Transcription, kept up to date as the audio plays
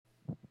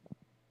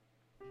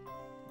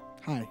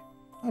Hi,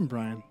 I'm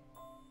Brian.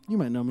 You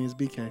might know me as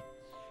BK.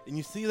 And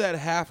you see that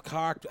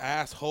half-cocked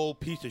asshole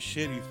piece of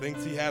shit who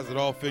thinks he has it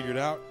all figured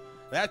out?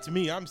 That's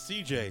me. I'm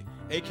CJ,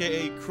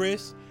 a.k.a.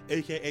 Chris,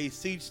 a.k.a.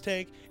 Siege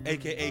Tank,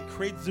 a.k.a.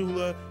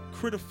 Critzula,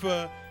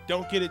 Critifer.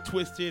 Don't get it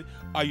twisted,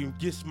 or you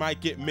just might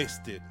get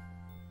misted.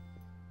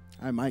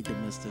 I might get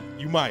misted.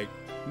 You might.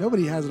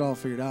 Nobody has it all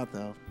figured out,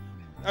 though.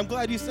 I'm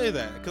glad you say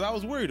that, because I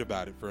was worried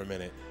about it for a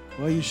minute.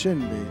 Well, you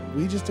shouldn't be.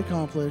 We just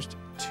accomplished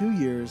 2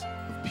 years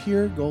of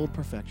pure gold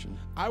perfection.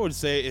 I would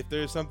say if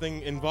there's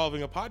something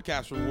involving a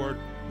podcast reward,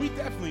 we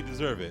definitely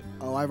deserve it.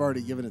 Oh, I've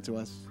already given it to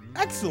us.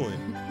 Excellent.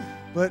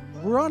 But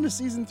we're on to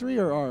season 3,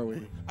 or are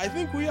we? I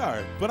think we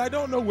are, but I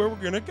don't know where we're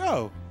going to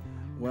go.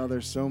 Well,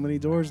 there's so many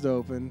doors to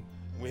open.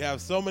 We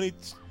have so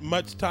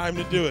much time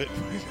to do it.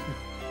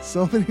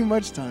 So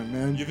much time,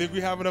 man. You think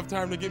we have enough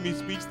time to give me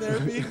speech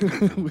therapy?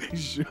 We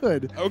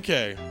should.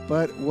 Okay.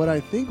 But what I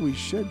think we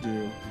should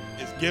do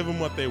is give them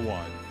what they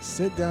want.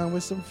 Sit down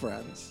with some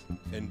friends.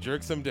 And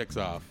jerk some dicks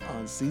off.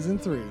 On season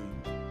 3.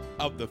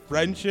 Of the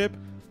Friendship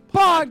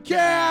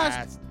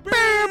Podcast!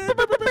 Bam, bam,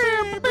 bam,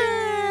 bam,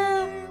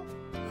 bam.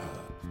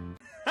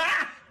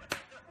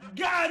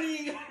 Got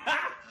him!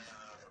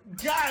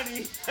 Got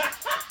him!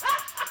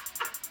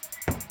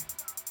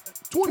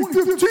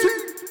 2015!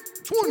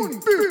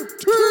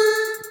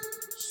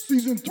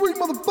 Season 3,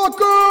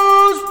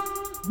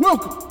 motherfuckers!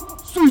 Welcome,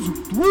 Season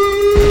 3!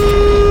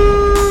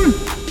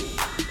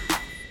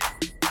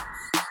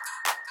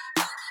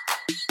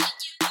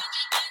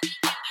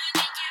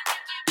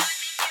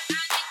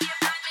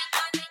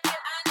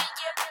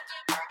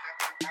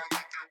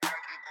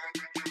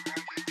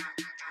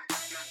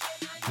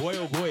 Boy,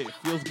 oh boy, it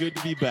feels good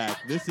to be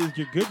back. This is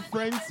your good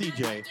friend,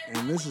 CJ.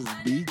 And this is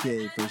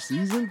BK for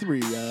Season 3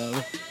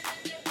 of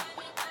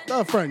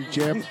the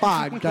Friendship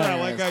Podcast. I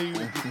like how you...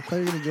 I thought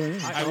you were going to join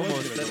in. I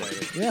almost said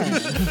it. Yeah.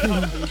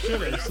 You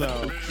should have,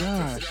 so...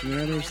 Gosh,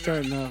 man, we're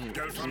starting off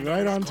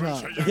right on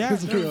top. Yeah,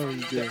 That's what we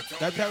always do.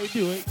 That's how we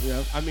do it.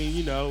 Yep. I mean,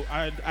 you know,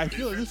 I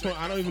feel like this one,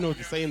 I don't even know what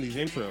to say in these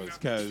intros,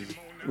 because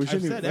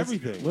I've said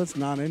everything. Let's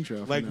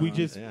non-intro. Like we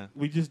just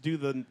do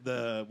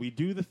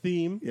the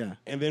theme, Yeah.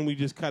 and then we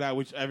just cut out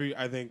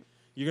I think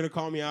you're gonna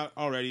call me out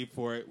already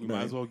for it. We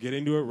might as well get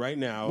into it right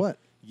now. What?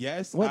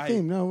 Yes. What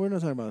theme? No, we're not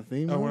talking about a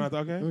theme. Oh, we're not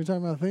okay. Are we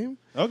talking about a theme?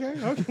 Okay.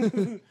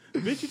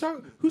 Bitch, you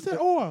talking? Who said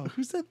oil?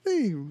 Who said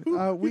theme?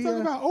 We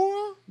talking about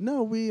oil?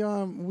 No, we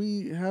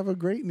have a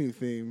great new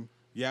theme.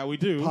 Yeah, we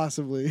do.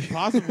 Possibly.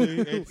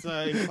 It's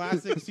in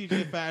classic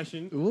CJ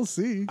fashion. We'll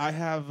see. I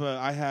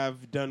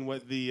have done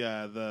what the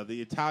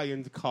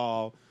Italians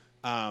call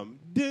I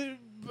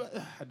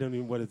don't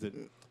even, what is it?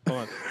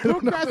 Hold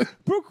on.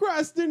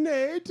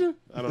 Procrastinate.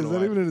 I don't know. Is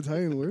that even an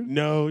Italian word?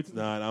 No, it's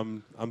not.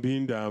 I'm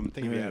being dumb. I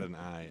think if you had an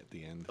I at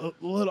the end. A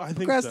little, I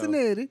think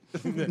Procrastinating. so.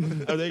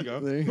 Oh, there you go.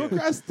 There you go.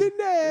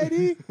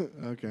 Procrastinating.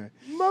 Okay.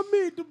 My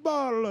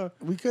meatball.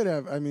 We could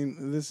have. I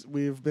mean,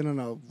 we've been on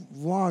a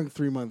long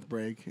 3-month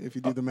break. If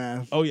you do the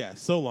math. Oh yeah,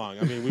 so long.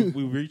 I mean,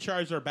 we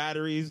recharged our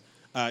batteries.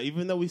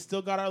 Even though we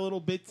still got our little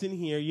bits in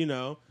here, you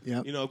know.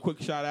 Yep. You know, a quick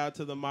shout out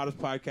to the Modest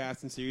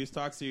Podcast and Serious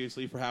Talk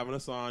Seriously for having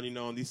us on, you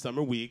know, in these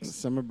summer weeks.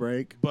 Summer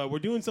break. But we're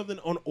doing something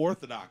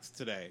unorthodox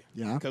today.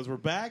 Yeah. Because we're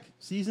back,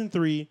 season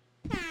 3.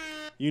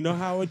 You know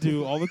how I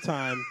do all the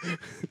time.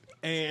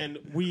 And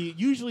we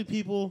usually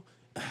people,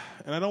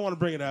 and I don't want to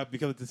bring it up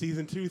because it's a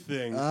season 2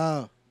 thing.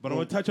 Oh. But I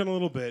want to touch on a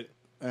little bit.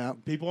 Yeah.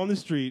 People on the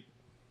street.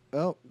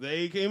 Oh.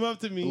 They came up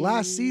to me.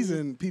 Last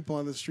season, people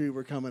on the street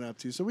were coming up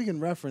to, so we can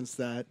reference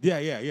that. Yeah.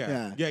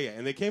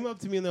 And they came up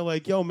to me and they're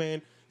like, yo,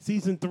 man,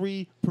 season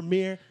 3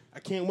 premiere. I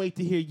can't wait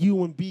to hear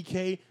you and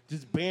BK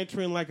just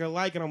bantering like I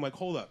like. And I'm like,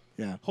 hold up.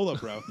 Yeah. Hold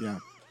up, bro. Yeah.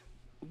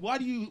 Why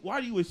do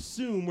you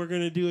assume we're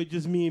gonna do it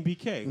just me and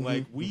BK? Mm-hmm,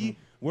 Like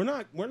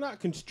we're not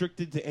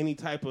constricted to any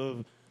type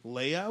of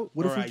layout.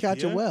 What if we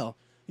catch a whale?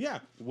 Yeah.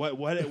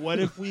 What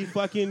if we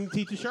fucking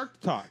teach a shark to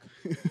talk?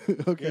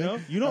 Okay. You know?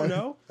 You don't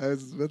know.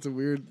 That's a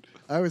weird.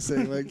 I was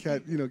saying like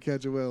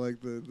catch a whale, like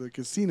the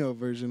casino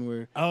version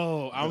where.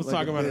 Oh, I was like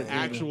talking about bit, an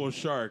actual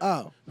shark.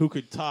 Oh. Who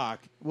could talk?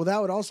 Well, that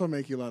would also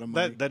make you a lot of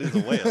money. That is a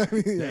whale. I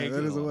mean, yeah, Thank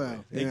that you. is a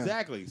whale. Yeah.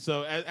 Exactly.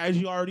 So as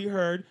you already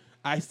heard,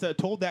 I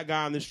told that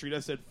guy on the street,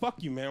 I said,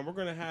 "Fuck you, man. We're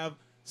gonna have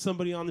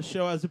somebody on the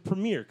show as a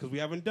premiere because we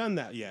haven't done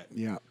that yet."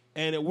 Yeah.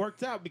 And it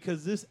worked out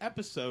because this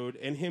episode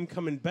and him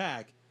coming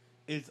back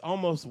is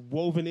almost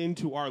woven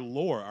into our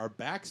lore, our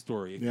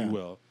backstory, if you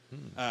will.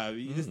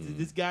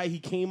 This guy, he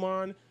came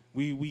on.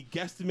 We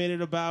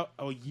guesstimated about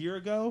a year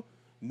ago.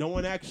 No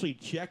one actually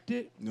checked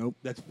it. Nope.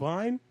 That's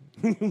fine.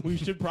 We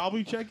should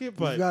probably check it,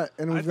 but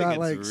we've got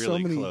like really so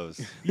many.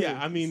 close. yeah,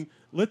 I mean,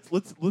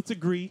 let's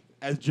agree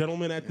as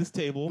gentlemen at this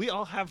table. We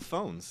all have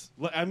phones.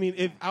 I mean,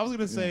 if I was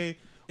gonna say,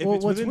 if Well,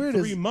 it's what's within weird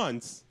 3 is-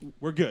 months,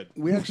 we're good.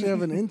 We actually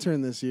have an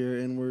intern this year,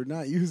 and we're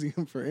not using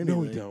him for anything.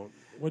 No, we don't.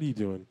 What are you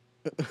doing?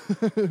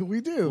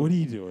 We do. What are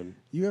you doing?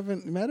 You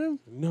haven't met him?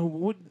 No,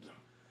 what?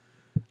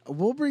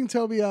 We'll bring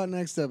Toby out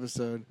next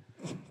episode.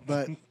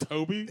 But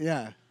Toby?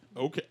 yeah,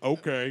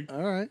 Okay.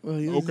 All right. Well,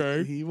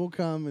 he will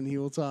come and he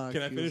will talk.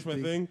 Can I He finish will my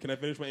speak. thing? Can I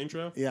finish my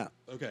intro? Yeah.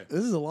 Okay.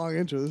 This is a long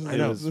intro. This is I It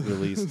know. was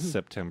released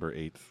September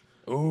 8th.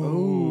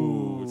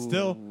 Ooh.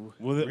 Still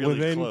Really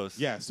within, close.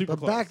 Yeah, super But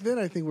close. back then,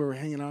 I think we were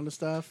hanging on to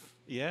stuff.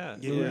 Yeah.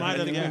 Yeah. I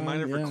think Yeah. I might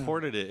have Yeah.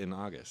 recorded it in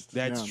August.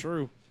 That's Yeah.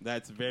 true.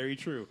 That's very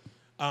true.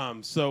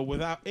 So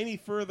without any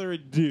further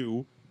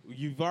ado,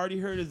 you've already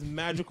heard his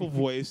magical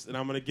voice, and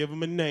I'm going to give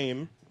him a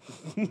name.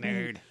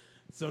 Nerd.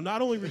 So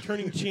not only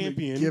returning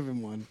champion, Give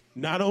him one.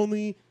 not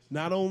only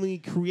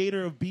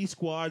creator of B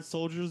Squad,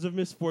 Soldiers of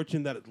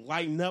Misfortune that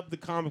lighten up the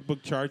comic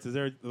book charts. Is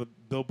there a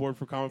billboard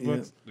for comic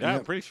books? Yeah, Yep.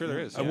 I'm pretty sure there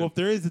is. Well, if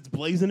there is, it's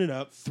blazing it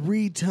up.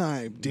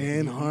 3-time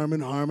Dan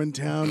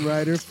Harmontown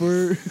writer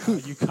for.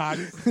 You caught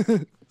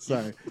it.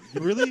 Sorry.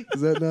 You really?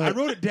 Is that not? I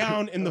wrote it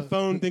down in the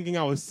phone thinking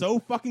I was so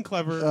fucking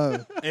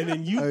clever. And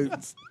then you... I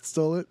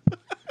stole it.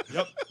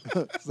 Yep.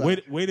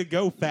 Sorry. Way to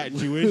go, fat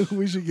Jewish.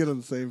 We should get on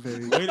the same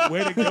page.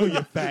 Way to go,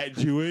 you fat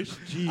Jewish.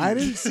 Jeez. I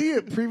didn't see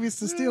it previous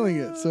to stealing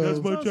it. So That's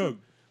my joke.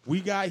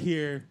 We got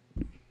here.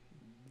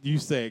 You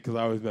say it because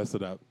I always mess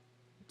it up.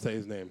 Say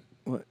his name.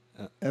 What?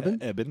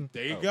 Eben? Eben.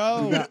 There you We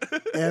go.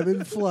 got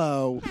Eben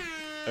Flow.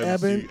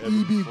 Eben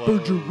Eben E.B. Flow.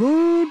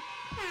 Bergeron.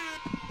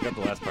 Got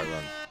the last part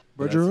wrong.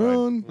 But that's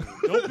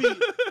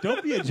Bergeron.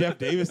 Don't be a Jeff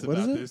Davis What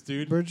about is it? this,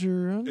 dude.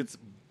 Bergeron? It's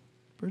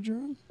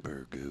Bergeron?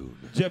 Burgoon.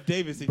 Jeff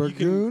Davis,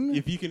 Burgoon?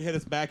 if you can hit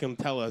us back and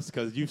tell us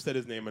because you've said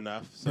his name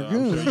enough, so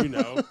Burgoon. I'm sure you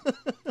know.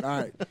 All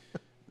right.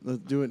 Let's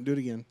do it. Do it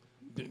again.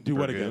 Do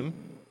what again?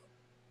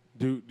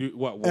 Do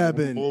what?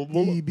 Eben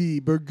E.B.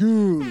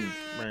 Burgoon.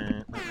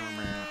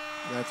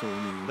 That's what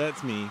we need.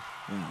 That's me.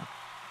 Yeah.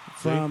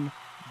 From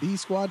B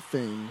Squad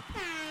fame.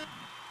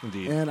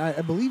 Indeed. And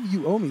I believe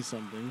you owe me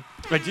something.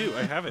 I do.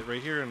 I have it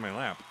right here in my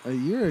lap. A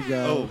year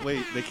ago. Oh,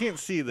 wait. They can't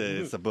see that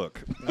it's a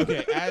book.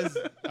 Okay, as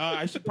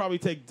I should probably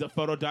take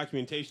photo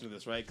documentation of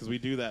this, right? Because we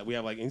do that. We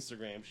have like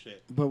Instagram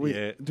shit. But we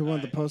Yeah. do you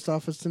want the post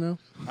office to know?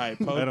 All right,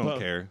 I don't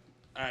care.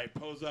 All right,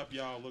 pose up,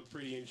 y'all. Look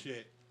pretty and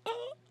shit.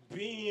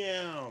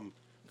 Bam.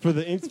 For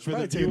the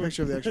Probably take a viewer-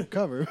 picture of the actual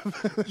cover.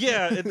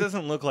 Yeah, it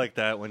doesn't look like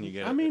that when you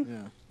get I it.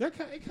 mean, Yeah.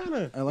 it kind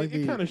of I like it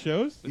the- kind of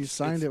shows. You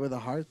signed it with a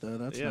heart, though.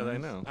 That's Yeah, nice. I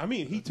know. I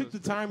mean, he took the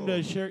time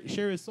to share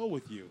his soul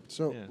with you.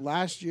 So Yeah.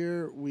 last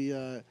year we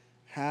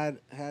had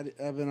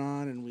Eben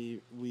on, and we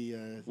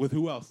With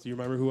who else? Do you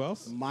remember who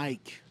else?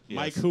 Mike. Yes.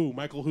 Mike who?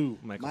 Michael who?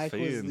 Michael Mike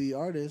was Finn. the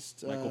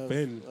artist. Michael of-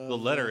 Finn. of, The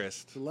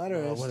letterist. The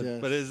letterist. what a-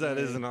 yes. But that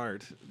is an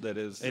art. That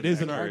is. It is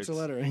an Arts of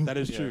accurate. lettering. That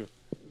is Yeah. true.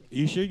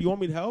 You sure? You want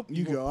me to help?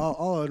 You go.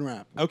 I'll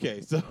unwrap.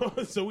 Okay,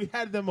 so we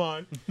had them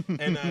on,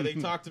 and they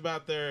talked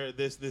about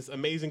this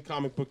amazing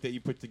comic book that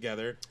you put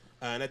together.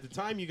 And at the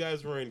time, you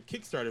guys were in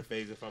Kickstarter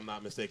phase, if I'm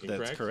not mistaken.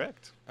 That's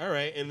correct. All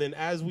right, and then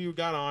as we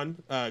got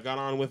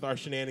on with our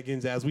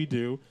shenanigans as we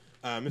do,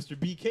 Mr.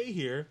 BK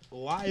here,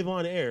 live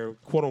on air,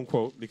 quote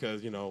unquote,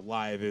 because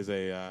live is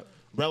a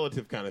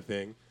relative kind of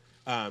thing.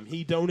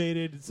 He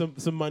donated some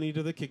money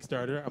to the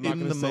Kickstarter. I'm not In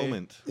going to the say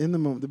moment. In the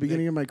moment, the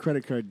beginning of my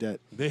credit card debt.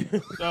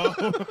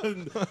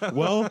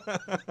 Well,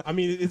 I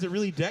mean, is it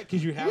really debt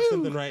because you have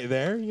something right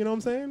there? You know what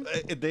I'm saying?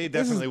 They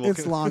definitely will.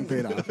 It's long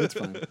paid off. It's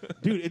fine.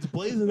 Dude, it's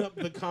blazing up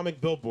the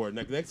comic billboard.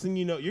 Next thing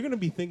you know, you're going to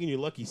be thinking you're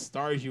lucky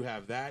stars you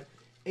have that,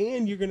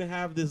 and you're going to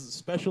have this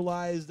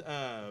specialized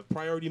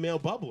priority mail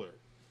bubbler.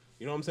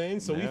 You know what I'm saying?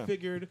 So Yeah. we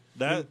figured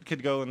That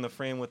could go in the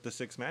frame with the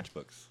 6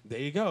 matchbooks. there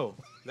you go.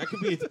 That could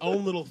be its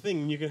own little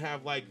thing. And you can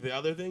have like the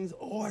other things.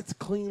 Oh, it's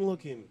clean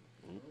looking.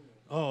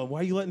 Oh, why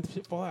are you letting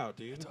shit fall out,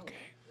 dude? It's okay.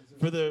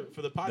 For the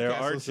podcast There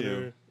are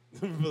listener,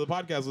 for the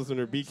podcast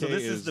listener, BK So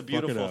this is the fucking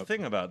beautiful up.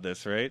 thing about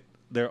this, right?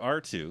 There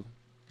are two.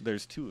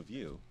 There's two of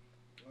you.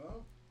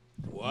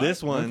 What?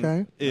 This one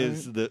Okay.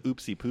 is the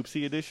Oopsie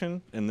Poopsie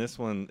edition, and this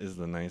one is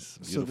the nice,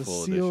 So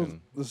beautiful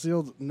the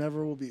sealed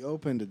never will be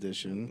opened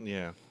edition, edition.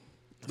 Yeah.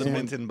 The And-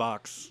 mint in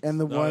box. and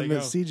the there one you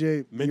that go.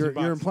 CJ Minty you're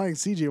box. implying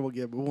CJ will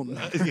get, but we'll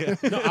never. Yeah.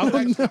 No, I was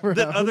actually, never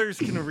That have. others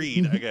can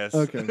read, I guess.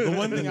 Okay. the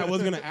one thing I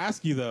was going to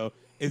ask you though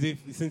is if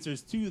since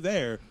there's two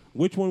there,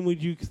 which one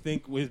would you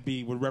think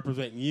would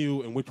represent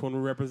you, and which one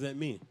would represent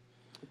me?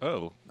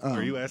 Oh.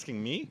 Are you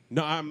asking me?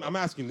 No, I'm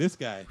asking this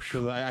guy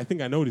because I think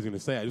I know what he's going to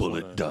say. I just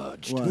wanna,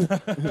 dodged.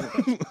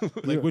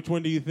 What? like, which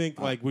one do you think?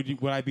 Like, would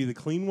I be the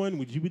clean one?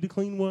 Would you be the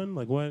clean one?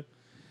 Like, what?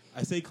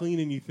 I say clean,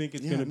 and you think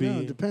it's Yeah, going to be? no,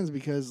 it depends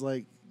because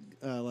like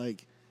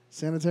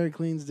sanitary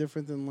clean's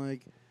different than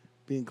like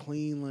being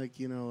clean, like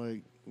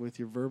like with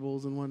your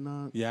verbals and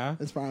whatnot. Yeah.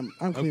 It's fine.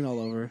 I'm clean all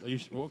over. Are you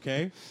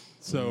okay?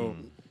 So,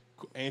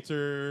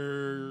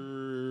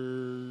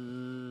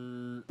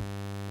 answer.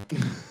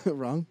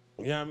 Wrong.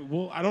 Yeah.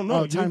 Well, I don't know.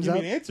 Oh, You didn't time's give me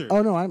up. an answer.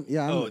 Oh no, I'm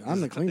the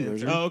this clean is the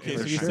version. answer. Oh, okay. For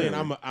So you're sure. saying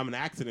I'm an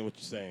accident? What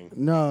you're saying?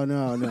 No.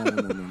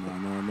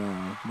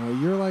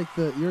 You're like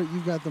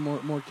you got the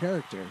more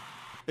character.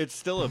 It's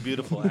still a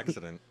beautiful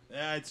accident.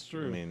 Yeah, it's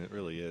true. I mean, it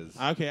really is.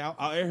 Okay,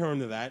 I'll air her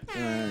into that.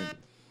 All right.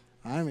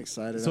 I'm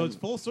excited. So it's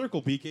full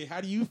circle, BK.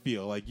 How do you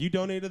feel? Like you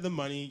donated the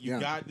money, you Yeah.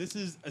 got this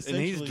is And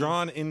essentially, he's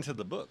drawn into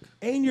the book.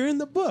 and you're in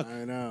the book.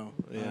 I know.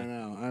 Yeah. I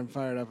know. I'm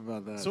fired up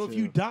about that. So if too.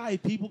 you die,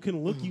 people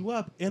can look you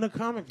up in a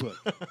comic book.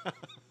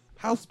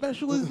 How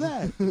special is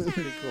that? It's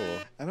pretty cool.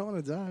 I don't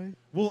want to die.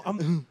 Well,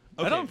 I'm.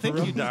 I don't for think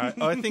real? you died.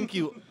 Oh,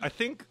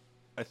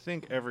 I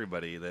think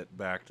everybody that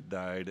backed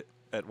died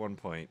at one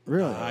point.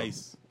 Really?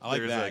 Nice. I like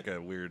There's that. like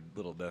a weird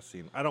little death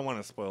scene. I don't want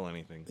to spoil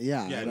anything.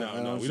 Yeah. Yeah, I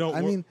no, we don't.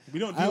 I mean, we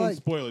don't I do like-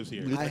 spoilers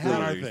here. I That's have-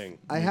 not our thing.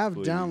 I have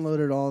Please.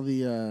 downloaded all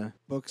the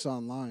books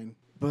online,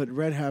 but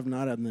Red have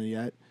not done them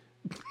yet.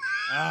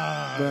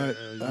 But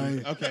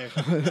Okay,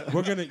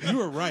 we're gonna. You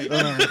were right.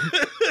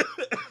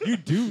 You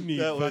do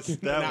need fucking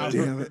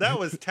That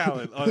was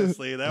talent.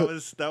 Honestly, that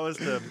was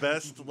the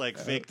best like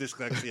fake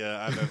dyslexia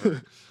I've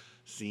ever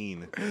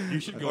seen. You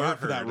should go Or out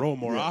for that heard. role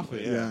more often.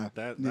 Yeah.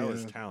 That Yeah.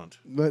 was talent.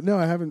 But no,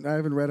 I haven't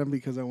read them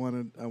because I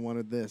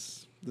wanted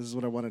this. This is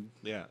what I wanted.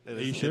 Yeah, it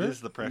Are you is, sure? it is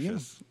the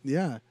precious.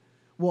 Yeah.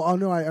 Well, oh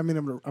no, I mean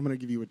I'm gonna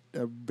give you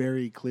a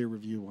very clear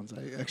review once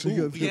I actually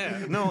go through.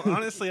 Yeah, no,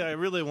 honestly, I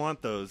really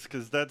want those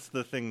because that's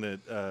the thing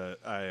that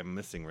I am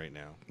missing right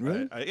now.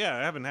 Really? I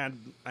haven't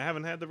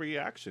had the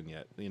reaction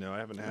yet. You know, I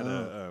haven't had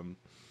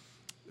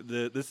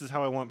this is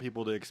how I want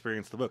people to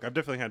experience the book. I've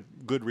definitely had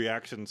good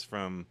reactions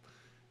from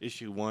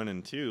issue 1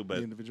 and 2, but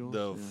individuals?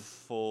 the Yeah.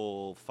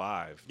 full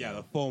 5. Yeah,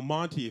 the full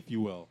Monty, if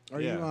you will.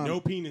 Are Yeah. you No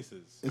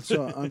penises. It's on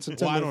Well, I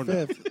September don't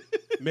know. 5th.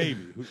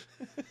 Maybe.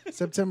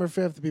 September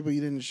 5th, the people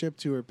you didn't ship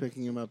to are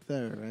picking them up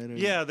there, right? Or-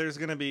 Yeah, there's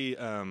gonna be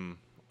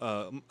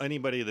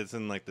anybody that's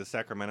in like the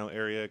Sacramento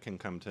area can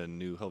come to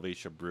New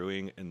Helvetia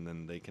Brewing, and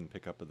then they can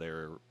pick up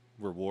their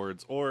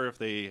rewards, or if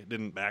they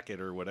didn't back it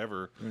or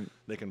whatever,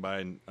 they can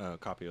buy a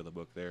copy of the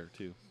book there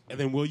too. And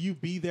then will you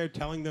be there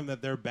telling them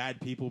that they're bad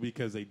people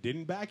because they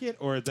didn't back it,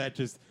 or is that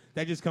just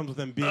comes with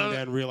them being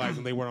there and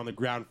realizing they weren't on the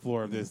ground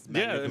floor of this?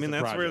 Yeah, I mean magnificent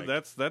that's where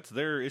project? that's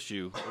their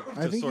issue I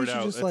to think you sort should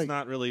out. just, It's like-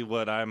 not really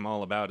what I'm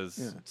all about is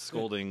Yeah.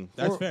 scolding.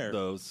 That's fair.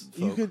 Those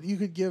You folk.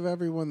 could give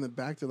everyone that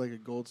backed it like a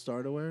gold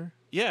star to wear.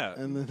 Yeah.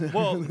 And then-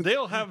 Well,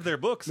 they'll have their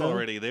books No?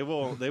 already. They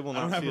will I don't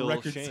not have a feel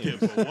record shame. skip.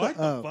 But what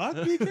the fuck,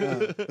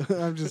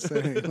 BK? I'm just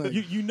saying. Like,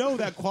 You know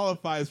that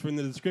qualifies for in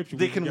the description.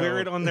 They We can go, wear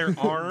it on their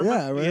arm.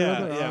 Yeah, right yeah,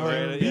 on their yeah, arm.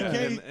 right, yeah.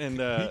 BK And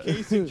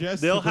BK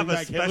suggests they'll to bring have a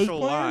back Hitler's special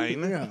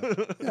plan?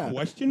 line. yeah.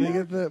 Question They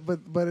mark? get the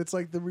but it's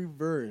like the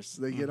reverse.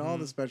 They get all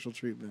the special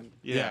treatment.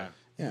 Yeah.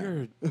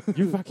 Yeah.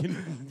 You're fucking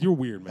you're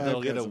weird, man. They'll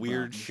I've get got a some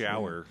weird problems,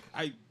 shower.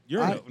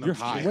 You're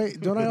high.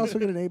 Wait, don't I also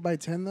get an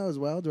 8x10 though as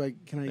well? Can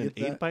I An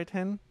get that?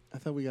 8x10? I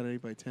thought we got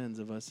 8x10s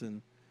of us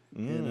in. Uh-oh.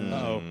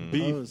 Mm.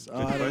 Beef. Pose. Good Oh,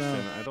 I don't question.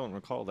 know. I don't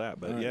recall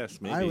that, but All right. yes,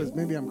 maybe.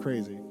 Maybe I'm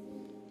crazy.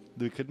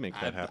 We could make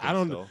that happen. I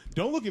don't still.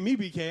 don't look at me,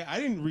 BK. I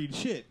didn't read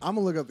shit. I'm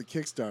gonna look up the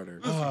Kickstarter.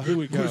 Oh, here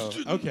we go.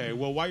 Okay,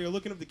 well, while you're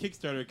looking up the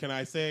Kickstarter, can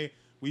I say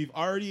we've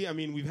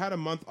had a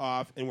month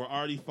off and we're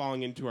already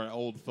falling into our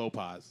old faux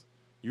pas.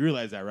 You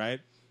realize that,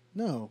 right?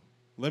 No.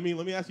 Let me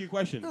ask you a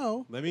question.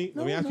 No. Let me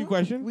No, ask you a no.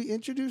 question. We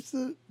introduced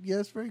the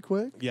very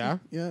quick. Yeah.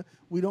 Yeah.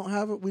 We don't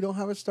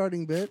have a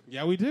starting bit.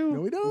 Yeah, we do.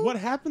 No, we don't. What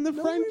happened to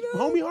No, French we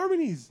don't. Homie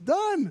Harmonies?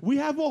 Done. We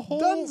have a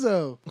whole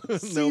Dunzo. No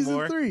Season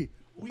more. 3.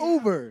 We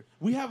Over.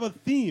 We have a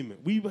theme.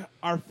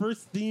 Our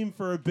first theme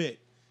for a bit,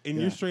 and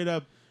Yeah. you're straight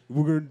up.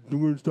 We're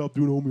gonna stop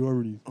doing Homie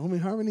Harmonies. Homie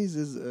Harmonies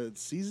is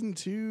season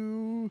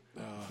 2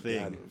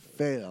 Thing.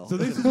 fail. So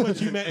this is what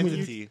you meant when you.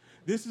 Entity.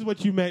 This is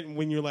what you meant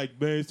when you're like,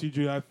 man,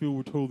 CJ, I feel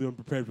we're totally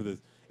unprepared for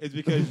this. It's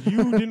because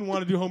you didn't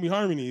want to do Homie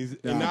Harmonies,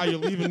 and now you're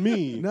leaving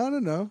me.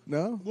 No.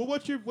 Well,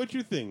 what's your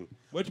thing?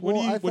 What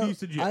do you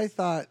suggest? I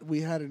thought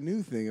we had a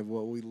new thing of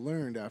what we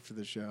learned after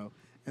the show,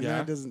 and Yeah.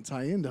 that doesn't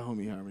tie into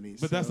Homie Harmonies.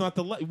 But that's so- not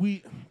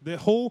the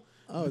whole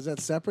Oh, is that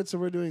separate? So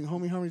we're doing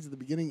Homie Harmonies at the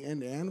beginning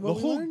and the what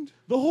we whole learned?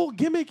 the whole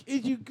gimmick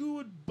is you do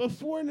it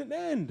before and an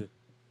end.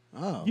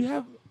 Oh, You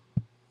have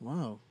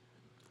wow.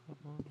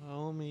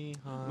 Homie,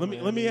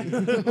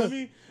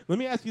 let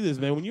me ask you this,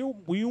 man. When you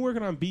were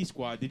working on B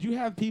Squad, did you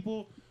have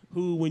people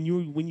who when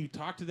you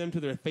talked to them to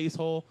their face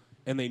hole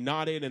and they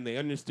nodded and they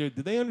understood?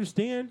 Did they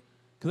understand?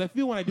 Because I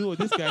feel when I do it with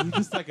this guy, he's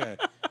just like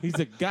he's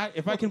a guy.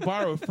 If I can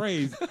borrow a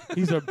phrase,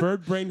 he's a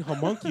bird brain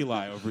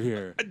homunculi over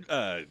here.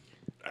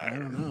 I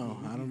don't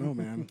know,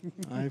 man.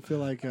 I feel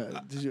like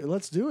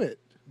let's do it.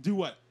 Do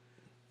what?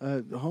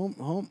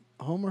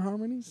 Homer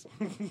Harmonies.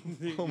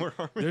 Homer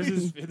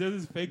Harmonies. There's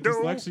this fake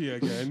dyslexia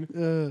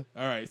again.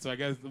 All right, so I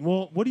guess.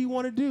 Well, what do you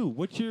want to do?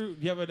 Do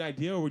you have an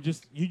idea, or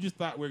you just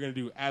thought we were gonna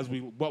do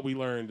what we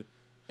learned,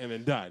 and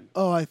then done?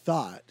 Oh, I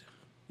thought.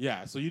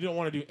 Yeah. So you don't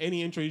want to do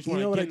any intro. You just You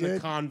know want what to I get in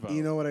did? the convo.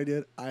 You know what I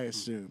did? I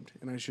assumed,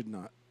 and I should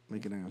not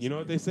make an ass. You know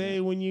what they say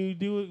when you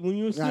do it when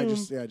you assume. I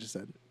just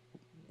said it.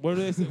 What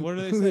do they say? What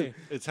do they say?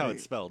 It's how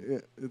it's spelled. Yeah,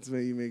 it's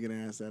where you make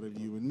an ass out of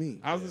you and me.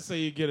 I was gonna say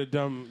you get a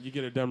dumb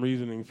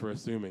reasoning for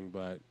assuming,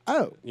 but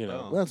Oh, you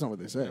know. well, that's not what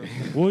they say.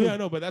 Well, yeah,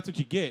 no, but that's what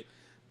you get.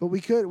 But we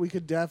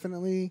could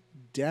definitely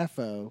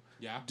defo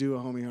Yeah. do a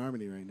Homie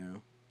Harmony right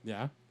now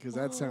Yeah. because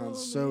that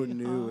sounds so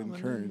new and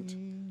current.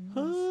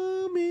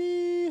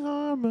 Homie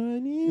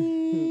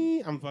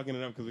Harmony. I'm fucking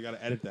it up because we got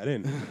to edit that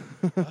in.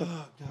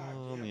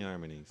 Homie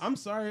Harmonies. I'm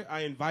sorry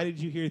I invited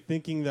you here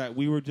thinking that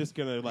we were just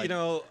going to, like,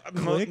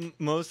 click.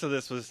 Most of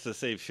this was to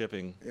save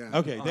shipping. Yeah.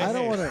 Okay. I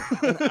don't want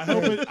to.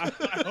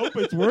 I hope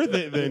it's worth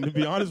it then, to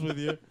be honest with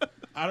you.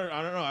 I don't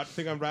know. I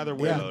think I'd rather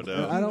win. Yeah,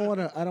 no. I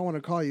don't want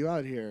to call you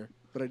out here,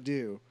 but I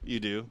do. You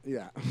do?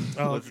 Yeah.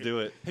 Oh, Let's do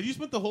it. Have you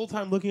spent the whole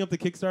time looking up the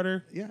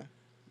Kickstarter? Yeah.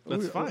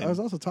 That's fine. I was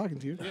also talking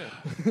to you.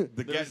 Yeah.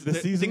 The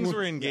season Things was-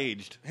 were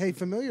engaged. Hey,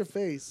 familiar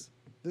face.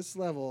 This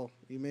level,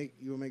 you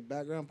will make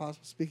background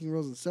possible speaking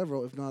roles in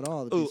several, if not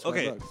all. Oh,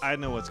 okay. I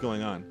know what's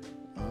going on.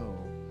 Oh.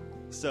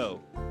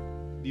 So,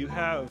 you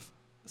have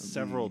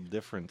several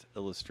different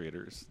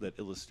illustrators that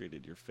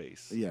illustrated your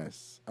face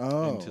Yes.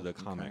 Oh. into the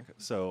comic.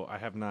 So I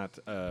have not.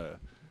 At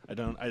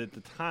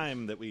the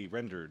time that we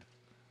rendered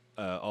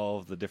all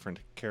of the different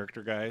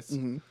character guys,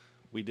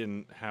 we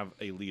didn't have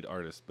a lead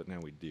artist, but now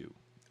we do.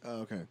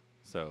 Oh, okay.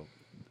 So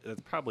that's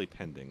probably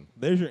pending.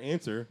 There's your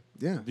answer.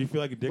 Yeah. Do you feel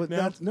like a dick But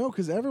now? no,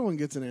 because everyone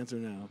gets an answer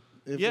now.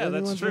 If Yeah, that's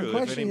anyone's been true. If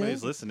questioning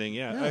anybody's it- listening,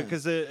 Yeah.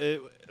 because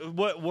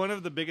one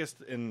of the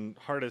biggest and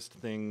hardest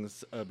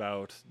things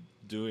about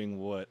doing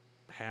what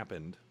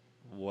happened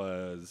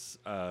was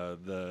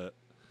the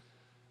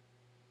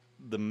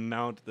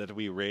amount that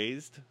we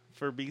raised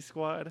for B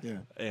Squad, Yeah.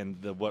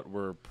 and what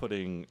we're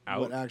putting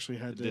out what actually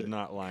had to did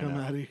not line come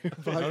up. out of your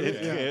Oh, pocket.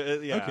 yeah.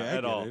 Yeah. Okay, I at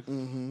get all. it.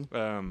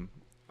 Mm-hmm.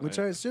 Which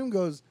I assume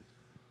goes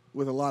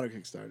with a lot of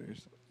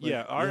Kickstarters. Like,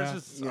 yeah, ours yeah.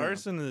 is Yeah.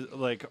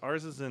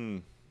 ours is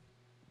in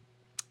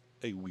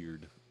a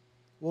weird.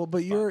 Well,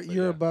 but you're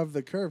yeah. above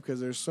the curve because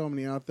there's so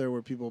many out there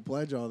where people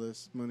pledge all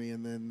this money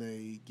and then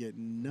they get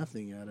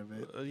nothing out of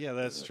it. Yeah,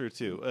 that's true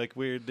too. Like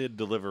we did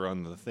deliver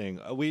on the thing.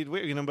 We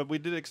but we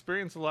did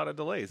experience a lot of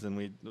delays, and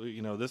we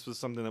this was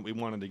something that we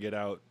wanted to get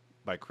out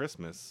by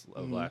Christmas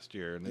of last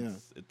year, and Yeah.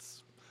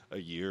 it's a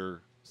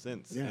year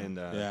since. Yeah. And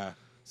Yeah.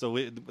 so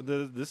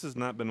this has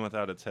not been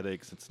without its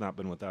headaches. It's not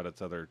been without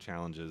its other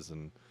challenges,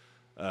 and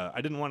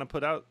I didn't want to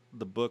put out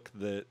the book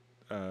that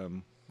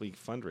we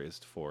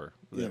fundraised for.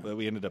 Yeah. But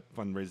we ended up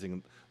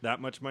fundraising that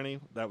much money.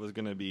 That was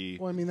going to be.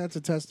 Well, I mean, that's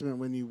a testament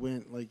when you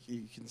went, like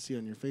you can see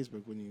on your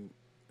Facebook when you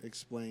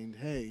explained,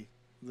 hey,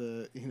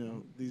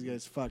 these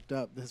guys fucked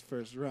up this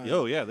first run.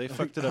 Oh yeah, they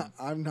fucked it up.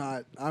 I'm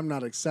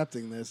not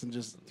accepting this and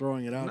just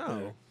throwing it out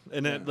there.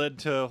 And it Yeah. led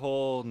to a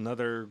whole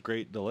another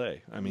great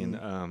delay. I mean,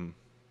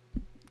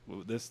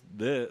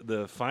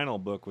 the final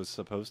book was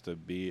supposed to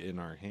be in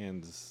our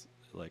hands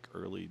like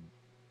early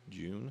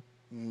June,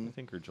 I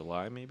think, or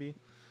July maybe.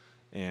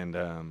 And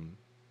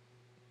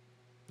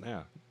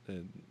yeah,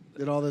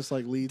 Did all this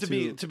like lead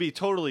to be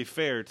totally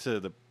fair to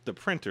the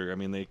printer, I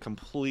mean, they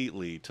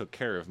completely took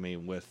care of me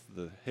with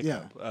the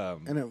hiccup.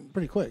 and it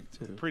pretty quick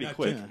too. Pretty Now,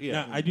 quick, Now,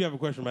 yeah. I do have a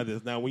question about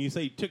this. Now, when you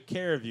say took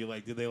care of you,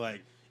 like, did they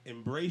like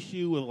embrace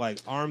you with like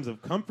arms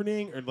of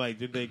comforting, or like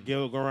did they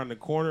go around the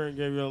corner and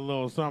give you a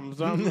little something,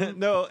 something?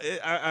 No,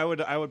 I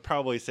would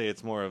probably say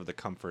it's more of the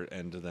comfort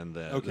end than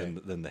the Okay.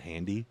 than the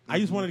handy. I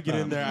just wanted to get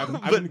in there. I've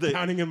but been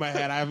counting in my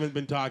head. I haven't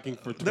been talking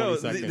for 20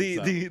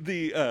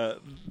 seconds. so.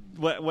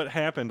 What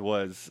happened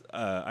was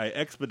I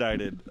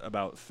expedited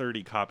about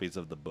 30 copies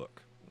of the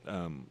book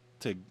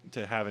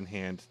to have in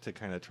hand to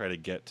kind of try to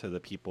get to the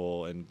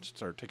people and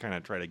start to kind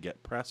of try to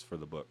get press for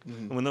the book.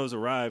 And when those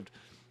arrived,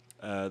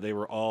 they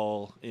were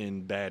all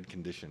in bad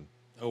condition.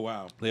 Oh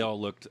wow. They all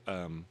looked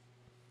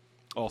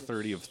all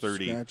 30 of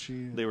 30.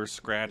 Scratchy. They were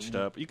scratched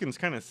up. You can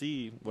kind of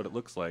see what it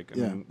looks like. I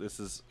Yeah. mean, this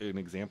is an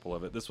example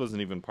of it. This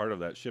wasn't even part of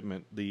that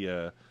shipment.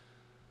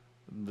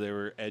 There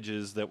were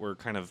edges that were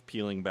kind of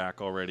peeling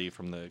back already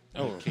from the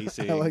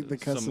casing. I like the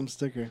Some- custom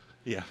sticker.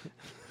 yeah.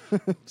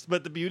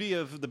 But the beauty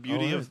of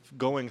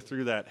going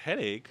through that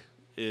headache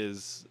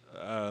is,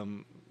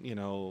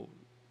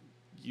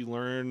 you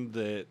learn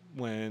that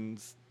when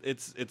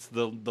it's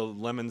the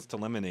lemons to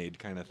lemonade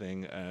kind of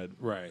thing.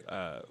 Right.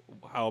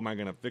 How am I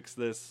going to fix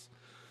this?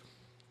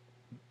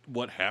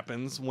 What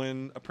happens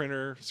when a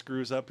printer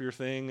screws up your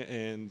thing?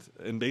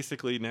 And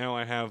basically now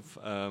I have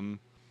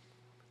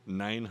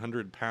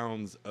 900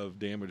 pounds of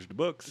damaged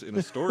books in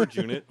a storage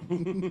unit.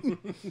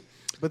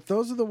 But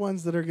those are the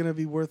ones that are going to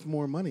be worth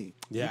more money.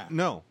 Yeah.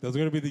 No. Those are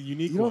going to be the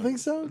unique You don't ones. think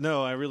so?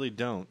 No, I really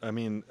don't. I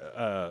mean,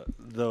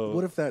 though.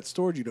 What if that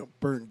storage unit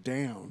burnt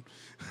down?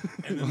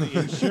 And then the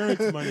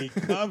insurance money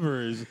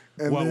covers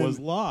And what then was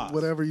lost.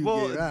 Whatever you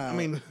Well, gave out. I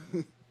mean,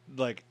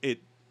 like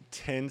it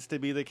tends to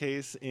be the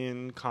case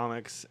in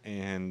comics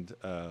and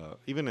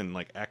even in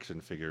like action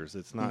figures.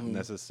 It's not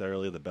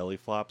necessarily the belly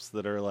flops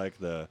that are like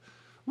the,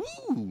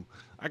 woo,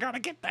 I gotta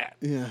get that.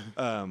 yeah.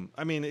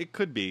 I mean, it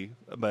could be,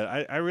 but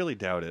I really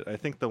doubt it. I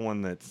think the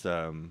one that's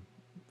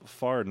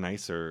far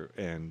nicer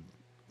and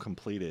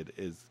completed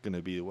is going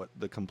to be what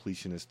the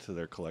completionist to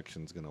their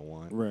collection is going to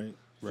want, Right.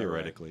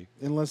 theoretically.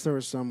 Unless there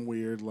was some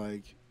weird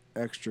like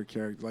extra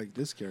character, like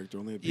this character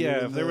only appeared Yeah,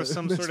 in if there was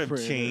some sort of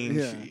misprint.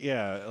 change,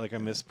 Yeah. like a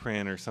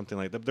misprint or something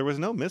like that. There was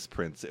no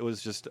misprints. It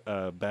was just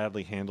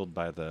badly handled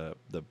by the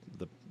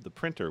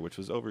printer, which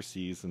was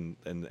overseas, and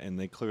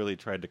they clearly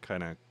tried to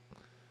kind of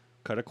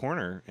cut a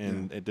corner,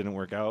 and it didn't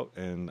work out.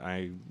 And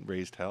I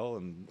raised hell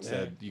and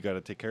said, "You got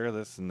to take care of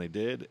this," and they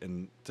did.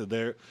 And to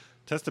their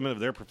testament of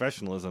their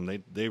professionalism,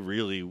 they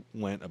really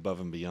went above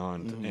and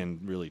beyond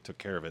and really took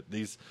care of it.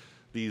 These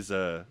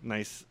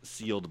nice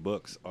sealed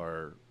books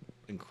are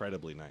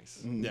incredibly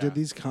nice. Yeah. Did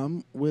these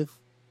come with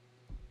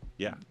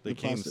Yeah, they The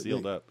came plastic-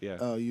 sealed they- up. Yeah.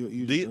 Oh, you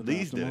these just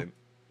adopted them all? didn't.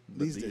 But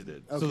These these did.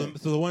 did. Okay.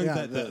 So the ones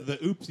Yeah, that the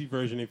oopsie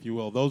version, if you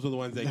will, those are the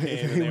ones that came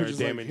and they were were just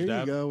like, damaged here you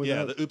up. go.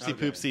 Yeah, without- the oopsie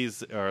Okay.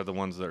 poopsies are the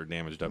ones that are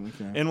damaged up.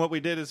 Okay. And what we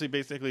did is we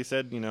basically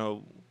said, you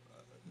know,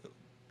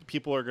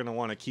 people are going to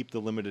want to keep the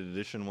limited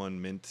edition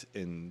one mint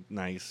and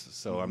nice.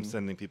 So I'm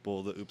sending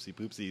people the oopsie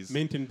poopsies.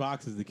 Mint in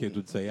boxes, the kids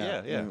would say.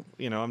 Yeah, yeah. Yeah.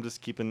 You know, I'm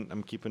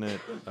keeping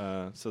it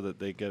so that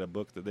they get a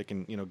book that they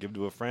can, you know, give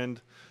to a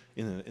friend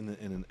in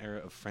an era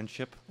of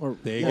friendship. Or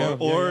There you yeah,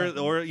 go.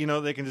 Or you know,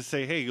 they can just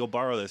say, "Hey, you'll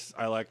borrow this.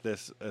 I like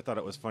this. I thought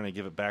it was funny.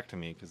 Give it back to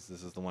me because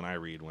this is the one I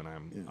read when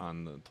I'm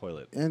on the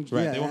toilet." And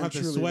Right, yeah, they won't and have to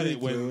truly sweat read it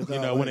when through you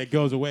without, know when like- it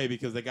goes away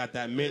because they got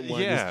that mint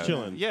one just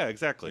chilling. Yeah,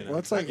 exactly. Well,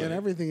 it's like, I get and it.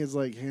 everything is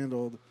like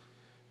handled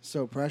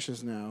so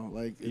precious now.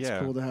 Like it's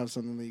Yeah. cool to have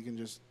something that you can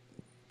just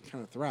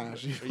kind of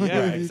thrash.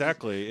 Yeah,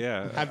 exactly.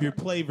 Yeah. Have your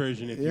play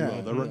version, if Yeah,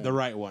 you will, yeah. the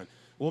right one.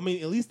 Well, I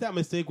mean, at least that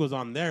mistake was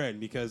on their end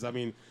because, I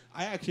mean,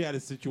 I actually had a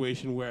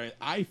situation where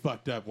I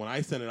fucked up when I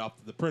sent it off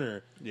to the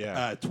printer.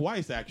 Yeah.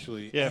 Twice,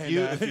 actually. Yeah, And,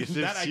 if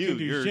that I you, can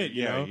do you're, shit,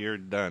 you know? you're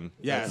done.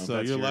 Yeah, so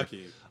that's you're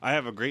lucky. I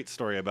have a great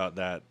story about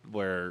that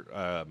where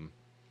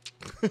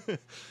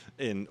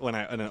in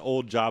an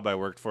old job I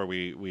worked for,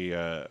 we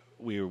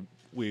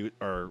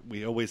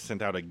always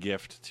sent out a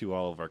gift to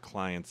all of our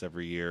clients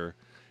every year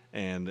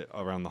and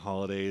around the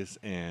holidays.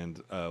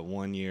 And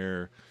one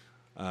year,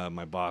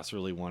 my boss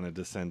really wanted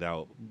to send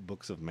out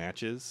books of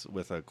matches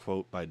with a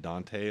quote by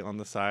Dante on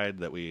the side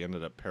that we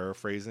ended up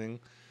paraphrasing.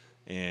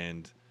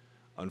 And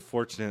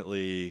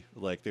unfortunately,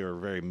 like, they were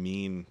very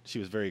mean. She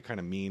was very kind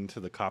of mean to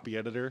the copy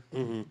editor,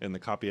 and the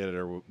copy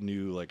editor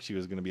knew like she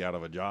was going to be out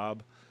of a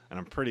job. And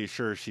I'm pretty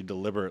sure she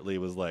deliberately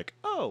was like,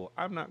 "Oh,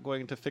 I'm not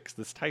going to fix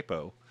this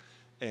typo."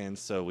 And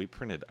so we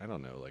printed, I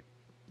don't know, like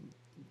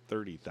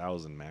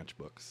 30,000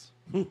 matchbooks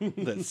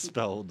that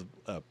spelled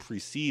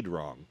precede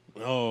wrong.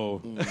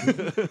 Oh,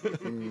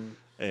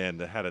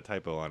 And had a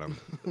typo on them.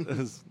 It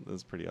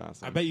was pretty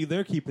awesome. I bet you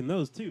they're keeping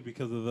those, too,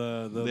 because of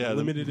the Yeah,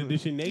 limited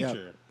edition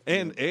nature.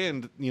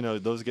 And you know,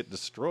 those get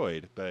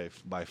destroyed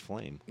by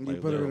flame. You by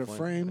put it in a literal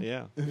frame.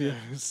 Yeah. If you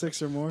have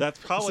 6 or more. That's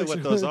probably 6 what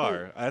or- those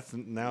are. That's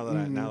now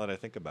that I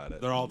think about it.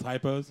 They're all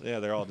typos. Yeah,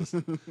 they're all just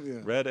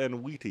Yeah. red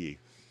and wheaty.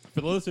 For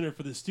the listener,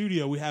 for the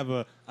studio, we have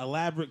a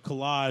elaborate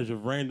collage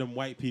of random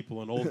white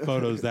people and old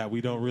photos that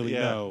we don't really Yeah.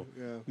 know.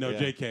 Yeah. No, Yeah.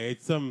 JK,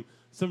 it's some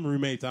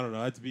roommates. I don't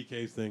know. That's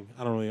BK's thing.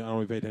 I don't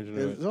really pay attention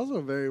to It's it. also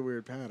a very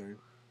weird pattern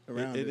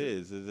around It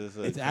is. It is.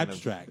 It's kind of-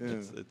 abstract. Yeah.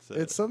 It's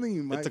It's something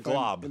you might it's a find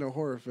glob. in a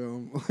horror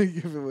film, like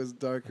if it was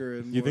darker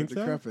and You more think so?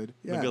 decrepit.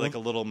 Yeah, maybe like a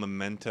little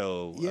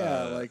memento.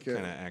 Yeah, like kind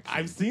a- of action.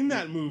 I've seen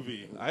that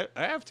movie. I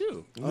have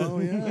too. Oh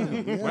yeah,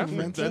 yeah.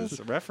 References.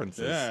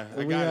 References. Yeah, I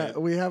we, got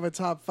it. we have a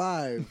top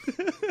 5,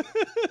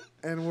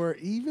 and we're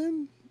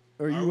even.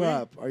 Or are you we?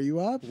 up? Are you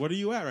up? What are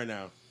you at right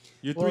now?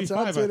 You're Well, 3-5, let's I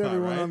update thought,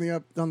 everyone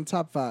right? on the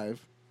top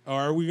 5. Or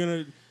are we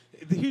gonna?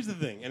 Here's the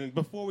thing. And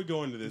before we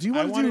go into this, Do you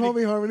want to do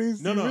homie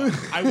harmonies? No, Do you no.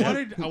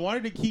 really? I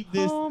wanted to keep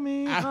this.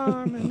 Homie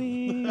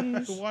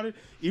harmonies. I wanted,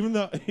 even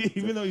though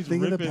he's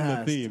Think of the ripping the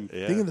past. theme.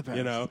 Yeah. Think of the past.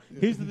 You know,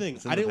 here's the thing.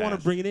 in I the didn't want to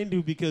past. bring it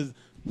into because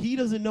he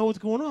doesn't know what's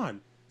going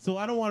on. So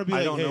I don't want to be I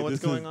like, don't hey, know what's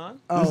this going is- on.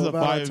 This is Oh, a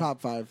about a 5.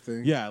 top 5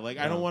 thing. Yeah, like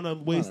I don't want to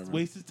Whatever.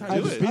 waste his time. I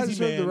He's a just, busy I just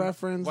heard the man.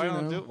 reference. Why you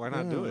not know? do it? Why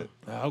not do Yeah. it?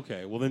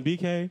 Okay, well then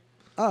BK.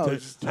 Oh, Take-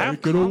 just- Have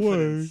Take it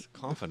away.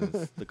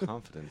 confidence. The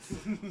confidence.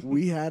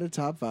 we had a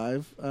top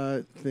 5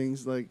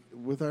 things like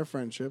with our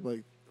friendship,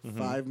 like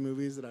 5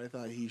 movies that I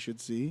thought he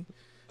should see.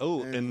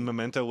 Oh, And- and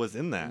Memento was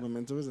in that.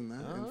 Memento was in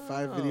that, and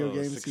 5 video Oh,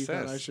 games he thought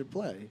success. I should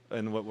play.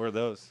 And what were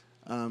those?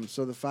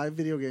 So the 5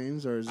 video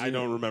games are I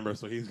don't remember,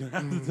 so he's gonna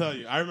have to tell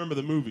you. I remember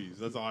the movies.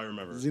 That's all I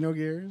remember.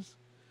 Xenogears,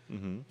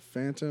 Mm-hmm.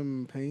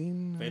 Phantom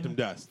Pain, Phantom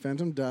Dust.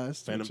 Phantom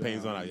Dust. Phantom which,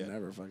 Pain's not out yet.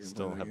 Never fucking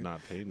Still played have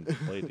again. not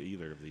played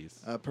either of these.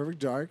 Perfect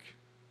Dark.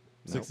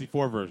 Nope.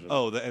 64 version.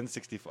 Oh, the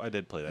N64. I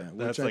did play that. Yeah, which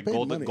That's I like paid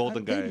Golden money-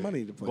 Golden I paid Guy.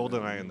 money to play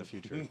Golden that. Eye in the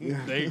future.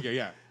 There you go.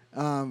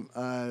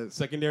 Yeah.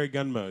 Secondary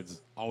gun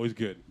modes, always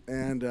good.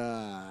 And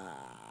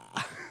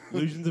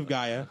Illusions of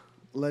Gaia.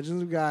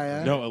 Legends of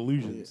Gaia. No,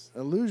 illusions.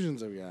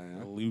 Illusions of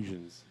Gaia.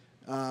 Illusions.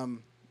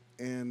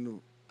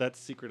 And That's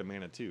Secret of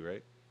Mana 2,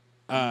 right?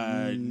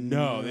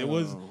 No, it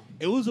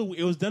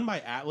was done by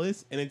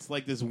Atlas, and it's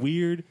like this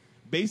weird.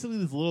 Basically,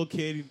 this little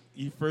kid,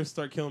 you first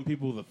start killing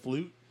people with a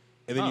flute,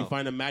 and then you Oh.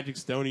 find a magic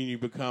stone, and you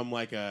become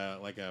like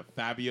a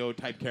Fabio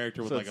type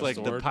character with So like it's a like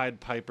sword. the Pied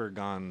Piper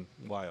gone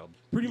wild.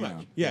 Pretty Yeah.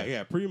 much,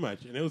 yeah, pretty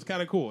much, and it was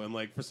kind of cool. And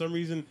like for some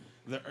reason,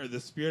 the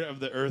spirit of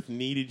the earth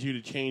needed you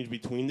to change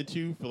between the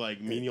two for like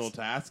menial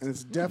tasks. and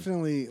it's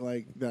definitely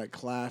like that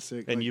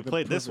classic. And like, you the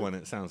played this perfect- one,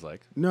 it sounds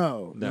like.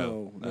 No.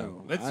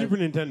 That's I Super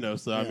Nintendo,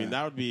 so I yeah. mean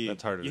that would be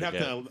That's harder You'd to have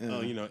get.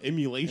 to Yeah.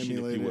 emulation, if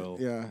emulated you it. will.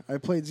 Yeah, I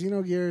played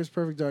Xenogears,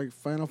 Perfect Dark,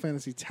 Final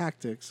Fantasy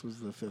Tactics was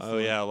the 5th. Oh,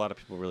 one. yeah. A lot of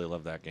people really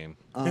love that game.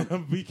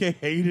 BK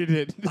hated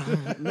it.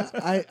 No,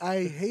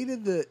 I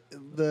hated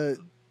the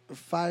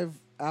 5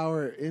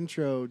 5-hour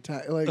intro,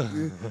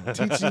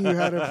 teaching you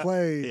how to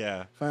play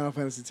Yeah. Final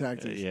Fantasy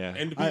Tactics. Yeah.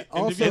 And to be, I and to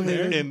also be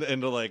there, hated-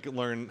 And to like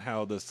learn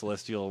how the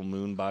celestial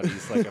moon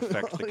bodies like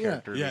affect the Yeah.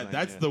 character. yeah, design.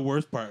 that's the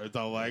worst part. It's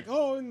all like,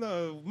 oh, in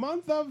the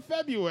month of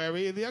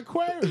February, the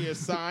Aquarius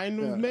sign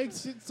Yeah.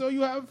 makes it so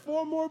you have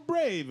 4 more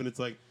brave, and it's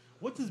like,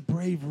 what does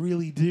brave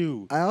really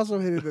do? I also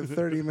hated the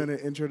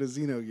 30-minute intro to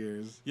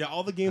Xenogears. Yeah,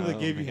 all the games I Oh,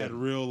 gave you man. had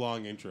real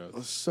long intros. It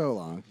was so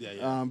long.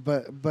 Yeah.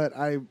 But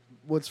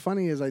what's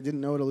funny is I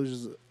didn't know what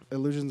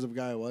Illusions of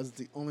Gaia was. It's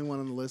the only one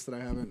on the list that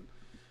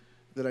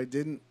I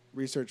didn't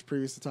research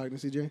previous to talking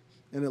to CJ,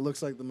 and it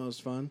looks like the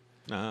most fun.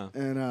 Uh-huh.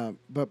 And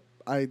but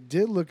I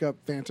did look up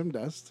Phantom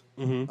Dust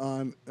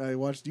Mhm. I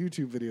watched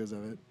YouTube videos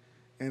of it,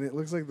 and it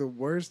looks like the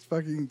worst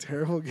fucking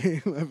terrible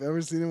game I've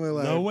ever seen in my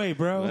life. No way,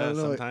 bro. I Yeah, don't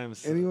know,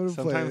 sometimes anyone who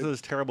played sometimes it.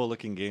 those terrible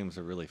looking games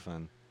are really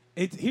fun.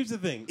 Here's the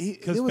thing, It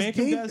because was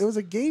Phantom Dust. it was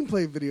a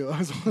gameplay video. I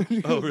was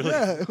watching. Oh, really?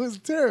 Yeah, it was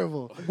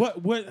terrible.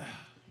 What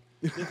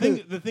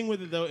the thing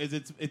with it though is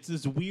it's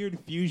this weird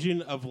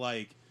fusion of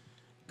like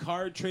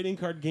trading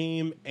card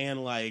game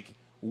and like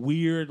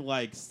weird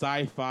like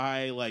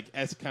sci-fi like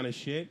s kind of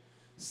shit.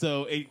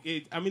 So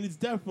I mean it's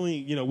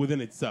definitely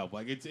within itself,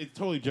 like it's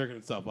totally jerking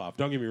itself off.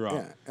 Don't get me wrong.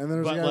 Yeah, and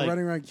then there's But, a guy like,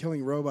 running around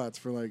killing robots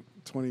for like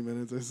 20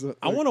 minutes.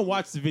 I want to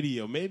watch the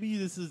video. Maybe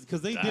this is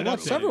because they did watch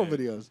update several it.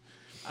 videos.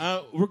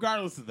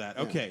 Regardless of that,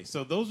 okay.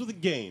 So those are the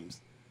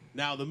games.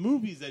 Now the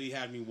movies that he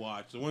had me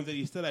watch, the ones that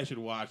he said I should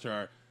watch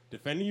are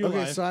Defending Your Okay,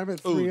 Life. so I'm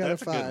at Oh, 3 out of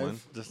that's a 5. good one.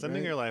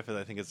 Descending right? Your Life,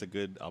 I think it's a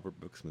good Albert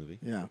Brooks movie.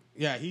 Yeah.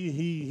 Yeah,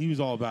 he was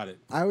all about it.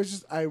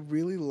 I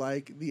really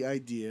like the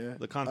idea.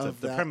 The concept,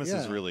 of the that- premise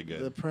is yeah, really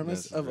good. The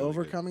premise That's of really good.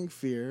 overcoming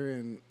fear,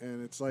 and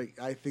it's like,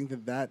 I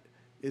think that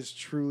is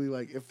truly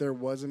like, if there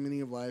was a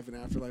meaning of life and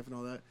afterlife and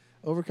all that,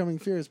 overcoming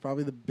fear is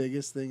probably the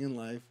biggest thing in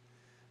life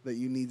that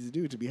you need to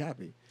do to be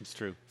happy. It's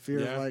true.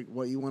 Fear Yeah. of like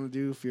what you want to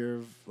do, fear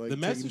of like The taking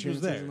message was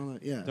chances there. and all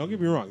that. Yeah. Don't get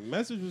me wrong. The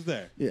message was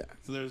there. Yeah.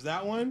 So there's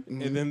that one,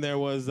 Mhm. and then there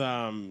was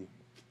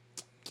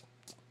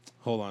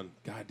hold on,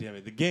 god damn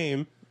it, the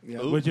game,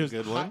 Yeah. which is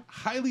good one.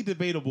 highly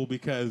debatable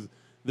because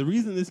the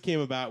reason this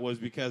came about was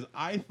because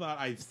I thought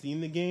I've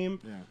seen the game.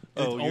 Yeah. and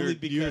Oh, it's only you're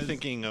because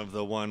thinking of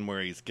the one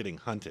where he's getting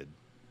hunted.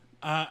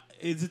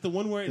 is it the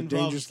one where it The dangerous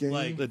involves game?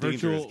 like The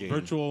dangerous game.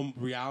 virtual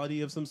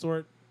reality of some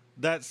sort?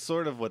 That's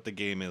sort of what the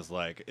game is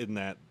like, in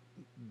that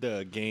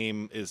the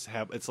game is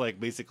it's like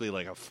basically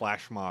like a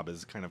flash mob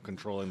is kind of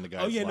controlling the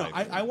guy's Oh yeah, no,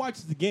 life. I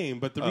watched the game,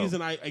 but the Oh.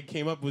 reason I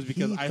came up was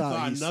because He I thought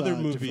saw he saw another a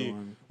different movie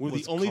one. where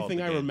What's the only called thing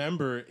the I game?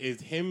 remember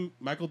is him,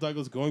 Michael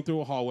Douglas, going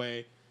through a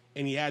hallway,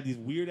 and he had these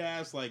weird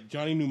ass like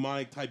Johnny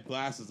Mnemonic type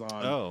glasses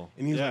on. Oh,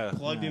 and he's yeah. like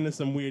plugged Yeah. into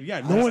some weird. Yeah,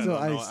 I no still,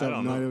 one, I know. still I have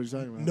don't no know. idea what you're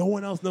talking about. no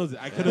one else knows it.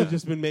 I could have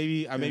just been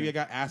maybe I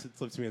got acid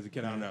slipped to me as a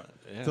kid. I don't know.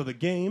 Yeah. So the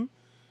game,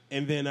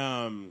 and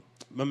then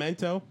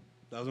Memento,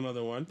 that was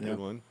another one. Yeah. Good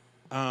one.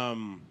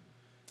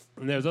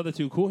 And there's other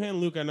two. Cool Hand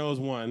Luke, I know is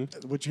one.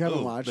 Which you haven't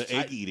Oh, watched. the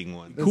egg-eating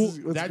one. This Cool. is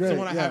what's That's great, the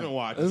one I yeah. haven't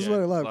watched This is yet.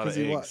 what I love Lot because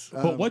of he eggs.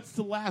 But what's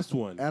the last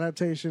one?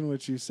 adaptation,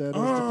 which you said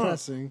was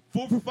depressing.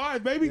 4 for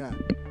 5, baby. Yeah,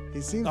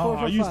 he's seen 4 Oh, for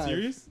are you 5.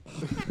 serious?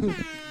 There it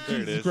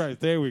Jesus is. Christ,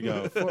 there we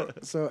go.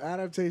 So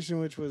adaptation,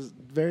 which was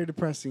very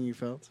depressing, you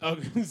felt.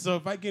 Okay, so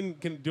if I can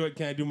do it,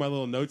 can I do my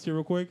little notes here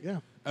real quick? Yeah.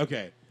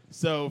 Okay.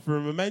 So for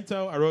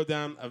Memento, I wrote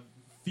down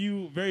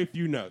very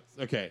few notes.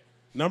 Okay.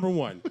 Number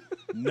 1,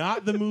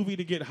 not the movie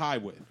to get high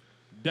with.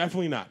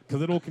 Definitely not,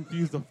 because it'll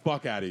confuse the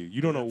fuck out of you.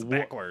 You don't know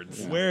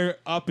backwards. where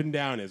up and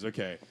down is.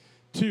 Okay.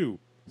 2,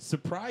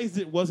 surprised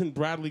it wasn't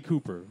Bradley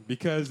Cooper,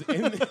 because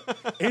in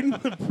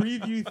the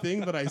preview thing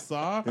that I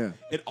saw, Yeah.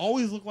 it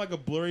always looked like a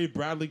blurry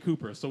Bradley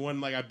Cooper. So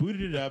when like I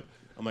booted it up,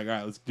 I'm like, all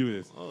right, let's do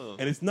this. Oh.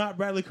 And it's not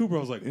Bradley Cooper. I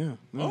was like, Yeah.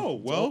 no. oh,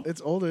 It's well.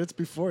 it's older. It's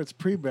before. It's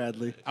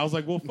pre-Bradley. I was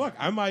like, well, fuck,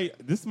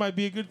 this might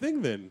be a good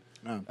thing then.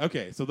 Oh.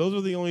 Okay, so those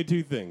are the only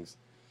 2 things.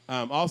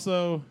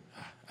 Also,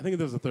 I think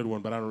there's a third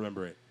one, but I don't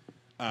remember it.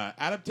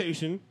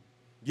 Adaptation,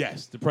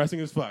 yes, depressing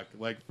as fuck.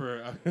 Like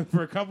for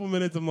a couple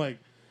minutes, I'm like,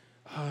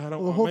 I don't.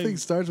 Well, the whole maybe- thing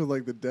starts with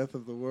like the death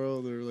of the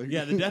world, or like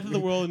Yeah, the death of the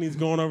world, and he's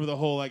going over the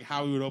whole like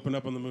how he would open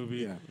up on the movie.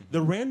 Yeah.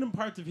 The random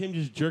parts of him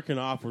just jerking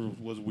off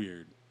was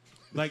weird.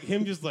 Like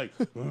him just like.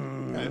 I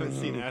haven't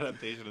seen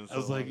adaptation in so I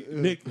was like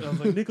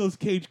long. Nicolas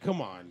Cage,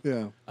 come on.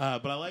 Yeah.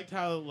 But I liked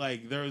how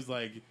like there was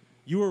like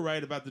you were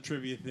right about the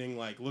trivia thing.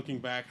 Like looking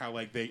back, how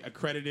like they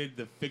accredited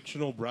the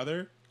fictional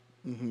brother.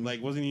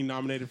 Like wasn't he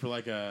nominated for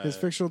like a His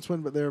fictional twin,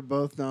 but they were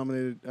both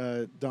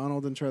nominated.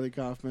 Donald and Charlie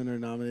Kaufman are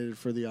nominated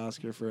for the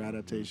Oscar for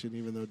adaptation,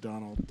 even though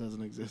Donald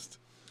doesn't exist.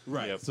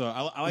 right? Yep. So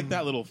I like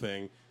that little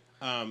thing.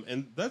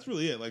 And that's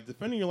really it. Like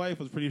Defending Your Life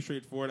was pretty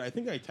straightforward. I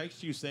think I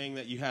texted you saying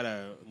that you had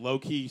a low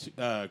key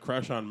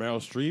crush on Meryl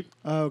Streep.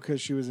 Oh,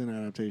 because she was in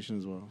adaptation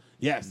as well.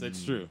 Yes,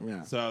 that's true.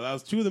 Yeah. So that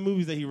was 2 of the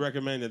movies that he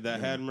recommended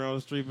that had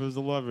Meryl Streep as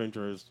the love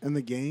interest. And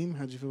the game,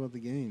 how'd you feel about the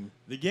game?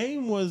 The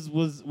game was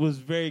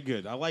very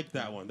good. I liked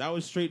that one. That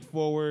was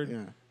straightforward.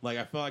 Yeah. Like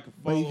I felt like I could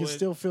But follow you can it.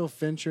 still feel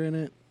Fincher in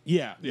it.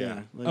 Yeah.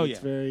 Like Oh, it's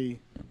yeah. very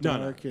No,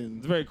 dark it's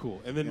and very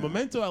cool. And then Yeah.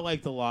 Memento I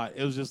liked a lot.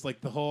 It was just like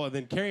the whole and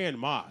then Carrie Ann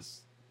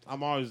Moss.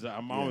 I'm always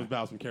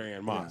about some Carrie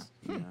Ann Moss.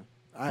 Yeah.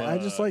 I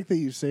just like that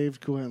you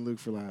saved Cool Hand Luke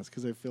for last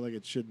because I feel like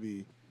it should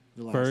be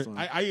the last one.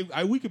 I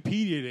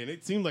Wikipedia'd it, and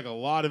it seemed like a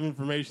lot of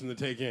information to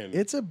take in.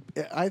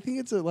 I think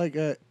it's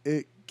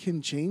it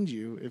can change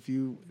you if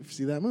you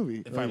see that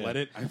movie. If I let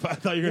it, I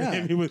thought you were gonna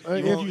hit me with.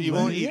 You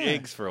won't eat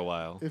eggs for a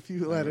while. If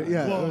you let it,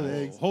 yeah. Whoa,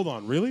 Eggs. hold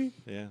on, really?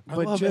 Yeah, I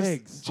love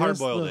eggs.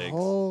 Hard-boiled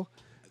eggs.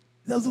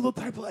 Those are the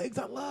type of eggs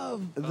I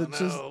love.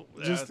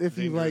 Just if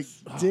you like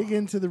dig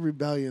into the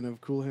rebellion of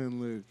Cool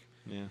Hand Luke.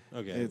 Yeah.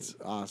 Okay. It's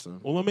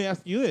awesome. Well, let me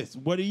ask you this: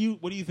 What do you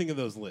think of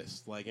those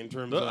lists? Like in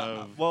terms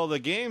of well, the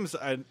games,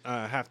 I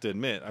have to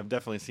admit, I've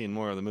definitely seen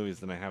more of the movies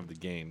than I have the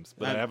games.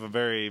 But I have a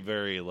very,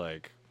 very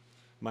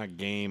my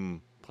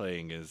game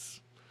playing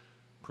is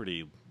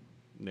pretty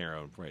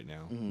narrow right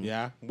now. Mm-hmm.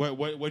 Yeah.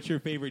 What's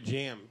your favorite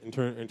jam in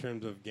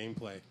terms of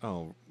gameplay?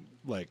 Oh,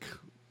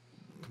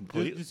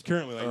 complete. Just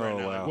currently, right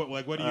now. Wow.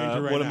 What are you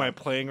into right now? What am I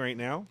playing right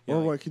now?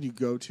 Or what could you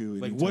go to?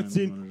 Like what's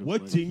in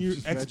your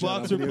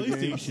Xbox or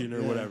PlayStation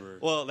or whatever?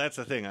 Well, that's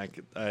the thing.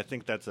 I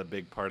think that's a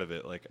big part of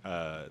it.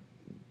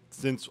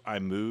 Since I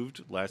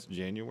moved last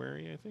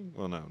January, I think.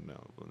 Well, no,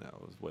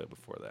 it was way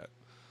before that.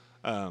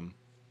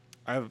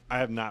 I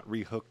have not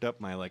rehooked up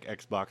my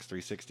Xbox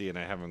 360, and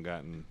I haven't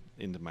gotten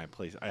into my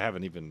place. I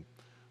haven't even.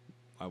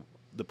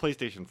 The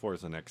PlayStation 4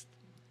 is the next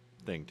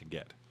thing to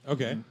get.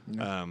 Okay.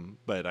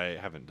 But I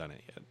haven't done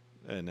it yet,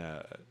 and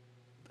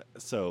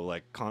so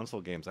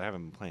console games, I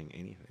haven't been playing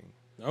anything.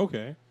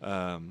 Okay.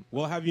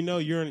 Well, have you know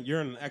you're in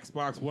an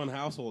Xbox One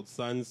household,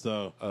 son.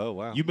 So. Oh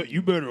wow.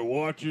 You better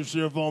watch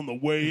yourself on the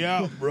way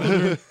out,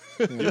 brother.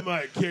 You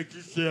might catch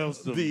yourself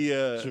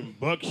some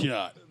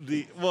buckshot.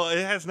 Well,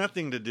 it has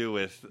nothing to do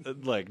with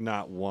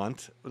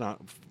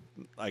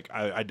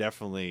I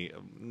definitely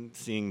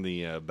seeing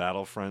the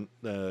Battlefront.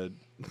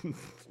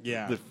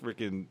 Yeah. The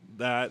freaking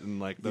that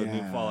and the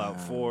new Fallout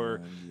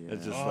 4. Yeah.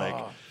 It's just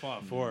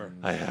Fallout 4.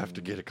 I have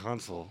to get a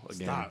console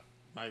again. Stop.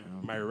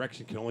 My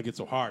erection can only get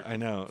so hard. I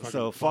know. Fucking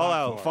So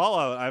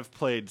Fallout I've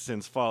played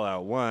since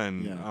Fallout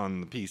 1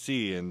 on the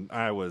PC, and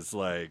I was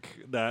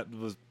that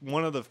was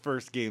one of the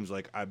first games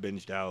I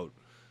binged out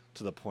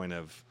to the point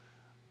of,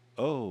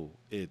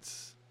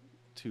 it's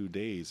 2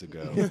 days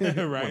ago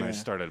right. when I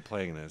started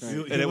playing this.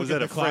 You and it was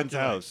look at a friend's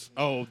clock, house.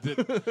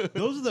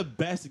 Those are the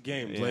best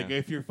games. Yeah.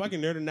 If you're fucking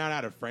nerding out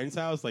at a friend's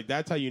house,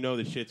 that's how you know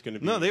the shit's gonna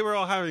be. No, they were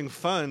all having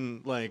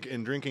fun,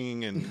 and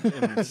drinking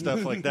and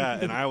stuff like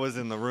that. And I was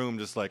in the room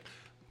just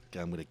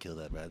I'm going to kill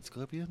that rad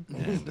scorpion,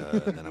 and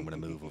then I'm going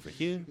to move over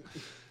here.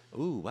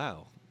 Ooh,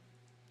 wow.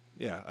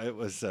 Yeah, it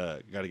was,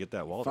 got to get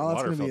that water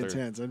Fallout's filter. going to be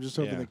intense. I'm just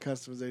hoping the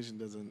customization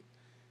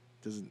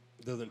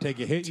doesn't take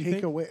a hit.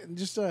 Take away,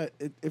 just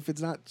if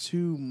it's not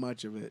too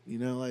much of it,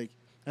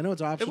 I know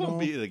it's optional. It won't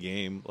be the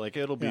game.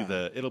 It'll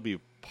be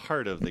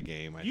part of the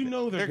game. I think.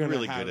 they're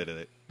really good at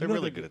it. They're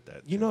really good at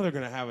that. They're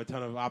going to have a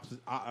ton of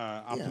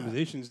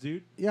optimizations,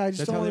 dude. Yeah, I just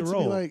That's don't how want it they to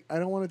roll. be I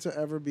don't want it to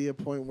ever be a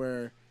point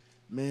where,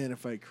 man,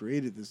 if I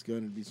created this gun,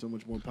 it'd be so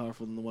much more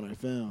powerful than the one I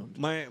found.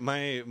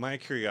 My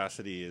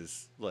curiosity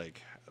is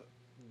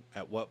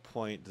at what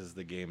point does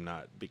the game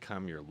not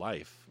become your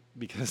life?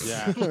 Because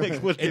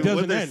what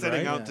they're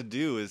setting out to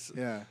do is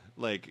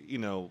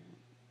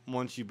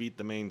once you beat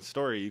the main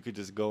story, you could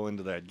just go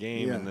into that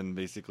game and then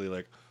basically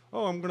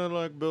I'm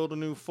gonna build a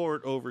new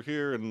fort over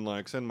here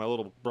and send my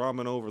little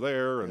Brahmin over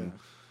there and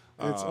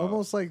it's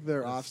almost like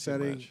they're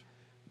offsetting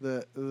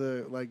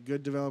the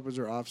good developers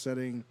are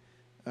offsetting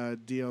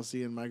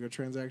DLC and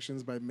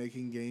microtransactions by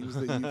making games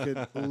that you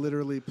could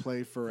literally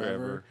play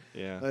forever.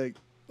 Yeah,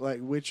 like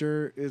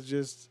Witcher is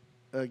just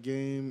a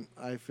game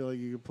I feel like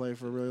you could play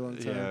for a really long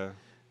time. Yeah.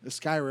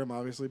 Skyrim,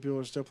 obviously, people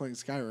are still playing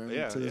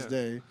Skyrim to this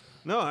day.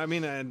 No, I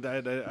mean, I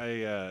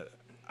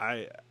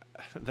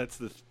that's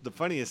the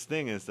funniest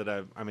thing is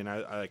that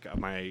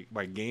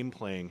my game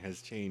playing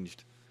has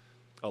changed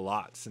a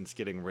lot since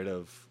getting rid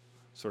of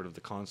sort of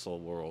the console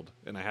world,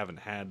 and I haven't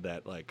had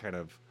that kind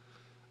of.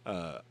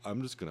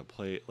 I'm just gonna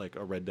play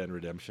a Red Dead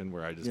Redemption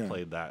where I just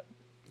played that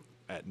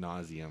ad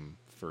nauseum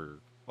for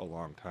a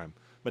long time,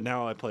 but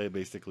now I play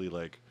basically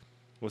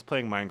was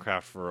playing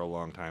Minecraft for a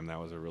long time. That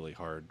was a really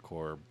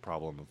hardcore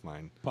problem of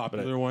mine.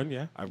 Popular one,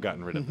 yeah. I've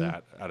gotten rid of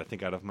that.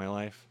 out of my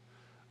life.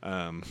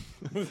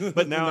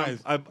 But now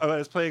Nice. I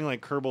was playing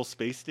Kerbal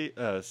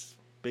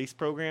Space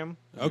Program.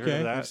 Have you heard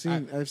of that? I've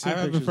seen I have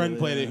a pictures friend of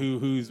played it, it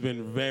who's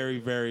been very,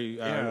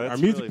 very our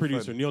that's music really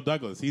producer fun. Neil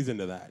Douglas. He's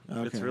into that.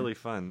 Okay. It's really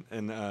fun,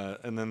 and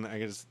then I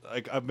guess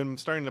I've been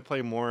starting to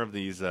play more of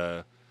these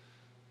I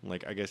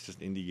guess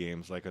just indie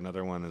games.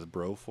 Another one is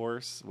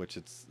Broforce, which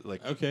it's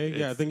I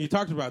think you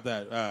talked about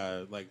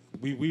that.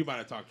 We might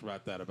have talked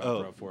about that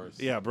about Broforce.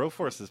 Yeah,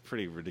 Broforce is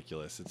pretty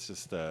ridiculous. It's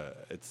just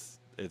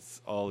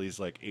it's all these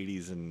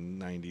 80s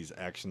and 90s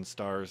action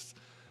stars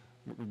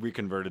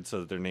reconverted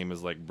so that their name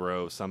is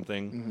Bro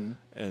something,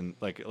 and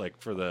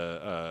for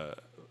the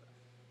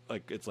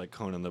it's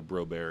Conan the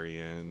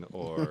Brobarian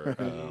or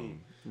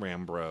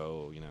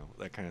Rambro,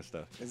 that kind of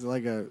stuff. Is it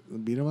like a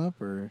beat 'em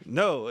up or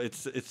no?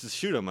 It's a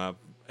shoot 'em up,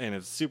 and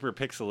it's super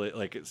pixelate,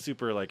 like it's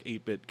super like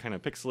 8-bit kind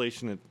of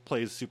pixelation. It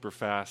plays super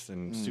fast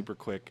and super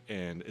quick,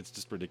 and it's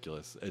just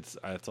ridiculous.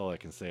 That's all I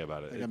can say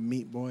about it. Like a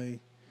Meat Boy.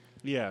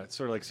 Yeah, it's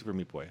sort of like Super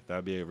Meat Boy. That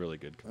would be a really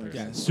good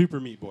comparison. Yeah, Super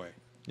Meat Boy.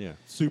 Yeah,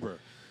 Super.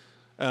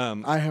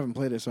 I haven't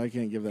played it, so I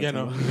can't give that. Yeah,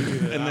 no.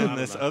 And then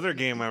this other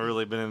game I've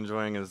really been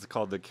enjoying is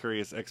called The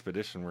Curious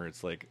Expedition, where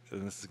it's like,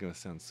 and this is going to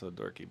sound so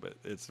dorky, but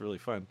it's really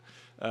fun.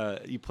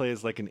 You play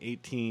as like an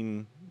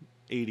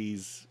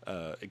 1880s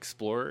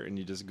explorer, and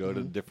you just go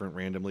to different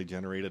randomly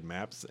generated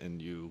maps,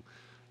 and you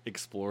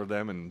explore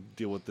them and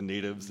deal with the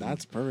natives.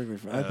 That's and, perfectly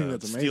fine. I think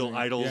that's amazing. Steal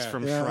idols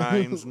from Yeah.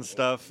 shrines and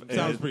stuff.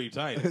 Sounds pretty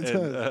tight.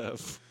 And,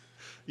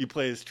 you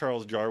play as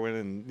Charles Darwin,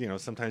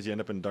 and sometimes you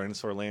end up in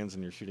dinosaur lands,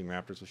 and you're shooting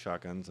raptors with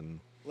shotguns. And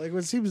Like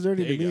what seems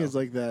dirty There to you me go. is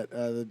like that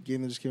the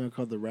game that just came out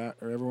called or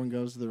Everyone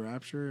Goes to the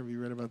Rapture. Have you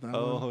read about that one?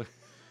 oh,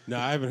 No,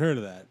 I haven't heard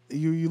of that.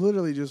 You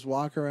literally just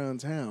walk around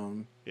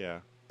town yeah,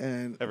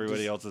 and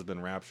everybody just- else has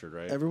been raptured,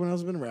 right? Everyone else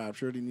has been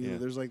raptured, and Yeah.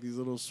 there's like these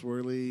little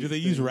swirly. Do they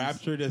use things.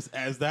 raptured as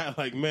that?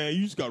 Like, man,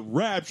 you just got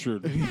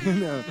raptured.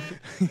 No.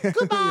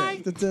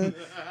 Goodbye.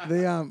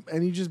 They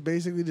and you just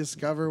basically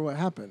discover what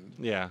happened,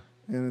 Yeah.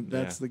 and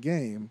that's the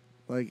game.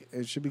 Like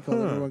it should be called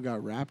Everyone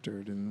Got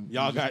Raptured, and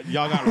Y'all got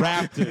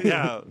raptured.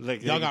 Yeah,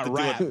 like Y'all they got get to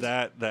deal with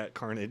wrapped. that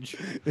carnage.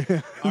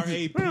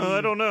 RAP. Well,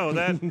 I don't know.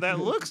 That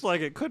looks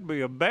like it could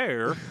be a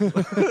bear.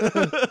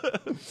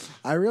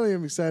 I really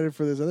am excited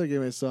for this other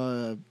game I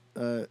saw.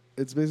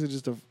 It's basically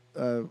just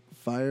a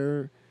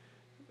fire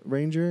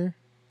ranger,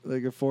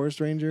 like a forest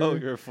ranger. Oh,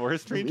 you're a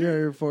forest ranger? Yeah,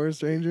 you're a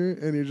forest ranger,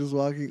 and you're just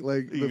walking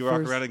like You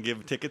walk around and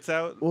give tickets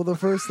out? Well, the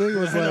first thing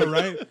was I like know,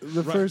 right?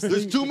 the Right. first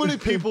There's thing. too many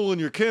people in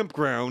your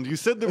campground. You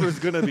said there was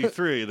going to be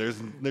 3.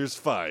 There's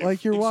 5.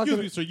 Like you're Excuse walking.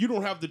 me, sir. You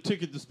don't have the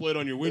ticket displayed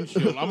on your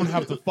windshield. I'm gonna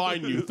have to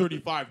fine you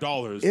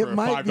 $35 It for a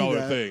might be $5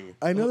 that. thing.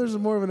 I know there's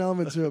more of an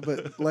element to it,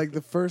 but like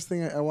the first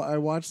thing I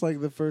watched like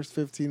the first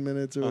 15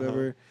 minutes or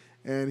whatever,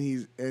 and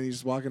he's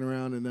just walking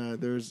around, and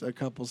there's a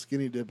couple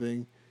skinny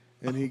dipping,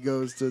 and he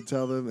goes to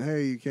tell them,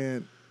 "Hey, you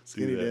can't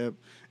skinny that.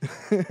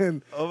 dip."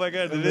 And Oh my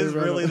god, and it they is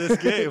run really away. this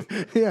game.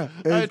 Yeah,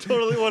 I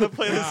totally want to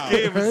play this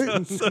game. It Right?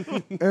 sounds so-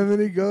 and then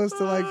he goes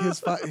to like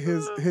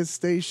his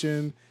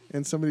station,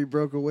 and somebody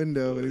broke a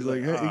window, and he's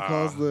like, hey, he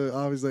calls the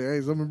office, like,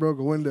 hey, someone broke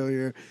a window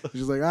here.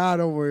 He's just like,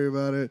 don't worry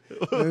about it.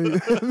 And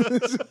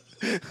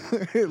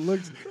it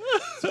looks.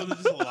 So is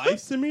this a life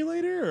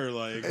simulator or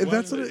like? And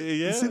that's what.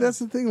 Yeah. See, that's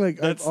the thing.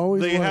 Like, I've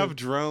always they wanted, have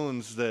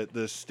drones that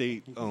the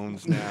state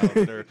owns now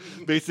that are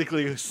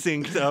basically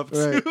synced up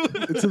right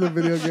to. to the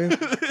video game.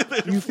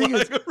 You think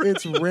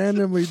it's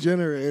randomly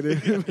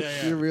generated?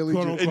 Yeah. You're really.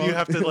 Quote, just- And you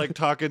have to like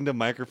talk into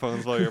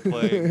microphones while you're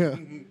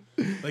playing.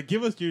 yeah. Like,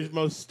 give us your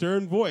most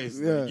stern voice.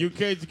 Yeah. You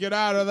kids get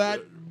out of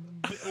that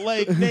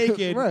lake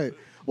naked. Right.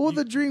 Well,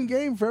 the dream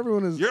game for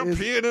everyone is You're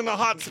peeing in a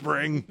hot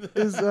spring.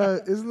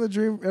 isn't the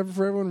dream for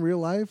everyone real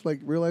life, like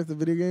real life the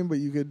video game, but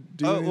you could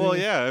do. Oh well,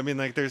 anything? yeah. I mean,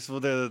 like, there's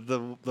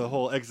the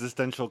whole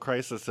existential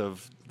crisis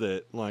of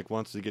that. Like,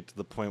 once you get to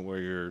the point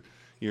where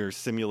you're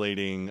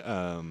simulating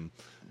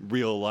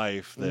real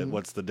life, that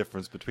what's the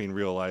difference between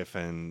real life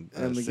and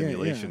And the game,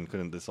 simulation? yeah.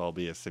 Couldn't this all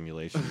be a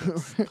simulation?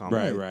 That's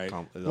Right.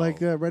 Like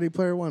Ready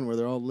Player One, where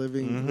they're all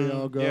living, they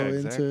all go Yeah,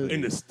 exactly.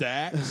 In the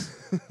stacks.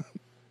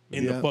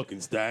 In Yeah. the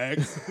fucking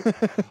stacks.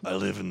 I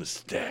live in the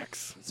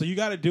stacks. So you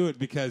got to do it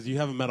because you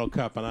have a metal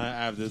cup and I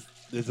have this.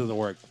 This doesn't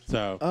work.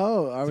 So.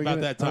 Oh, are we about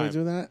gonna, that Are we time.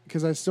 doing that?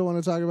 Because I still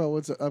want to talk about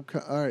what's up.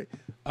 All right,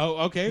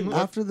 Oh, okay.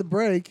 after the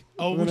break.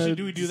 Oh, we're gonna-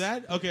 do we do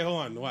that? Okay, hold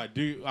on. What?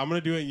 I'm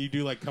gonna do it, and you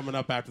do like coming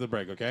up after the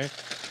break. Okay.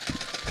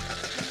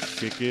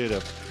 Kick it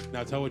up.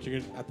 Now tell what you're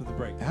gonna after the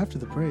break. After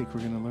the break, we're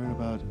going to learn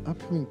about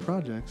upcoming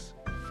projects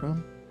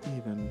from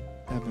Evan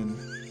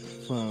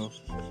Flow,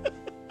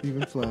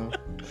 Evan Flow,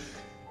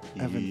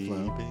 Evan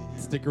Flow,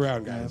 Stick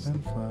around, guys.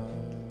 Evan Flow.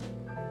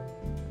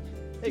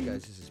 Hey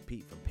guys, this is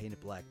Pete from Painted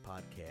Black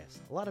Podcast.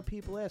 A lot of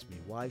people ask me,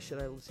 why should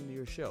I listen to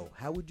your show?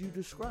 How would you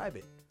describe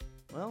it?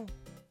 Well,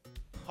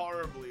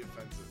 Horribly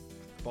offensive.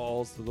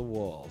 Balls to the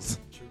walls.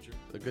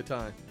 A good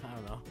time. I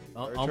don't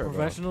know. Very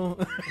Unprofessional.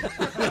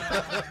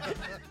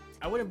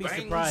 I wouldn't be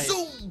surprised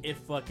if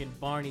fucking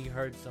Barney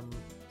heard some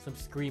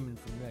screaming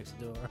from next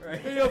door.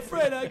 Hey, yo,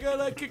 Fred, I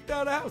got kicked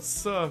out of the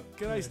house.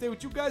 Can I stay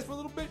with you guys for a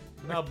little bit?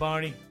 No,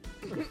 Barney.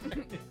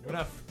 We're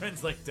not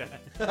friends like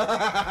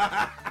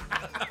that.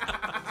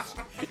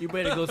 You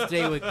better go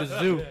stay with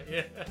Kazoo.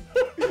 Yeah.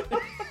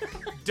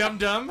 Dum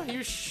Dum,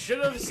 you should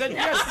have said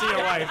yes to your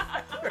wife.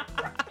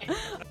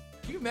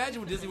 Can you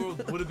imagine what Disney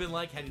World would have been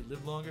like had he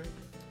lived longer?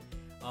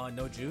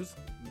 No Jews.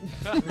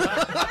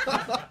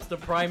 That's the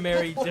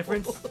primary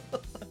difference.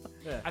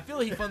 I feel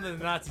like he funded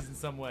the Nazis in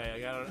some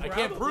way. I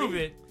can't Probably. prove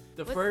it.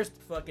 The first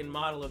fucking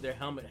model of their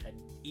helmet had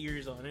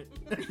ears on it.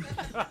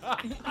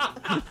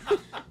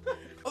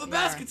 Oh, the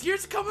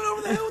Basketeers are coming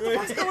over the hill. What the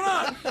fuck's going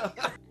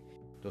on?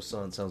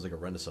 Dosan sounds like a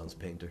Renaissance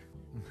painter.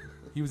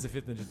 He was the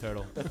fifth Ninja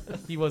Turtle.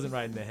 He wasn't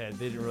right in the head.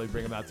 They didn't really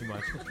bring him out too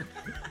much.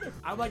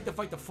 I'd like to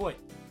fight the foot.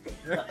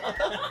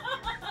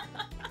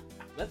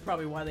 That's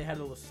probably why they had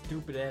all those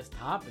stupid ass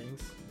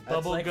toppings.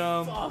 Bubble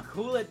gum. Fuck,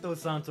 who let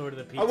those Sans order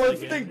the pizza? I want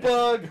again? stink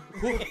bug.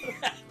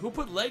 Who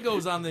put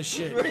Legos on this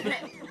shit?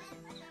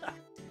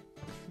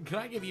 Can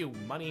I give you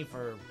money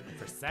for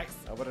sex?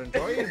 I would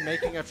enjoy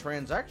making a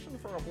transaction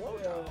for a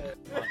blowjob.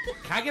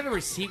 Can I get a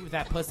receipt with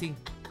that pussy?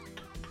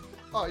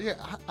 Oh yeah,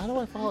 how do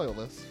I follow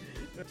this?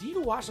 Do you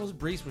wash those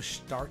briefs with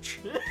starch?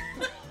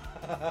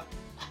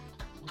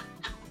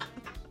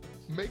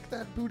 Make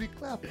that booty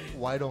clap.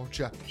 Why don't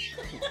you?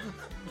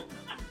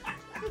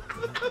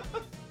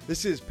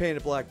 This is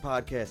Painted Black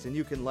Podcast, and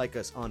you can like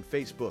us on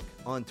Facebook,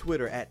 on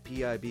Twitter at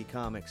PIB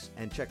Comics,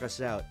 and check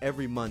us out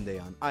every Monday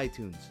on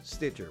iTunes,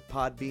 Stitcher,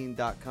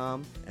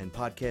 Podbean.com, and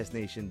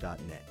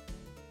PodcastNation.net.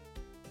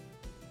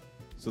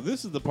 So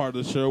this is the part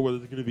of the show where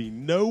there's going to be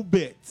no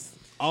bits,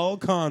 all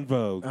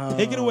convo.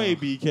 Take it away,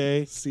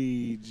 BK.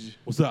 Siege.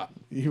 What's up?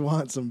 You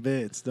want some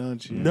bits,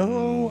 don't you?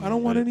 No, I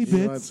don't want any You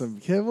want bits. some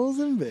kibbles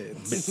and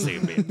bits.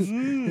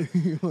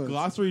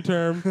 Glossary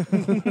term.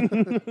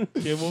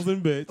 Kibbles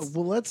and bits.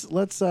 Well,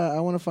 let's. I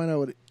want to find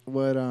out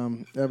what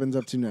Evan's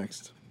up to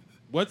next,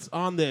 What's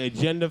on the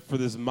agenda for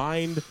this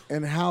mind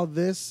and how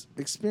this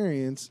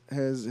experience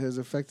has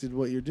affected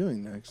what you're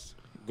doing next.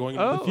 going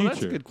into the future?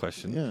 That's a good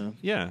question.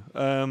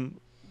 Yeah.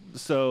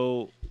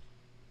 So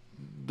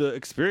the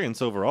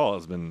experience overall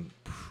has been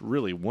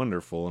really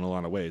wonderful in a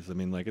lot of ways. I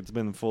mean, like, it's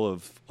been full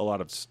of a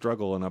lot of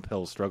struggle and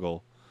uphill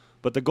struggle,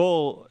 but the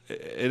goal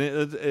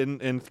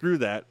and through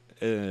that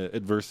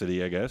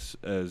adversity, I guess,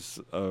 has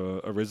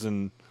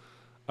arisen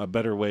a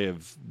better way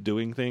of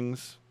doing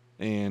things,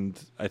 and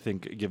I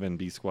think given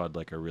B Squad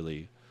like a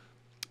really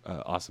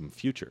awesome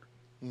future.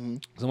 Mm-hmm.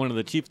 So one of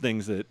the chief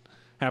things that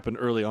happened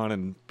early on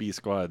in B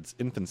Squad's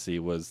infancy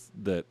was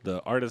that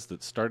the artist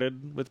that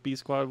started with B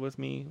Squad with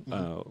me,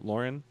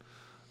 Lauren,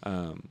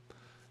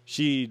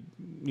 she,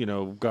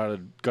 got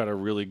a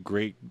really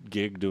great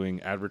gig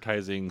doing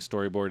advertising,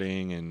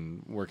 storyboarding,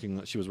 and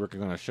working. She was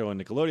working on a show on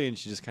Nickelodeon.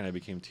 She just kind of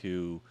became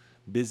too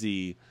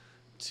busy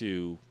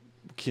to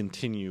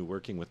continue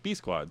working with B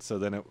Squad. So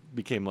then it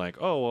became like,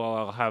 oh, well,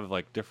 I'll have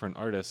like different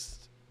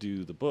artists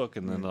do the book,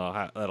 and then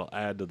that'll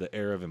add to the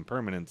air of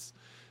impermanence.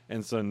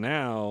 And so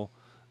now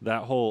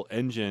that whole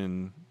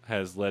engine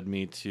has led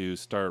me to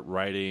start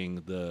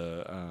writing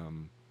the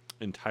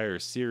entire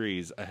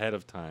series ahead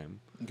of time.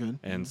 Good.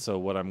 And so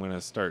what I'm going to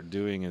start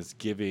doing is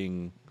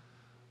giving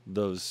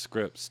those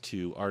scripts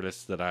to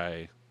artists that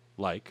I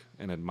like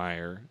and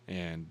admire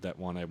and that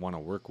I want to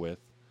work with.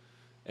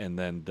 And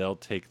then they'll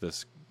take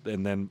this.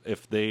 And then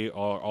if they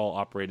are all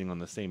operating on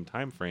the same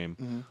time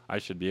frame, I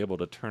should be able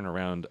to turn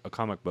around a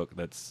comic book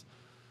that's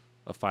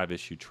a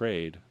 5-issue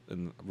trade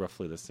in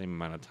roughly the same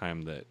amount of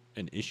time that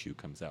an issue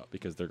comes out,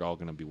 because they're all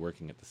going to be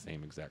working at the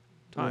same exact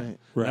time.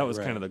 Right. That was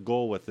kind of the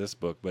goal with this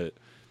book, but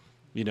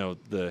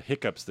the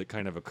hiccups that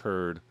kind of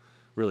occurred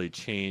really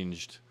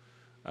changed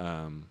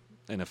and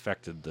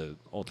affected the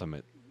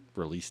ultimate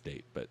release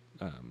date. But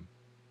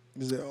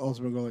Is it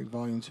also going to go like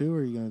volume 2, or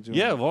are you going to do?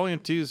 yeah, volume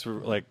 2 is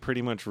like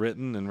pretty much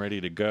written and ready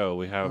to go.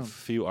 We have a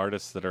few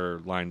artists that are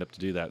lined up to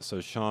do that.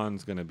 So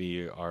Sean's going to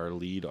be our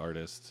lead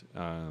artist.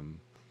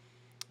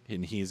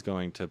 And he's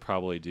going to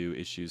probably do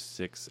issues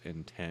 6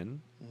 and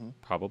 10,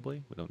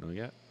 probably. We don't know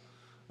yet.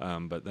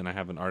 But then I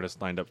have an artist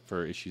lined up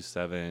for issue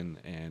 7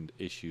 and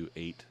issue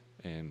 8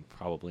 and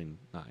probably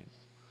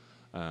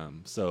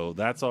 9. So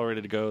that's all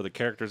ready to go. The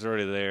characters are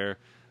already there.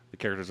 The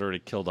character's already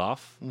killed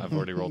off. I've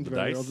already rolled the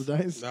dice. Rolled the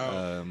dice.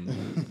 No.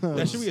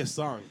 That should be a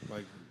song.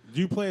 Like, do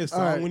you play a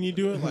song right. when you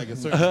do it? Like a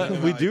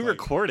certain We do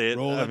record it.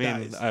 roll I the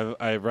mean, dice.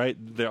 I write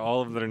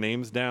all of their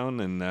names down,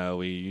 and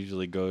we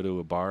usually go to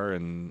a bar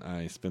and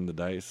I spin the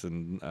dice,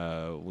 and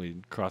we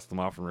cross them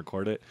off and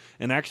record it.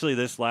 And actually,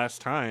 this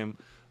last time,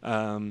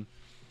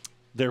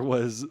 there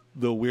was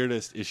the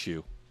weirdest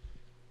issue,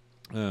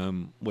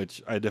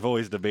 which I've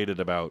always debated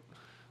about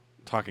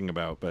talking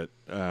about, but.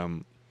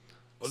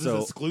 Is So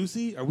this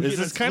exclusive? Are we this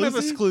getting is kind of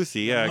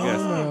exclusive, yeah, I guess.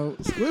 No,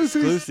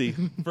 exclusive.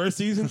 Exclusive. First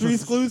season 3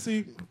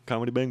 exclusive.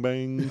 Comedy Bang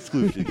Bang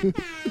exclusive.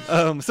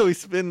 So I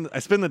spin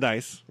the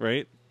dice,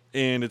 right?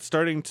 And it's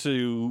starting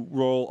to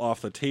roll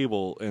off the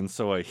table, and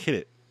so I hit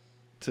it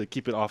to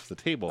keep it off the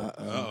table.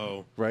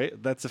 Uh-oh.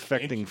 Right? That's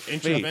affecting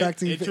fate.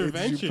 Did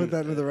Intervention. you put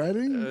that into the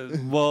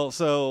writing? Well,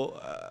 so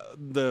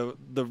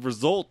the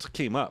result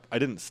came up. I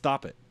didn't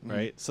stop it,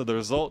 right? So the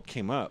result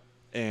came up,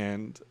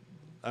 and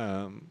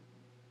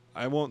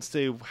I won't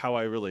say how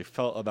I really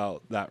felt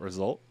about that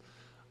result,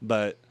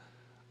 but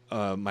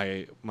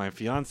my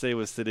fiance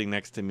was sitting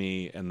next to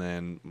me, and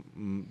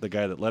then the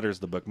guy that letters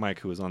the book, Mike,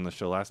 who was on the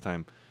show last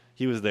time,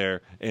 he was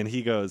there, and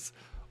he goes,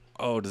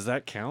 "Oh, does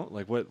that count?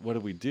 Like, what do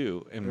we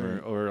do?" And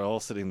we're all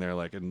sitting there,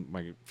 like, and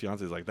my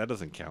fiance's like, "That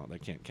doesn't count.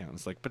 That can't count."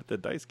 It's like, but the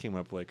dice came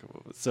up, like,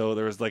 so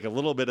there was like a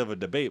little bit of a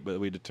debate, but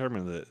we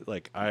determined that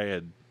like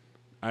I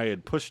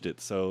had pushed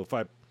it, so if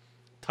I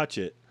touch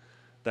it,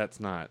 that's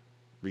not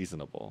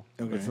reasonable.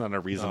 Okay. It's not a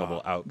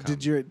reasonable outcome.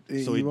 Did your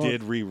so you we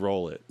did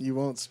re-roll it. You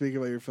won't speak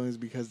about your feelings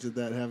because did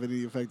that have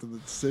any effect on the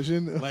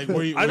decision? Like,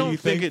 were you, I were don't you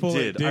think it thankful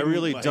did. I didn't,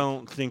 really like-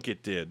 don't think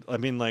it did. I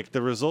mean, like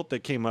the result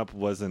that came up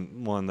wasn't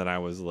one that I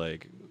was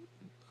like,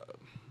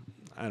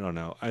 I don't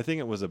know. I think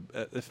it was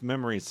if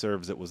memory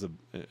serves, it was a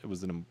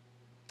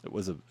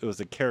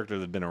character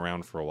that had been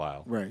around for a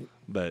while. Right.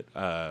 But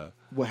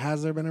Well,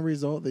 has there been a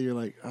result that you're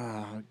like,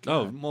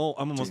 well,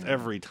 almost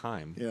every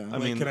time. Yeah. I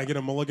Like, mean, can I get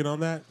a mulligan on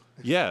that?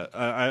 yeah,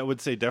 I would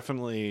say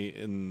definitely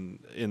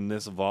in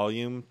this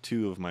volume,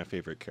 2 of my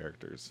favorite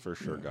characters for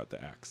sure got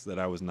the axe that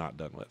I was not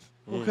done with.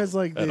 because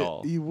like At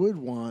all. you would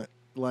want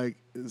like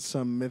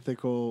some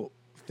mythical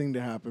thing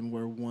to happen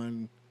where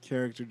one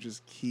character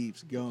just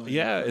keeps going.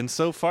 Yeah, and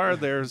so far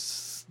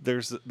there's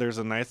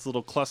a nice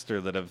little cluster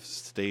that have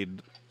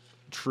stayed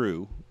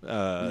true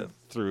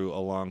through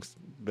a long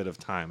bit of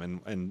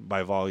time, and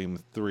by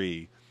volume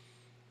 3,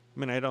 I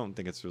mean, I don't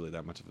think it's really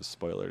that much of a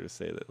spoiler to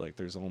say that like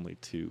there's only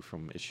 2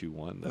 from issue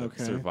 1 that have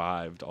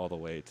survived all the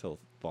way till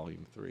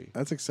volume 3.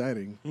 That's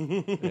exciting.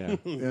 Yeah.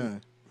 Yeah.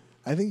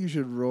 I think you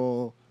should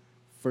roll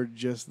for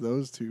just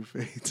those 2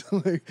 fates.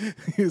 Like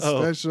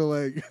special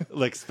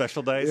Like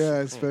special dice.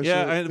 Yeah, special.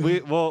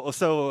 Yeah,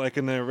 so like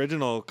in the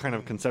original kind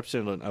of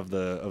conception of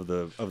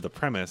the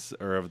premise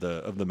or of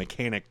the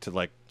mechanic to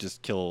like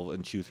just kill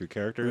and chew through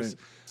characters,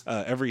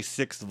 every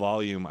 6th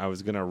volume I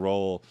was gonna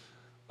roll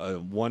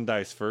 1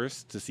 dice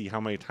first to see how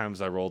many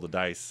times I roll the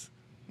dice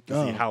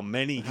to see how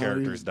many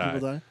characters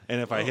die. And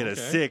if I hit a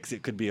 6,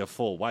 it could be a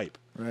full wipe.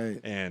 Right.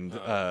 And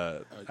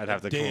I'd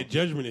have to Day of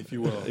judgment, if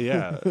you will.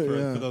 yeah, for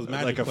those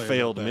magic like a players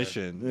failed out there.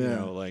 mission. You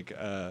know, like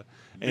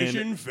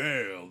Mission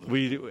failed.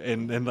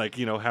 and like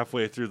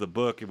halfway through the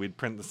book we'd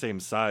print the same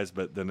size,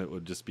 but then it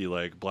would just be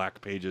like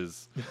black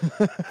pages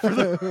for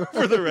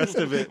the rest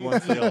of it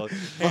once they all.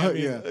 Hey, I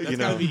mean, that's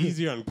gotta be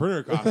easier on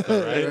printer cost,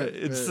 though, right?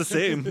 It's the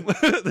same.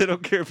 They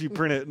don't care if you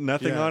print it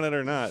nothing on it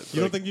or not.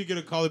 You don't think you get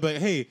a call and be like,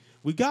 hey,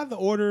 we got the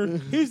order.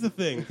 Here's the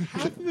thing.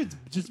 Half of it's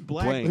just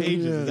blank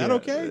pages. Is that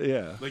okay?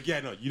 Yeah. Like, yeah,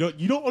 no,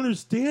 you don't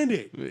understand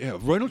it. Yeah.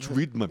 Why don't you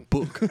read my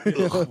book?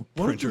 Why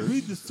don't you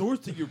read the source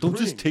that you're Don't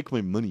printing? just take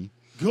my money.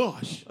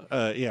 Gosh.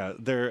 Yeah.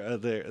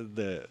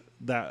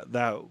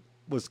 That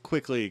was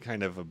quickly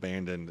kind of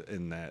abandoned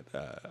in that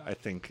I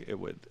think it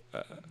would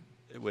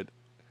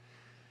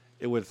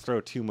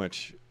throw too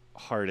much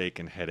heartache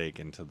and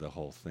headache into the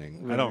whole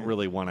thing. I don't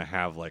really want to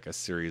have like a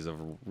series of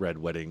red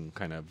wedding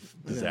kind of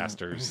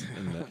disasters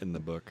in the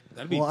book.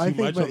 That'd be I too think,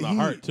 much but on the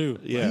heart too.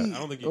 Yeah. I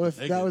don't think you if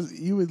can take that it. was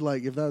you would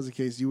like if that was the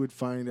case, you would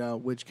find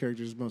out which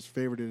character is most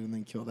favorited and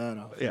then kill that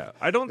off. Yeah,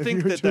 I don't If think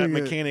you were that doing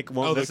it- mechanic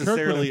won't the Kirkman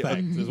necessarily.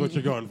 effect is what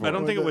you're going for. I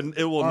don't think it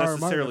will Or Martin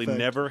necessarily effect.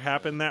 never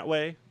happen that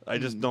way. I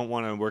just don't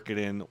want to work it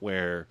in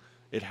where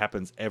it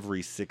happens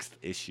every 6th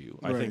issue.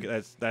 I think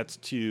that's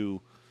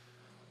too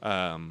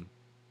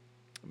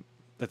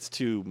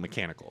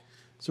mechanical.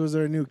 So is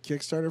there a new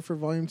Kickstarter for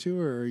Volume 2,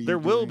 or are you There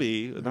will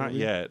doing- be, not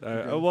yet.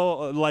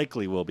 Well,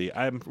 likely will be.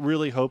 I'm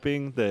really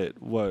hoping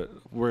that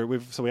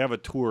we have a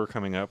tour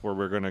coming up where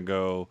we're going to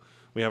go.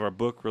 We have our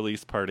book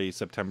release party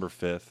September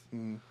 5th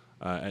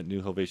at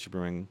New Helvetia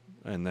Brewing,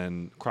 and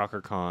then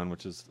Crocker Con,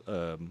 which is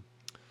an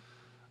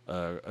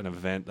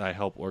event I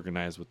help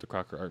organize with the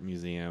Crocker Art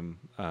Museum,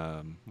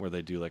 where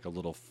they do like a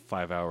little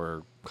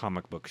 5-hour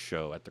comic book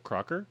show at the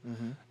Crocker,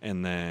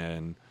 and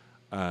then.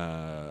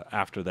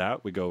 After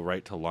that, we go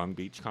right to Long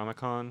Beach Comic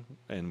Con,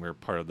 and we're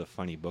part of the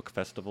Funny Book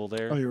Festival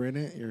there. Oh, you're in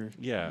it.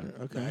 Yeah.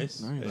 Okay.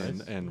 Nice.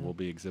 And we'll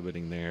be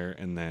exhibiting there,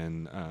 and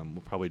then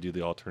we'll probably do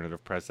the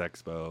Alternative Press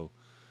Expo,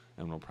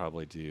 and we'll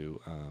probably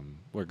do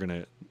we're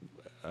gonna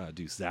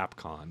do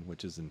ZapCon,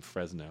 which is in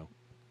Fresno,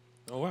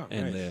 Oh wow.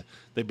 and nice.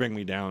 they bring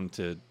me down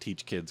to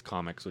teach kids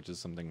comics, which is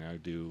something I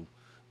do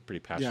pretty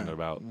passionate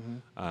about.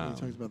 You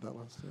talked about that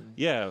last time.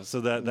 Yeah,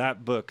 so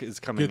that book is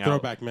coming Good out.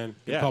 throwback, man.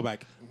 Good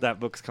callback. That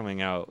book's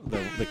coming out.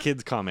 The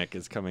kids comic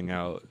is coming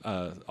out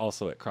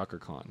also at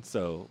CrockerCon.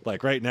 So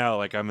like right now,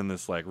 like I'm in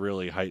this like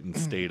really heightened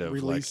state of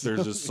like Release.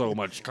 there's just so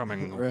much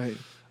coming. Right.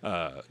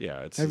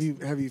 Yeah. It's Have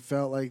you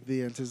felt like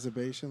the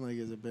anticipation? Like,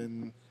 has it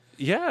been?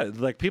 Yeah,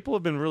 like people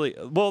have been really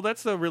well.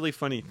 That's a really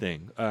funny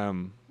thing.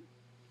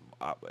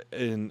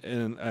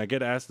 And I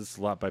get asked this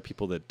a lot by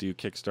people that do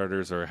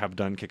Kickstarters or have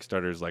done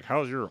Kickstarters. Like,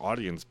 how's your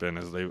audience been?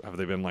 Have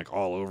they been like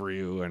all over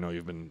you? I know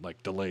you've been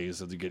like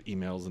delays as you get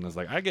emails, and it's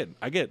like I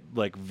get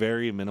like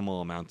very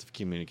minimal amounts of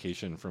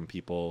communication from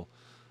people.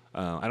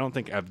 I don't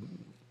think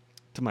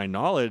to my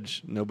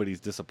knowledge, nobody's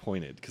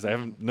disappointed because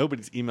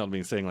nobody's emailed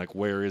me saying like,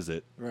 where is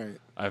it? Right.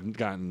 I've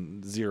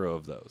gotten 0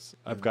 of those.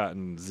 I've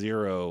gotten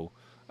 0.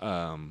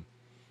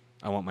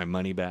 I want my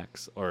money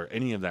backs or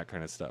any of that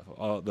kind of stuff.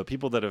 The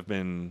people that have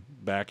been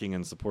backing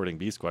and supporting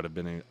B Squad have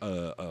been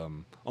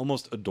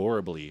almost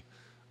adorably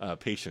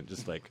patient.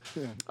 Just like,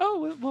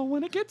 oh, well,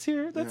 when it gets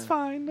here, that's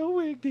fine. No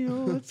big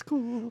deal. That's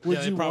cool. Would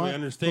They you probably want-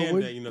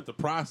 understand but that the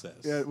process.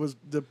 Yeah,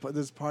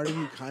 does part of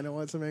you kind of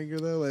want some anger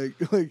though?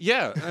 Like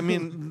Yeah, I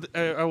mean,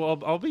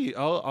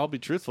 I'll be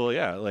truthful.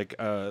 Yeah, like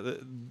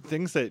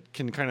things that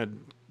can kind of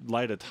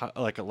light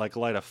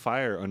a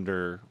fire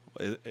under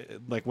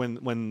like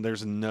when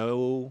there's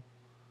no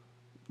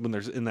when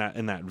there's in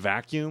that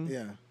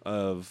vacuum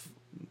of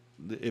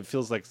it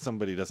feels like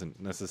somebody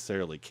doesn't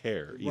necessarily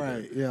care either.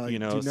 Right, yeah, like, you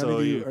know, do none so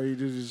of you, are you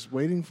just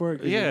waiting for it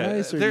 'cause yeah, you're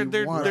nice, or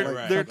they're you want,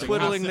 they're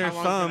twiddling their how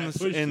long can I thumbs,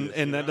 push and this,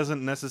 and you that know?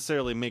 doesn't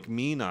necessarily make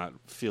me not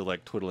feel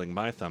like twiddling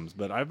my thumbs.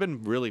 But I've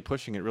been really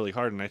pushing it really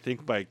hard, and I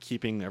think by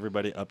keeping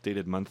everybody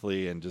updated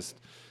monthly and just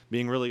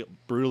being really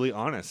brutally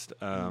honest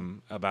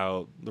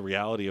about the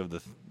reality of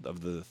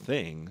the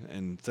thing,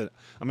 and so,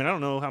 I mean, I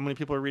don't know how many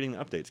people are reading the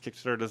updates.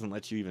 Kickstarter doesn't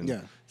let you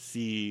even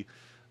see.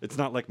 It's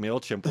not like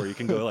MailChimp where you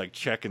can go like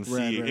check and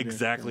see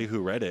exactly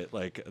who read it.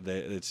 Like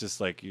it's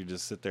just like you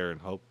just sit there and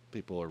hope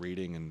people are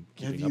reading and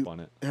keeping up on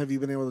it. Have you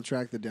been able to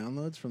track the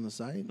downloads from the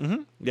site?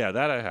 Mm-hmm. Yeah,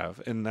 that I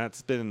have, and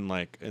that's been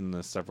like in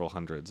the several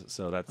hundreds.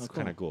 So that's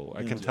kind of cool.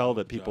 I can tell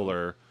that people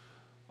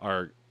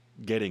are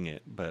getting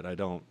it, but I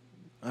don't.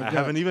 I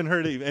haven't even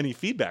heard any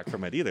feedback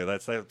from it either.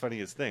 That's the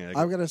funniest thing.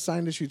 I've got a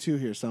signed issue 2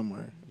 here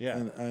somewhere. Yeah,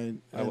 and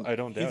I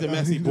don't doubt He's a it.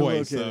 messy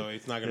boy, so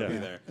it's not going to be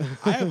there.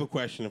 I have a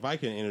question, if I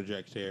can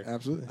interject here.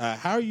 Absolutely.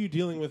 How are you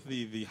dealing with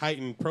the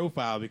heightened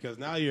profile? Because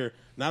now you're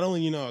not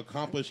only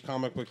accomplished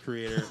comic book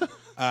creator,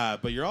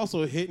 but you're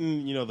also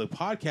hitting the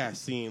podcast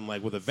scene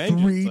like with a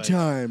vengeance.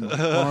 3-time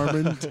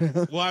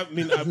Harmon. Well, I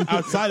mean,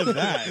 outside of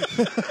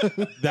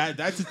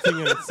that's a thing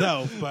in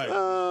itself.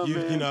 But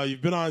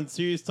you've been on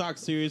Serious Talk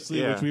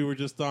Seriously, which we were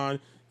just on.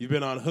 You've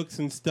been on Hooks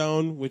and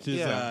Stone, which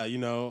is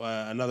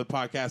another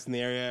podcast in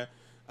the area.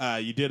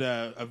 You did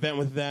a event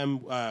with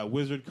them,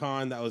 Wizard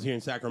Con, that was here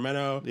in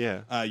Sacramento.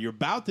 Yeah. You're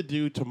about to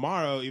do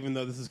tomorrow, even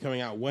though this is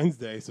coming out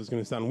Wednesday, so it's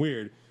going to sound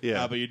weird.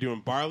 Yeah. But you're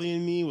doing Barley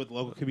and Me with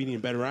local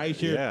comedian Ben Rice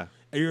here. Yeah.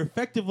 And you're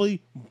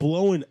effectively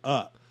blowing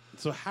up.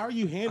 So how are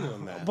you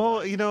handling that?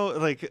 Well,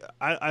 like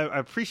I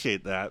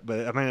appreciate that,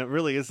 but I mean, it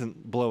really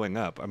isn't blowing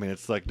up. I mean,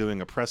 it's like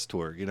doing a press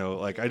tour.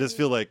 Like I just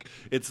feel like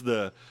it's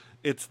the.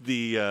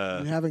 You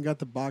haven't got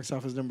the box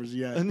office numbers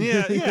yet. And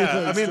yeah.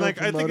 I mean,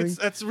 like, I think promoting.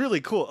 that's really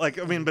cool. Like,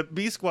 I mean, but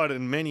B Squad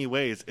in many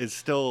ways is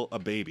still a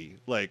baby.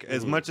 Like,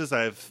 as much as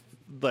I've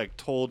like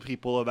told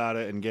people about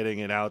it and getting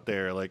it out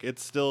there, like,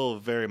 it's still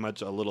very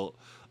much a little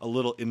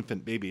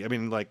infant baby. I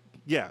mean, like,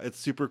 yeah, it's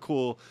super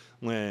cool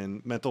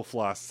when Mental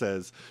Floss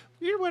says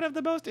you're one of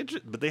the most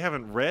but they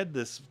haven't read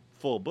this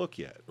full book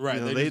yet.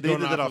 Right. They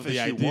did that off the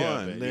issue idea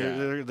 1. of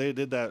it, They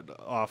did that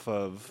off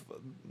of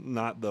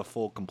not the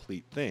full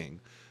complete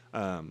thing.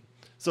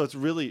 So it's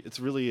really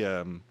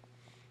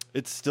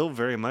it's still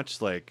very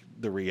much like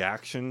the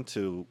reaction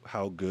to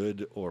how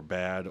good or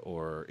bad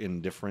or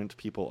indifferent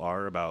people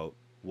are about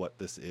what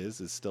this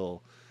is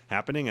still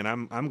happening. And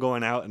I'm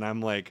going out and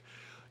I'm like,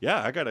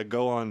 yeah, I got to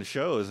go on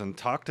shows and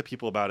talk to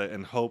people about it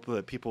and hope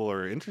that people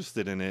are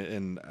interested in it.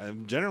 And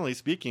generally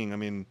speaking, I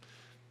mean,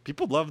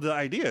 people love the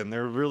idea and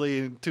they're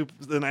really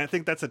and I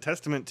think that's a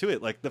testament to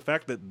it. Like the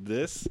fact that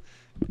this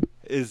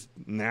is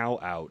now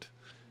out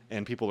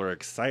and people are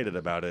excited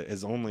about it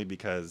is only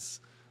because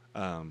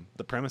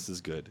the premise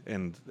is good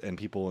and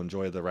people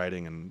enjoy the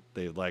writing and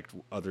they liked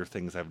other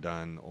things I've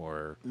done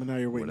or But now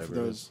you're waiting for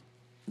those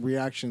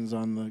reactions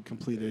on the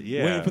completed.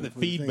 Yeah. Waiting for the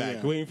complete feedback.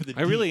 thing, Waiting for the.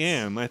 I really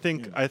deets. am. I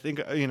think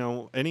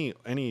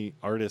any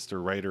artist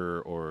or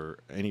writer or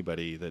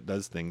anybody that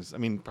does things. I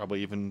mean,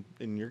 probably even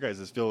in your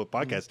guys' field with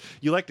podcasts,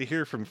 you like to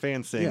hear from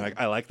fans saying like,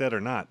 "I like that" or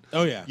not.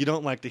 Oh yeah. You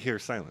don't like to hear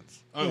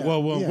silence. Oh,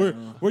 well,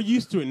 we're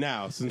used to it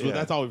now since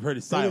that's all we've heard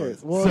is silence. It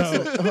is. Well,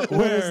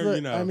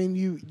 So I mean,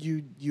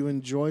 you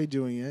enjoy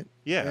doing it.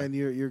 Yeah. And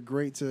you're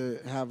great to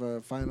have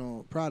a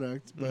final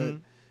product, but.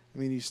 I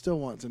mean, you still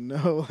want to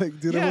know, like,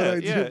 did what I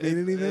do mean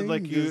anything?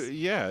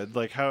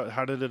 Like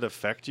how did it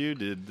affect you?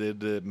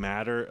 Did it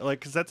matter?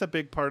 Like, because that's a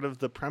big part of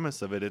the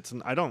premise of it.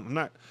 I'm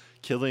not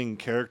killing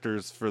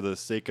characters for the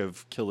sake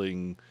of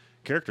killing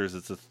characters.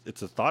 It's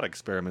a thought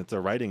experiment. It's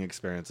a writing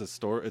experience.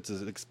 It's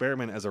an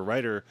experiment as a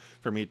writer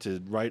for me to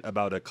write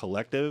about a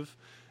collective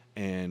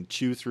and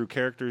chew through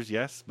characters.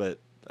 Yes, but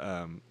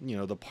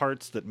the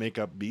parts that make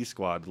up B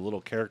Squad, the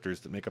little characters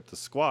that make up the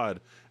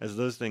squad, as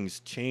those things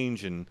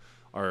change and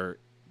are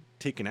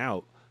taken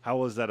out,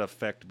 how does that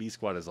affect B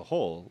Squad as a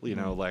whole?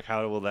 Like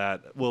how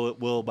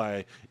will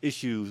by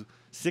issue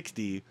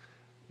 60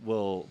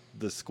 will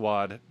the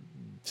squad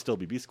still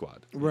be B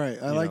Squad?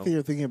 Right. I like that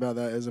you're thinking about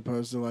that as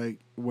opposed to like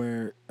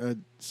where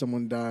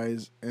someone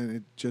dies and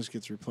it just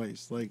gets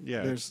replaced. Like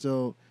there's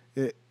still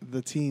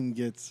the team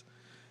gets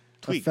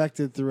tweaked,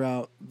 affected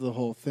throughout the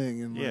whole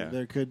thing, and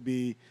there could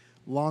be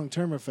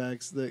long-term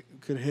effects that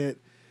could hit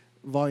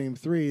volume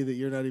 3 that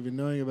you're not even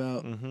knowing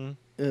about.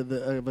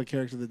 Of a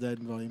character that died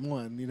in volume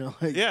 1, I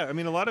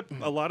mean, a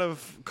lot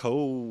of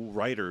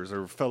co-writers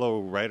or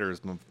fellow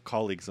writers,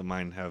 colleagues of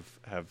mine have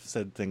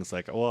said things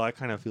like, "Well, I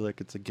kind of feel like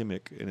it's a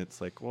gimmick," and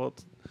it's like, well,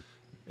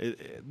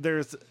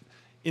 there's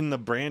in the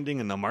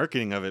branding and the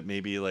marketing of it,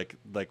 maybe like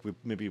we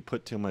maybe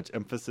put too much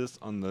emphasis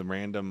on the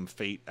random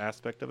fate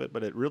aspect of it,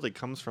 but it really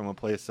comes from a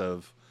place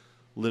of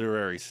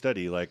literary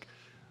study. Like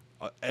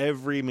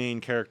every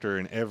main character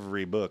in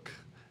every book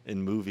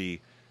and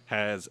movie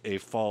has a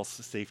false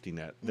safety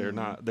net.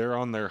 They're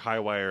on their high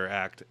wire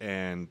act,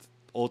 and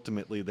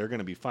ultimately they're going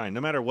to be fine,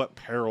 no matter what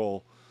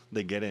peril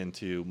they get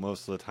into.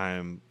 Most of the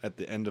time, at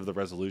the end of the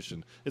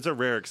resolution, it's a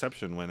rare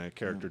exception when a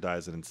character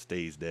dies and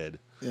stays dead.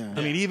 Yeah.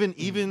 I mean, even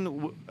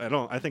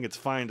I think it's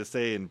fine to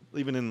say, and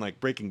even in like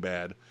Breaking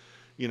Bad,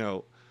 you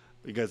know,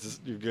 you guys,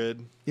 you're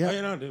good. Yeah. Oh,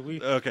 you know, dude,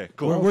 we Okay,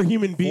 cool. we're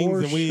human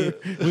beings, For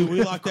and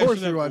we lock that course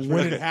shit we up watch when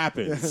Breaking it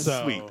happens.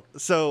 So. Sweet.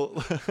 So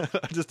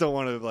I just don't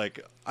want to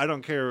like. I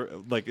don't care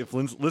like if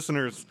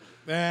listeners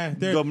They're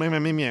go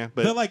meh,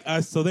 but they're like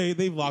us, so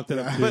they've locked it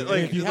up. Too. But,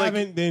 like- if you like-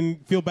 haven't, then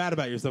feel bad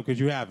about yourself because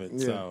you haven't.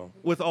 Yeah. So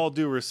with all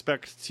due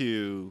respect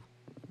to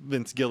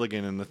Vince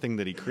Gilligan and the thing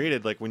that he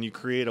created, like when you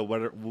create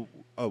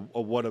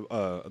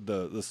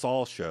the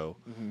Saul show,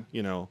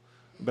 you know,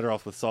 Better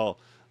Off with Saul,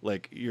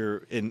 like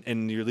you're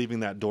and you're leaving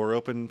that door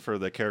open for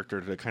the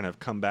character to kind of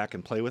come back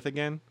and play with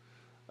again.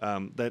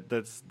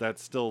 That's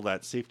still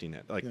that safety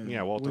net. Like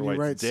Walter When you write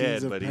White's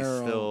dead, Scenes of but he's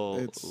Peril, still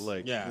it's-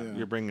 like Yeah.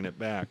 you're bringing it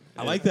back.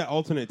 I like that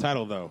alternate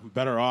title though.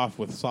 Better Off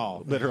with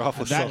Saul. Better Off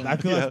with That- Saul. I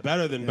feel Yeah. that's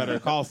better than Better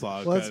Call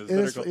Saul. Well, 'cause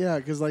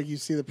because like you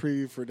see the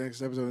preview for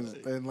next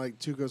episode, and like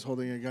Tuco's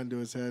holding a gun to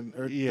his head,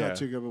 or Yeah. not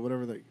Tuco, but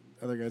whatever the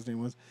other guy's name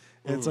was.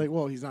 And it's like,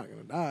 well, he's not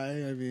gonna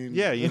die. I mean,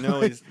 Yeah, he's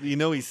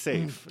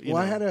safe. you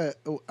Well,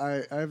 know.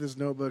 I have this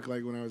notebook.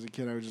 Like when I was a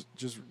kid, I would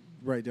just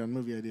write down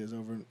movie ideas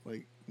over,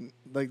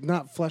 like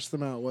not flesh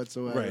them out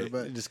whatsoever. right,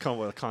 But just come up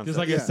with a concept. just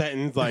like Yeah. a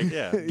sentence, like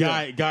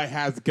Yeah. guy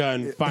has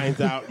gun,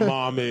 finds out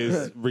mom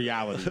is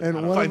reality.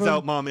 and one finds of them,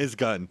 out mom is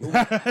gun.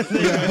 that's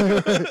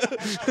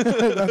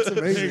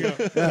amazing.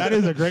 That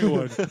is a great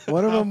one.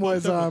 One of How them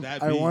was fucked up would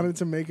that I be? wanted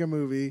to make a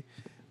movie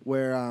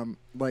where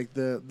like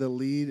the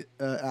lead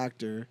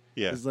actor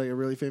Yeah. is like a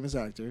really famous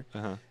actor,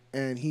 Uh-huh.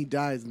 and he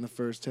dies in the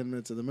first 10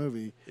 minutes of the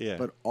movie. Yeah.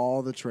 But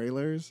all the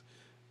trailers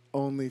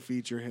only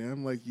feature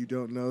him. Like you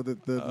don't know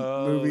that the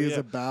Oh, movie is yeah.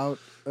 about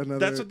another.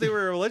 That's what they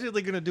were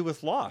allegedly going to do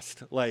with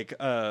Lost. Like,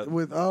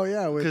 with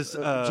because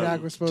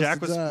Jack was supposed Jack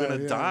to was die. going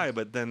to yeah. die,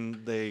 but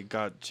then they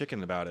got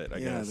chicken about it. I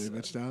Yeah, guess. they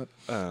bitched out.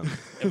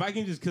 If I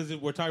can just, because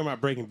we're talking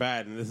about Breaking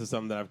Bad, and this is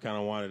something that I've kind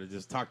of wanted to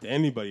just talk to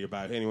anybody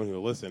about, anyone who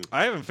will listen.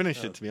 I haven't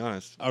finished it, to be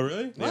honest. Oh,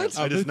 really? Yeah,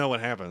 Oh, I just know what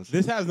happens.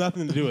 This has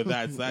nothing to do with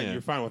that, so that Yeah.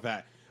 you're fine with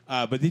that.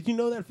 But did you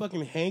know that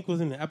fucking Hank was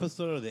in an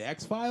episode of The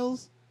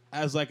X-Files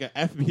as like an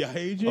FBI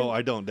agent? Oh,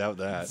 I don't doubt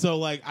that. So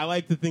like I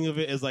like to think of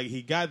it as like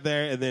he got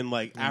there, and then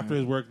like after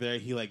his work there,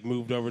 he like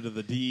moved over to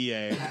the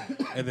DEA,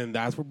 and then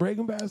that's where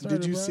Breaking Bad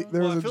started. Did you bro. see? There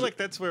Well, was I feel a, like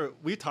that's where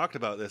we talked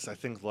about this. I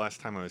think the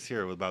last time I was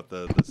here about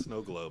the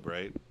snow globe,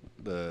 right?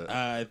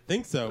 I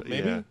think so.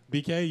 Maybe. Yeah.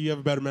 BK, you have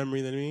a better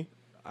memory than me.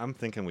 I'm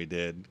thinking we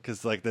did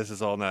because like this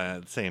is all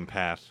not the same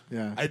path.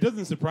 yeah, It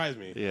doesn't surprise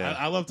me. Yeah.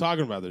 I love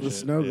talking about this the shit.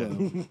 snow Yeah.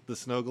 globe. The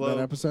snow That globe.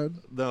 episode.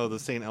 No, the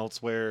Saint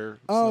Elsewhere.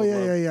 Oh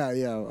snow yeah, globe.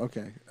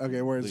 yeah.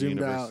 Okay, where it The zoomed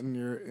universe. out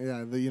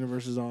and the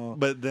universe is all.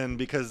 But then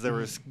because there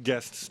was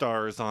guest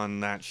stars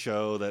on that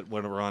show that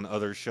were on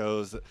other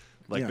shows,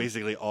 like Yeah.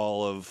 basically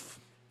all of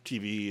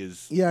TV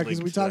is Yeah, because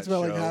linked we to talked that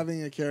about like show.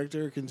 having a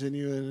character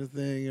continue in a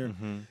thing, or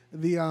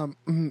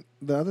Mm-hmm.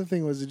 the other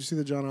thing was, did you see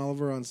the John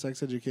Oliver on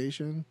Sex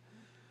Education?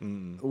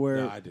 Where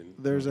No, I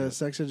didn't. there's a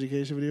Sex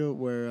Education video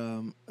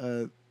where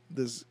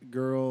this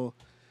girl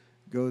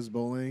goes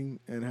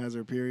bowling and has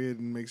her period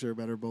and makes her a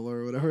better bowler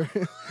or whatever.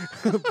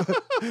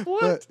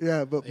 But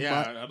Yeah,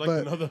 I'd like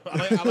to know the.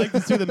 I like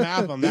to see the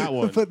math on that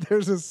one. But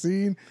there's a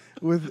scene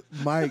with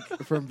Mike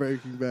from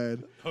Breaking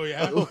Bad. Oh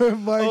yeah. Where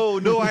Mike, Oh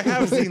no, I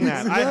have seen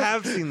that. Seen I that?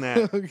 have seen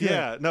that. Okay.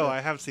 Yeah, no,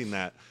 I have seen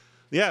that.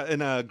 Yeah,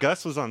 and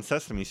Gus was on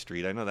Sesame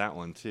Street. I know that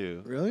one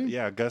too. Really?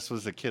 Yeah, Gus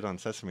was a kid on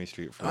Sesame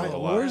Street for a I-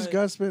 little while. where's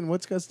Gus been?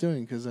 What's Gus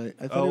doing? Because I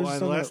thought Oh, he was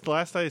and on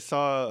last I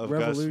saw of that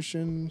Gus.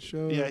 Revolution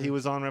show. Yeah, he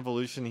was on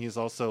Revolution. He's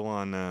also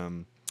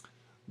on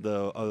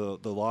the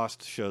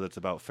Lost show that's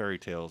about fairy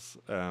tales.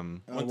 Once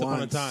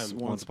Upon a Time.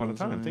 Once Upon a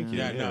Time, thank you.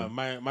 Yeah, Yeah.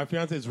 no, my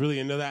fiance is really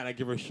into that, and I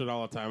give her shit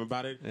all the time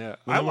about it. Yeah,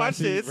 When I wanna watched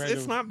see it.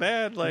 It's not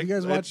bad. Like you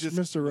guys it watch just-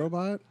 Mr.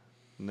 Robot?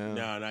 No.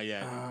 No, not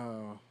yet.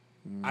 Oh.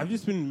 I've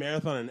just been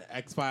marathoning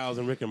X Files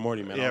and Rick and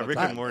Morty, man. Yeah, all the Rick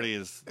time. and Morty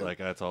is like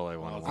that's all I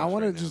want to watch. I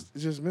want right to now.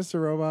 just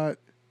Mr. Robot,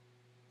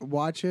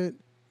 watch it,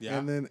 Yeah.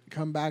 and then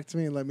come back to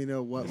me and let me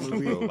know what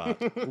movie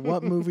Robot.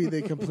 what movie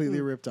they completely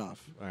ripped off.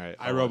 All right,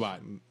 I, I'll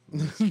Robot.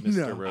 watch Mr.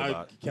 No.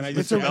 Robot. Can I It's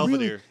just a say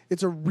Belvedere.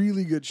 it's a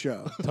really good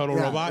show. Total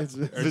Yeah, Robot? it's-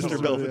 Or it's Mr.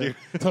 Total- Belvedere.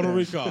 Total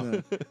Recall?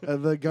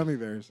 The Gummy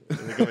Bears.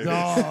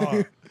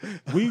 No.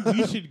 we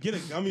should get a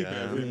gummy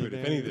bear Gummy reboot, if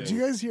bears. anything. Did you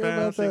guys hear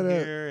about Bouncing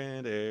that here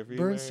and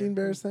everywhere. Bernstein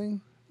Bears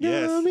thing?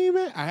 Yes. Gummy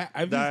bear?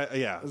 I've That,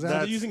 yeah, Is that-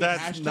 that's, using a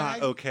that's not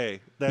hashtag? okay.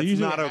 they're That's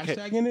using not a okay.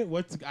 hashtag in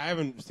it? I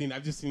haven't seen.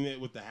 I've just seen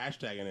it with the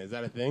hashtag in it. Is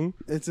that a thing?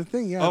 It's a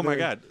thing, yeah. Oh my they're-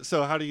 God!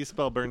 So how do you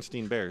spell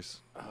Bernstein Bears?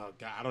 Oh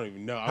God, I don't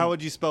even know. How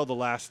would you spell the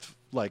last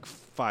like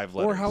 5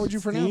 letters? Or how would you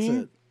pronounce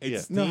Steen? it?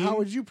 It's No, Steen? how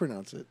would you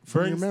pronounce it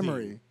from your Bernstein.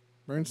 memory?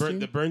 Bernstein.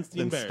 the Bernstein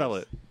then Bears? spell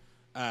it?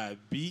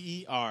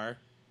 BER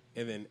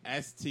and then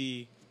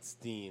ST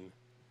Steen.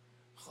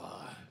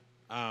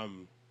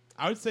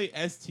 I would say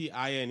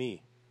STINE.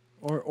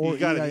 or You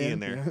got an EIN, E in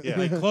there. Yeah.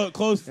 Like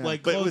close,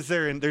 like But close. was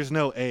there's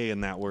no A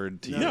in that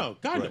word to you? No,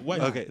 God, Right. what?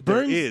 Okay,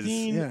 there is.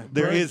 Bernstein. Yeah.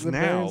 There is The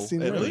now,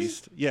 Bernstein at Bears.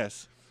 least.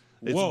 Yes.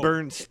 It's Whoa.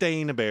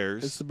 Bernstein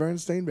Bears. It's the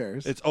Bernstein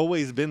Bears. It's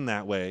always been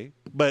that way,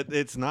 but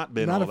it's not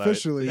been Not all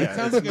officially. That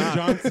sounds like a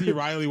John C.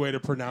 Riley way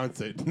to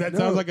pronounce it. That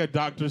sounds like a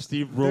Dr.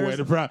 Steve Brule way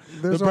to pronounce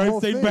it. The There's a whole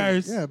Bernstein thing.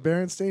 Bears. Yeah,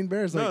 Bernstein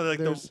Bears. No, like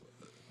there's-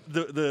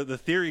 the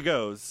theory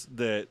goes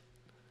that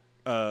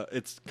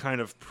it's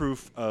kind of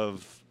proof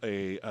of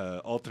a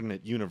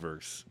alternate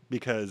universe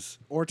because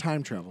or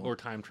time travel. or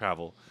time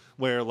travel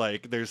where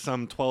like there's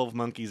some 12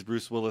 Monkeys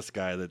Bruce Willis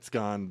guy that's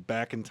gone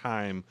back in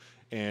time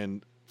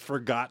and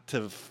forgot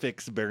to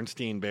fix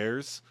Bernstein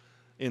Bears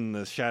in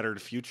the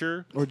shattered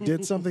future. Or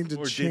did something to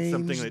Or change did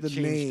something that the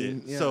changed name.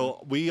 it. Yeah.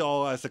 So we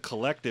all, as a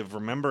collective,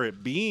 remember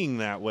it being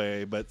that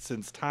way. But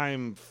since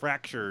time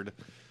fractured,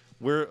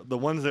 we're the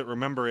ones that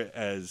remember it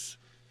as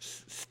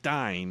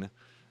Stein,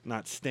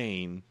 not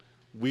Stain.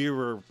 We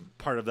were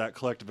part of that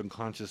collective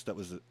unconscious that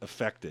was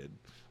affected.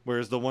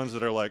 Whereas the ones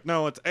that are like,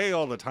 no, it's A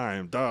all the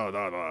time,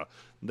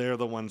 they're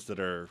the ones that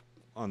are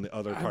on the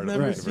other part I've of the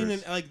never universe. seen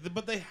it.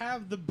 But they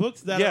have the books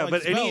that Yeah, are like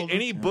but spelled.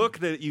 any book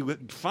that you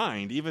would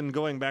find, even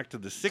going back to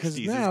the 60s,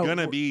 is now going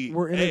to be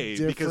we're in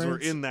a because we're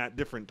different- in that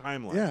different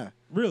timeline. yeah.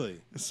 Really?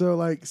 So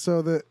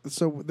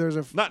there's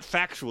a Not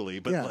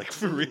factually, but Yeah. like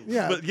for real.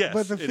 yeah. But yes,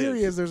 but the it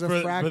theory is there's a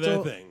For fractal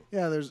their thing.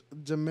 Yeah, there's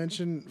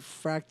dimension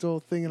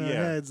fractal thing in our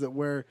Yeah. heads that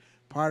where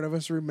part of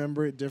us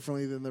remember it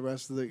differently than the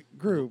rest of the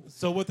group.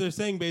 So what they're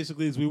saying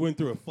basically is we went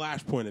through a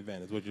flashpoint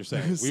event. Is what you're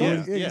saying? We So-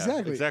 went,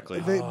 exactly.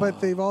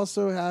 But they've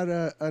also had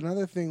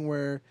another thing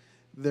where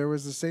there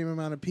was the same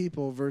amount of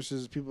people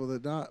versus people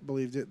that not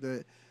believed it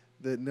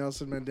that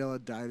Nelson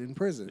Mandela died in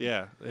prison.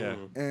 Yeah, yeah.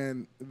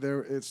 And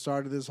it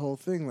started this whole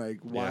thing like,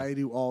 why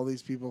do all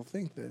these people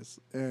think this?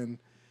 And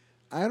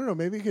I don't know,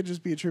 maybe it could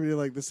just be attributed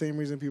like the same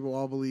reason people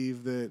all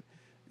believe that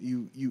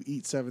you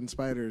eat 7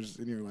 spiders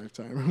in your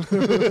lifetime.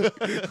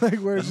 Like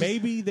where it's just-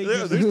 maybe they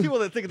There's just, people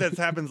that think that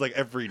happens like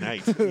every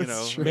night. You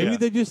know, true. maybe Yeah.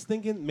 they're just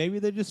thinking. Maybe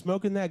they're just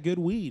smoking that good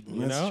weed.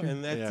 You That's know, true.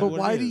 and that's Yeah. but what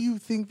why it do is. you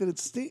think that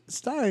it's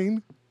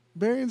Stein,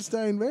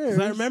 Berenstain Bears?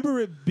 'Cause I remember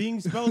it being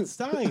spelled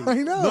Stein. I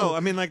know. No, I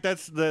mean like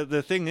that's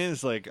the thing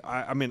is like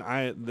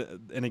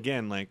and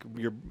again like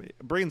your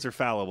brains are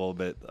fallible,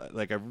 but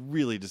like I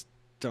really just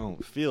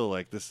don't feel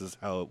like this is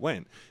how it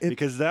went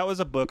because that was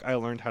a book I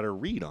learned how to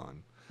read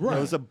on. Right.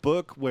 It was a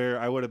book where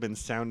I would have been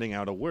sounding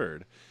out a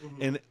word,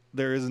 and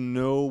there is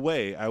no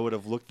way I would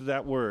have looked at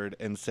that word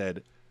and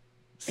said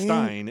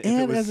Stein if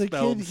and it was as a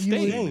spelled kid, you would-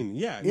 Stain. Stain,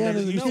 yeah. Yeah, you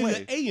there's see no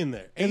way. the A in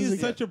there. A And is as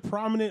a- such a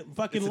prominent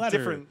fucking It's a letter.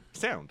 different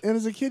sound. And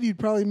as a kid, you'd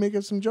probably make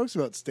up some jokes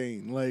about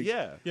Stain. Like,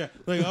 Yeah. Yeah,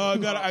 like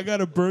I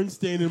got a burn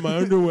stain in my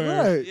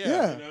underwear. right,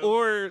 yeah.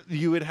 Or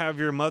you would have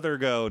your mother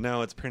go,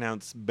 no, it's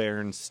pronounced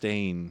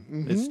Bernstein.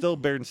 Mm-hmm. It's still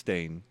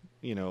Bernstein,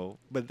 you know,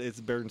 but it's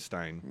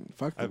Bernstein.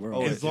 Fuck the I've world.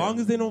 always- As long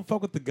as they don't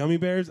fuck with the gummy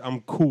bears, I'm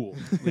cool.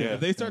 Yeah. If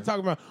they start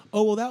talking about,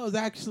 oh well, that was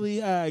actually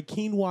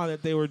quinoa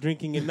that they were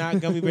drinking and not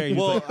gummy bears.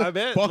 Well, Like, I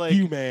bet fuck like,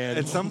 you, man.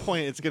 at some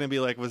point it's going to be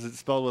like, was it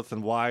spelled with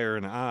an Y or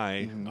an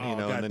I? You Oh, know,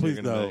 God, and then please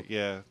you're going to no. be,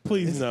 yeah.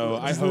 Please no.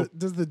 I Does hope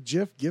does the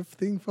GIF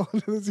thing fall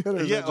into this? Or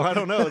is Yeah, that well, I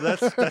don't know.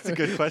 That's a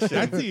good question.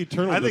 that's the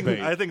eternal I think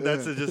debate. I think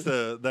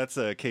that's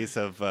a case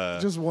of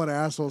just one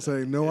asshole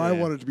saying, "No, I Yeah.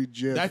 want it to be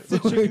GIF." That's the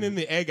chicken and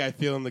the egg I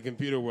feel in the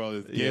computer world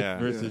is GIF Yeah.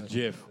 versus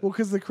GIF. well,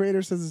 because the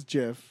creator says it's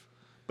GIF.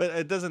 But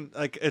it doesn't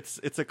like it's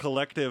a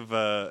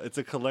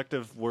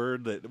collective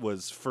word that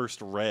was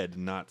first read,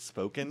 not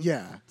spoken.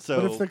 Yeah.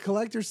 So but if the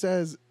collector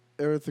says,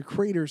 or if the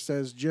creator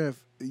says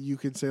GIF, you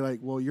can say like,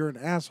 "Well, you're an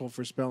asshole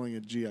for spelling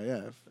it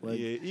GIF." Like,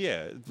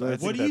 yeah,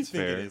 What do you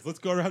think it is? Let's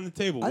go around the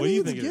table. I What do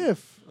you think think it's it is?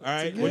 GIF. All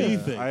right, It's a what do you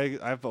GIF.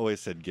 think? I've always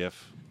said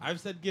GIF. I've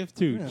said GIF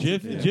too. Yeah,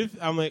 GIF, yeah. GIF.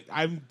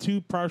 I'm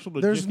too partial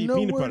to There's Jiffy no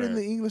peanut word butter. in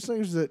the English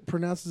language that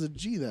pronounces a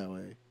G that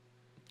way.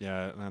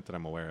 Yeah, not that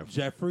I'm aware of.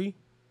 Jeffrey.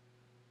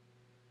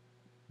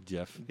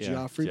 Jeff.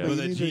 Joffrey, Jeff. but With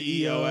you a need the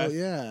G-E-O-F?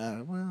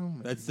 Yeah, well,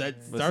 That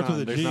But starts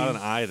with a there's G. not an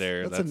I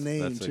there. That's a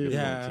name, that's too. good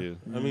Yeah, one, too.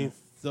 I mean,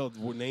 so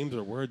names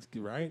are words,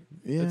 right?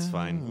 yeah, It's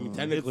fine. mean,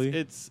 technically.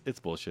 it's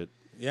bullshit.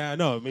 Yeah,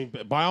 no. I mean,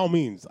 by all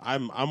means,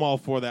 I'm all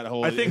for that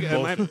whole. I think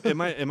bullshit.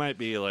 it might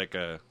be like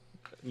a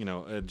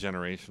a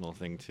generational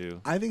thing too.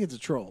 I think it's a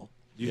troll.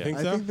 You Yeah. think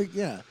I so? think that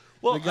yeah.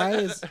 Well, the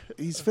guy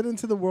he's fit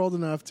into the world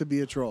enough to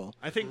be a troll.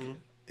 I think Mm-hmm.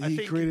 I He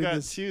think you created got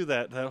this- too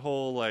that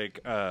whole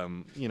like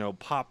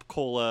pop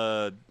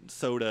cola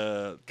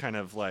soda kind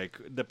of like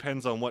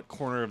depends on what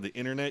corner of the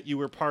internet you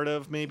were part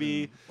of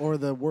maybe. Or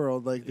the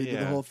world, like they did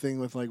the Yeah. whole thing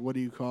with like what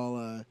do you call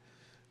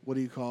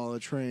a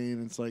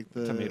train? It's like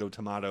the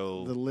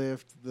Tomato. the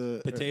lift,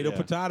 the potato, yeah.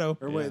 potato.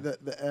 or wait,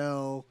 the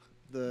L,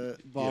 the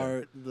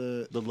bar,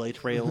 the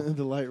light rail.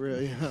 the light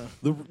rail, yeah.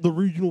 The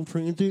regional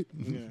transit.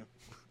 Yeah.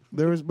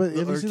 There was, but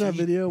have you seen that Lurky.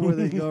 video where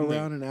they go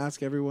around and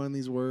ask everyone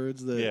these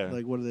words that, Yeah.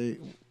 like, what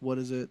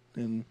is it?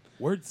 And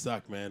Words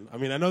suck, man. I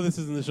mean, I know this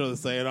isn't the show to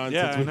say it on.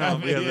 Yeah, since we I know.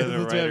 haven't- Yeah, since the we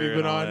haven't writer been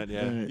and all on. that,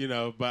 yeah. You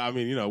know, but I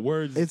mean,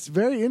 words. it's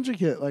very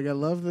intricate. Like, I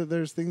love that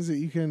there's things that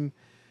you can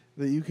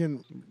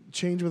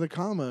change with a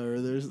comma,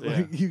 or there's Yeah.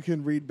 like you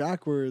can read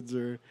backwards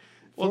or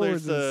Well,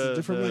 there's forwards. It's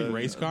different like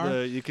race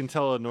car? You can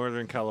tell a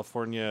Northern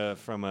California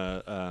from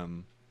a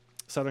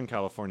Southern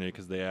California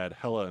because they add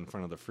hella in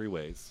front of the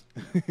freeways.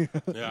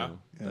 Yeah.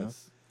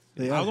 That's,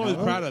 They I was had always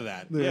hella? proud of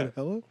that. They Yeah. had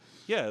hella?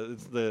 yeah,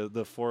 it's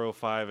the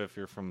 405 if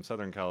you're from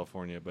Southern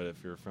California, but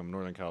if you're from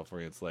Northern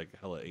California, it's like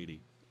hella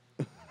 80.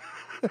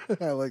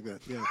 I like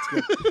that. Yeah, it's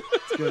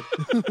good.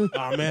 It's good.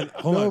 Oh man,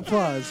 hold No on.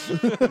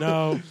 applause.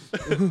 No.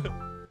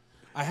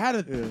 I had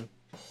a. Yeah.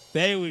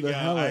 There we The go.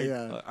 hella,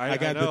 yeah. I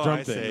got the know drum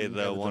I thing. say I got the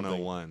the drum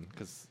 101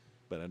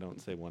 but I don't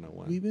say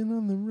 101 We've been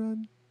on the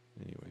run.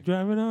 anyway.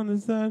 Driving on the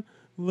sun,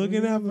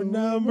 looking out for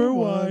number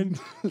one.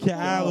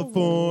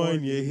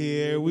 California,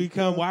 here we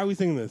come. Why are we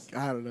singing this?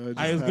 I don't know.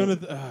 I was gonna.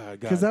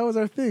 Because that was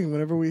our thing.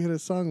 Whenever we hit a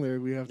song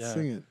lyric, we have to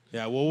sing it.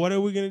 Yeah. Well, what are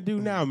we gonna do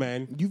now,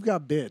 man? You've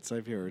got bits,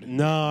 I've heard.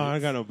 No, I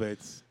got no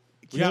bits.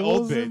 We got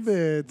old Kills and bits.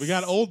 bits. We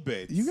got old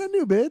bits. You got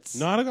new bits.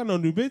 No, I don't got no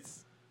new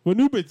bits. What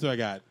new bits do I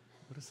got?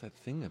 What is that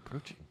thing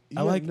approaching? You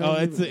I got like. no Oh,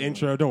 new it's the bits.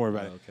 intro. Don't worry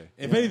about it. okay.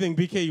 If anything,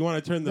 BK, you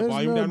want to turn the There's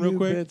volume no down real new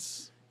quick?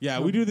 Bits. Yeah,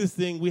 we do this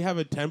thing. We have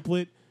a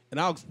template, and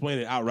I'll explain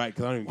it outright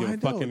because I don't even Why give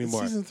a fuck don't? It's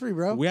anymore. Season 3,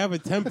 bro. We have a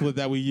template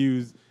that we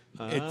use.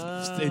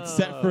 It's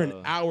set for an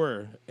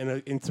hour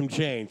and some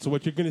change. So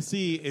what you're gonna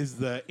see is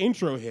the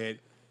intro hit,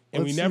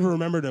 and Let's we never see.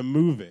 remember to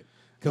move it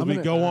because I'm we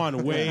gonna- go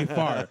on way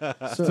far.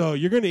 So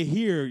you're gonna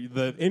hear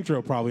the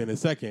intro probably in a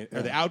second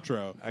or the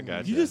outro. I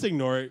gotcha. You just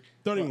ignore it.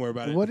 Don't even worry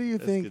about it. What do you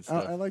That's think? good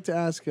stuff. I'd like to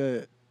ask.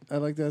 I'd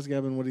like to ask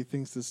Gavin what he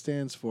thinks this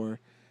stands for.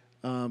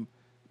 I'm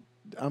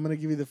gonna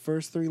give you the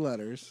first 3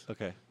 letters.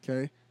 Okay.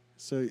 Okay.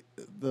 So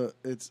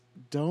it's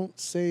don't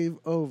save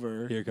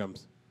over. Here it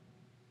comes.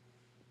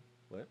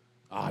 What?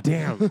 Oh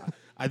damn!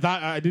 I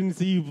thought I didn't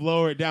see you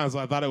lower it down, so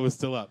I thought it was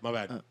still up. My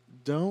bad.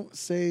 Don't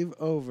save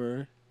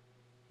over.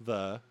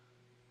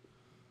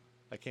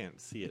 I can't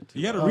see it. Too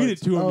You gotta well. read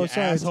it to him, you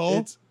sorry, asshole.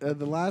 It's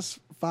the last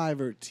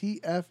 5 are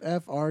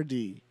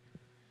TFFRD.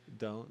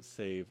 Don't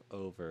save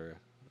over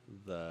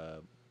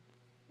the.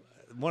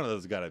 One of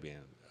those got to be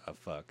a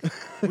fuck.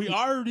 We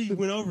already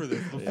went over this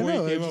I before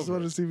know. you I came just over.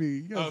 wanted to see me.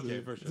 You guys Okay,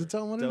 did. for sure. To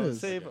tell him what it Don't is.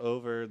 save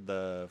over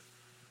the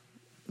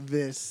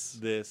This.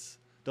 this.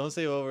 Don't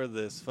save over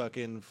this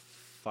fucking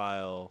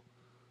file.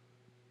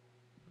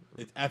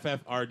 It's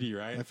FFRD,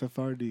 right?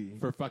 FFRD.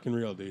 For fucking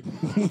real, dude.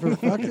 For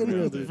fucking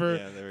real, dude. For,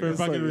 Yeah, there we for go.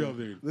 fucking Like, real,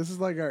 dude. This is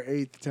like our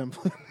 8th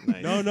template.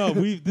 Nice. No,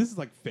 this is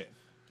like 5th.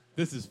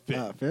 This is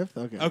 5th. 5th?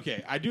 Okay.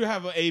 Okay, I do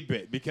have a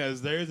bit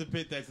because there is a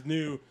bit that's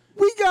new.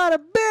 We got a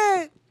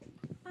bit.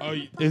 Oh,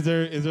 is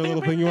there a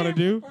little thing you want to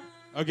do?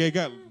 Okay,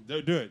 go. Do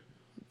it.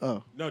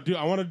 Oh. No, dude,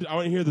 I want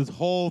to hear this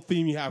whole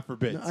theme you have for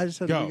bits. No, I just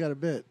said go. we got a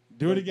bit.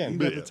 Do it again. You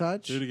got the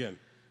touch? Do it again.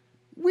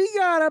 We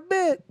got a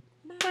bit.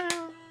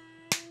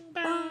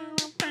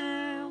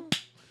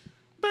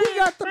 We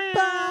got the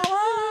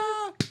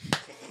power.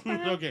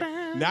 Okay,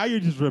 now you're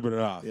just ripping it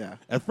off. Yeah.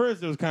 At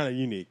first, it was kind of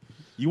unique.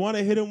 You want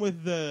to hit him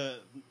with the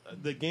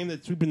game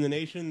that's sweeping the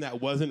nation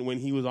that wasn't when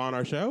he was on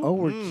our show?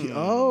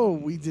 Oh,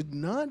 we did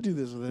not do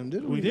this with him,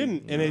 did we? We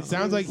didn't, and it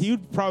sounds like he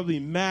would probably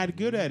be mad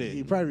good at it.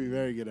 He'd probably be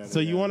very good at it. So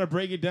you yeah. want to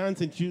break it down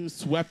since you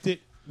swept it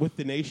with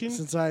the nation?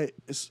 Since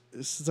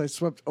I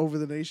swept over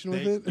the nation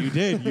with it. You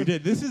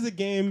did. This is a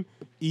game.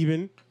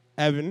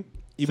 Evan,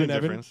 Same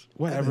difference.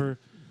 whatever.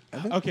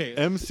 Okay,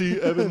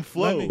 MC Eben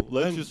Flow.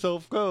 let me-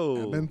 yourself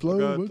go. Eben Flow,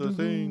 Got what the to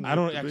thing. do? I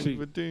don't the actually-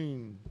 big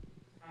thing.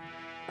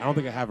 I don't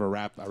think I have a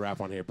rap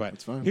on here, but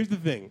That's fine. here's the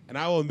thing, and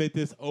I will admit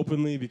this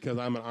openly because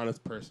I'm an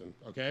honest person.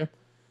 Okay,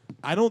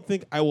 I don't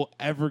think I will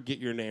ever get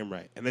your name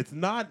right, and it's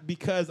not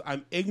because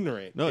I'm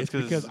ignorant. No, it's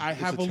it's because I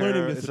have a a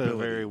learning It's disability. a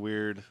very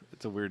weird.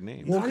 It's a weird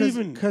name. Well, not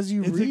even- because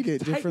you it's a read it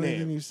tight differently name.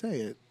 than you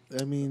say it.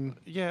 I mean,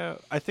 yeah,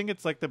 I think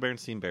it's like the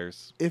Bernstein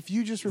Bears. if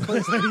you just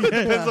replace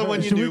Depends on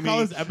when you Should knew we call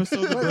me. this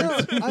episode the Well,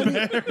 Birds? no, I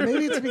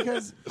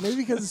mean,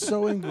 maybe it's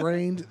so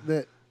ingrained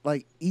that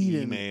like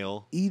Eden.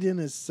 Email. Eden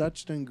is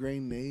such an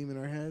ingrained name in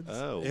our heads.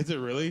 Oh, Is it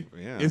really?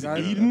 yeah. Is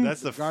Garden- Eden?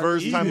 That's the Garden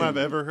first time Eden. I've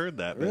ever heard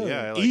that. But Really?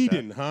 yeah, I like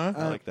Eden, that. huh?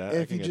 I like that. I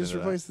If can you get just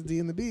into replace the D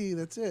and the B,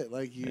 that's it.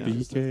 Like you. Yeah.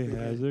 just- BK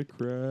has a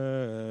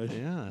crush.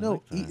 Yeah, I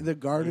no, like that. the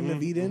Garden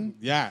of Eden.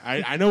 Yeah,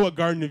 I know what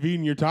Garden of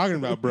Eden you're talking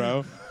about,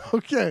 bro.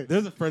 Okay.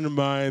 There's a friend of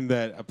mine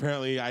that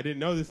apparently I didn't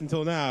know this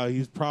until now.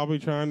 He's probably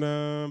trying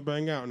to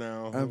bang out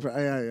now.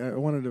 I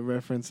wanted to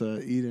reference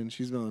Eden.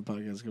 She's been on the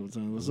podcast a couple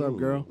times. What's up,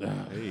 girl?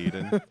 Hey,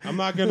 Eden. I'm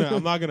not gonna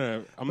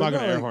But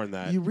air no, like, horn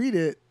that. You read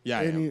it, Yeah,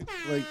 I and am. you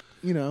like,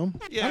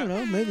 I Yeah. don't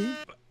know, maybe.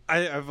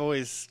 I've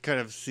always kind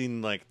of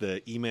seen like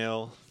the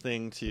email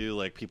thing too,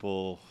 like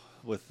people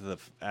with the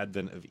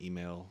advent of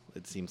email,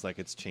 it seems like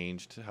it's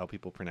changed how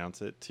people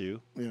pronounce it too.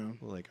 Yeah.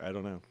 Like I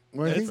don't know.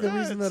 Well, I think It's the not-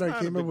 reason it's that I not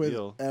a came up big with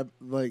deal. I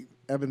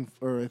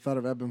thought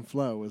of ebb and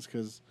flow was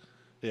because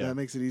Yeah, that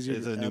makes it easier.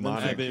 It's to a ebb and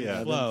mnemonic, Ebb and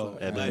yeah. flow.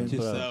 Ebb Let and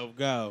flow. yourself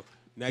go.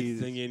 Next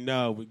thing you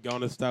know, we're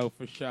gonna start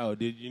for show.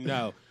 Did you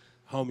know,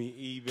 homie?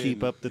 Even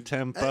keep up the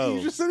tempo.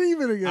 You just said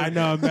even again. I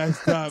know I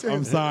messed up.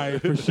 I'm sorry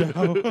for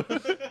show.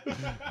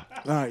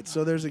 All right,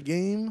 so there's a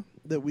game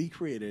that we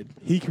created.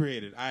 He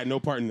created. I had no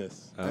part in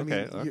this.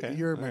 Okay, I mean, okay.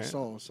 You're all my right.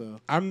 soul, so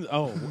Am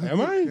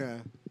I? yeah,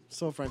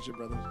 soul friendship,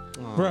 brothers.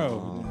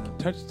 Bro,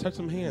 touch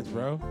some hands,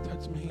 bro.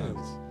 Touch some hands.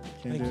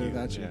 Can't Thank do it you.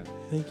 without you. Yeah.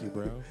 Thank you,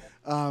 bro.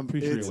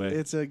 Appreciate it.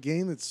 It's a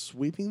game that's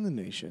sweeping the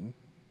nation.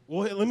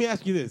 Well, let me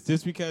ask you this: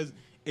 just because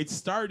it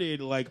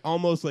started like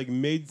almost like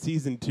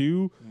mid-season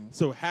 2,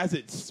 so has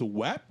it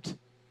swept,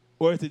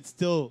 or is it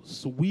still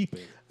sweeping?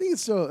 I think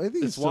it's still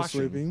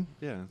washing. sweeping.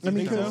 Yeah, I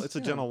mean, it's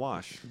a gentle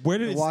wash. Where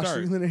did it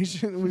Washing start? the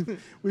nation.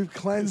 We've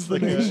cleansed the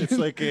nation. It's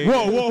like a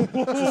Whoa!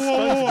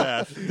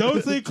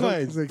 Don't say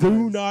cleanse. say Do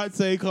cleanse. not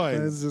say cleanse.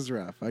 This is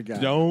rough. I got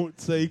it. Don't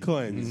say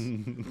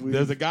cleanse.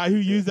 There's a guy who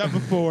used that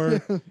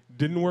before.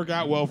 Didn't work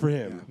out well for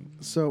him.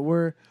 So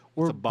we're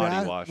a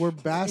body wash. We're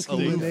basking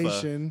the Loofah.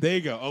 nation. There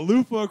you go. A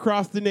loofah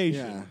across the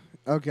nation.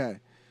 Yeah. Okay.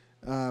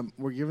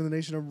 We're giving the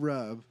nation a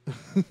rub,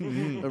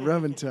 a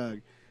rub and tug.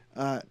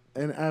 And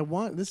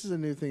this is a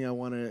new thing I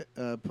want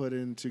to put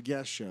into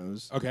guest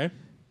shows. Okay.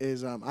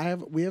 Is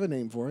we have a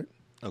name for it,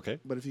 Okay.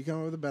 but if you come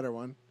up with a better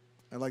one,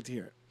 I'd like to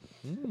hear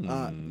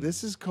it.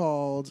 This is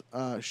called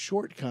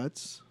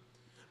Shortcuts.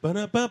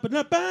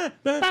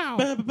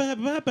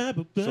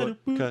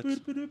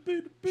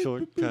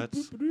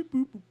 Shortcuts.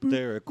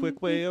 They're a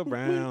quick way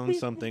around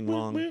something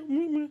long.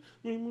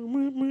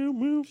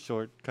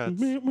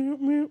 Shortcuts.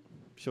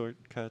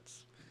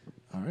 Shortcuts.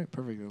 All right,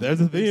 perfect. There's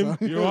a theme.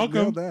 You're welcome.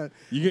 Nailed that.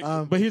 You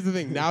get, but here's the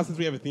thing. Now, since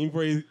we have a theme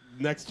for you,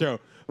 next show,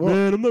 Well-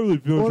 man, I'm not really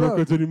feeling well, no.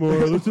 shortcuts anymore.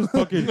 Let's just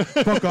fucking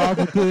fuck off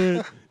with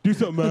it. Do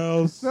something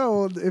else. No,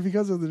 well, if he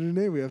comes up with a new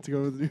name, we have to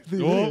go with a new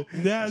theme. Well,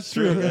 that's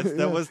true.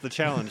 That was the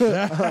challenge.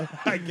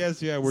 I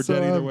guess, yeah, we're So,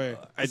 dead either way.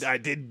 I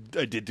did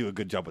do a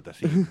good job with the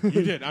theme.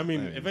 You did. I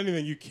mean, if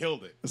anything, you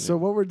killed it. So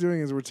what we're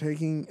doing is we're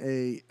taking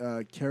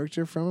a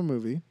character from a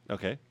movie.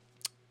 Okay.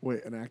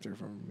 Wait, an actor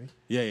from a movie.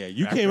 Yeah, yeah.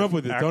 You Actor- came up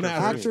with it. Don't actor-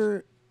 ask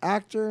me.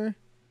 Actor,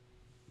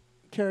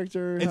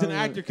 character. It's an however-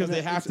 actor because and they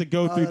it- have it's- to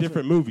go through that's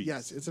different right. movies.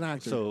 Yes, it's an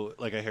actor. So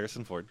like a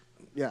Harrison Ford.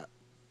 Yeah.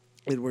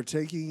 And we're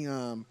taking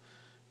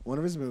one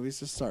of his movies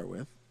to start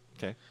with,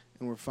 Okay.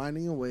 and we're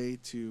finding a way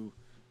to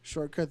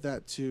shortcut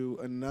that to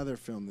another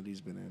film that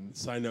he's been in,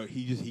 Side note: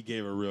 he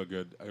gave a real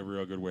good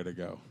way to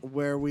go.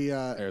 where we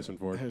Harrison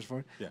Ford.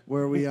 Yeah.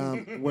 Where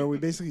we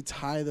basically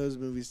tie those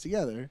movies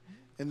together.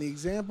 And the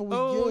example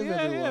we give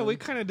everyone. We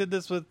kind of did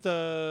this with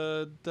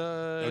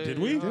did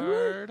we?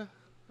 Hard.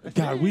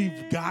 God,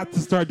 we've got to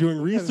start doing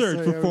research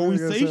say, yeah, before we're we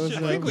gonna say say shit what's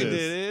like I think we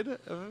this. did.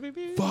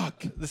 Maybe.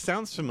 Fuck. This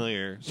sounds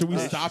familiar. Should we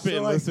stop it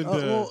and like, listen to?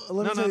 well,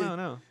 let me tell you-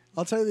 No.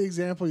 I'll tell you the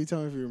example. You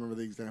tell me if you remember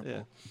the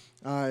example.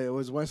 Yeah. It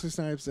was Wesley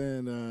Snipes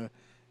and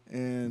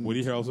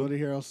Woody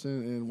Harrelson?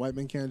 and White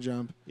Men Can't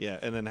Jump. Yeah,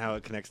 and then how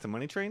it connects to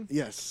Money Train.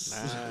 Yes.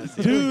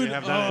 See, Dude, we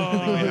have done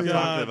it. We have yeah.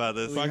 talked about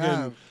this. Fucking-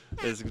 have.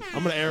 It's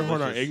I'm gonna air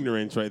horn our delicious.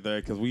 ignorance right there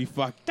because we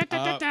fucked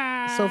up.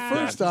 So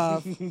first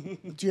off, do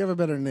you have a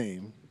better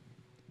name?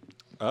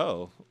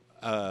 Oh.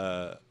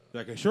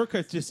 Like a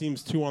shortcut just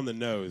seems too on the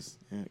nose.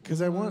 Because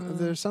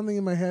there's something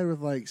in my head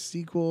with like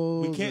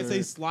sequels. We can't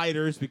say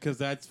sliders because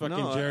that's fucking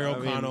No, Jerry I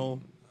mean,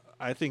 O'Connell.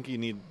 I think you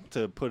need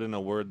to put in a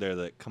word there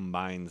that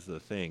combines the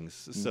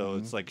things. So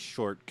it's like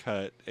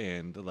shortcut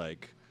and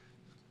like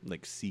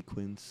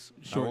sequence.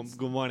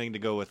 I'm wanting to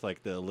go with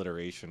like the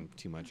alliteration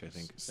too much, I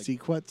think.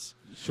 sequence.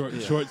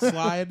 Short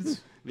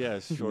slides. Yeah,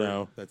 short.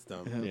 No, that's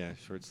dumb. Yeah,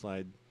 short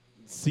slide.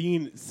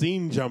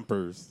 Scene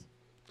jumpers.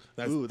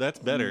 Ooh, that's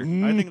better.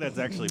 I think that's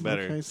actually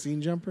better. Okay,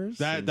 scene jumpers.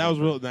 That was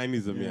real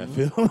 90s of me. I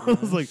feel. I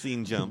was like,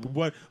 Scene jump.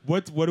 What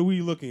are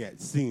we looking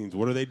at? Scenes.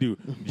 What do they do?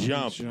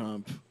 Jump.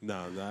 Jump.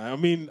 No. I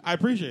mean, I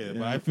appreciate it,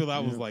 but Yeah. I feel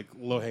that was like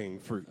low hanging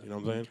fruit. You know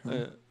what I'm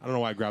saying? I don't know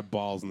why I grabbed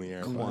balls in the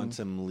air. but-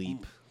 Quantum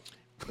leap.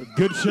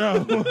 Good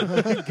show.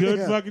 Good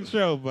fucking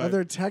show. Are But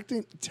there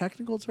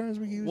technical terms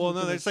we can use? Well,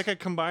 no, Because there's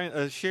like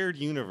a shared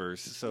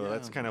universe. So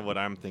that's kind of what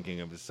I'm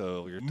thinking of.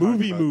 So you're talking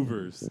movie about-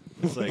 movers.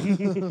 It's like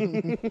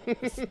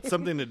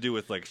something to do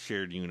with like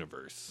shared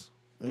universe.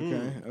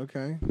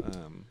 Okay.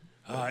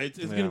 It's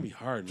Yeah. gonna be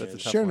hard. That's Man.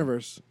 a tough one.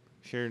 Shareuniverse.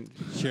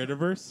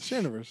 Shareverse.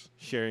 Shareuniverse.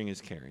 Sharing is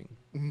caring.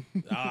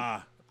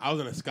 I was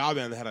in a ska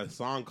band that had a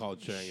song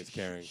called "Sharing Is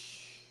Caring."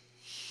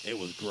 It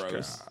was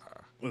gross.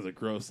 It was a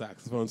gross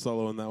saxophone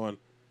solo in that one.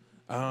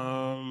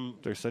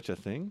 There's such a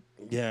thing.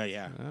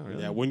 Yeah. Oh,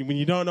 really? Yeah. When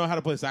you don't know how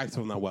to play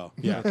saxophone that well,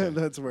 yeah,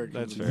 That's where it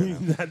That's comes fair.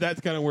 from. enough.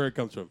 that's kind of where it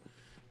comes from.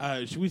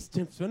 Should we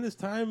spend this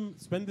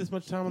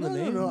much time on the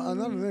name? No, I'm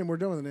not a name. We're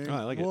done with the name. Oh,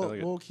 I like it, We'll, I like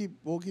it.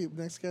 We'll keep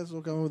next guest.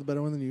 We'll come up with a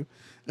better one than you.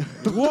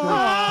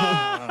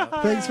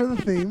 Whoa, Thanks for the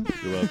theme.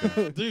 You're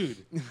welcome.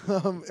 dude.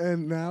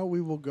 And now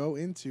we will go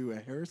into a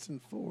Harrison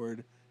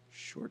Ford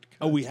shortcut.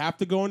 Oh, we have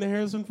to go into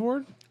Harrison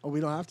Ford. Oh, we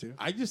don't have to.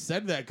 I just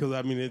said that because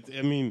I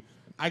mean,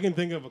 I can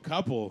think of a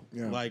couple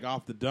Yeah. like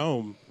off the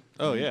dome.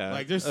 Oh yeah,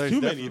 Like, there's too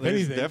many, if There's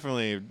anything.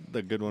 definitely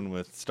the good one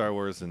with Star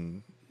Wars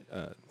and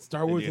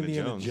Star Wars,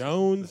 Indiana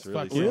Jones, That's really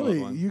fucking solid Really?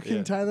 one. You can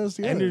Yeah. tie those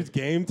together. Ender's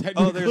Game.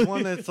 Technically. Oh, there's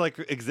one that's like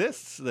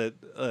exists that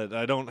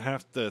I don't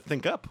have to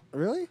think up.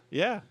 Really?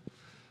 Yeah,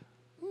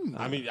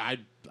 I mean, I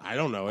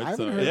don't know. I It's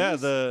haven't heard yeah.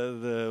 of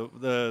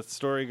The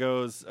story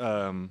goes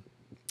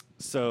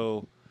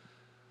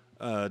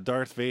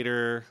Darth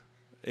Vader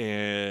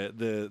and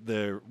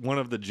the one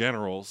of the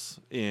generals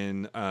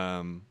in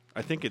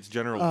I think it's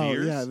General Oh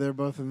Veers. yeah, they're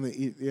both in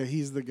the. Yeah,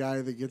 he's the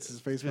guy that gets his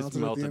face It's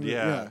melted. At the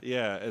end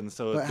yeah. And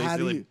so But it's how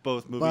do basically you-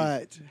 both movies.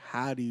 But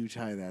how do you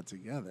tie that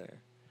together?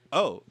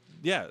 Oh,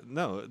 yeah,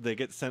 no, they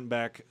get sent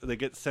back. They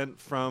get sent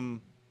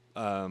from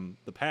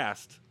the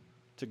past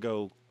to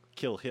go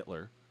kill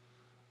Hitler.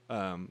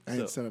 I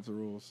didn't set up the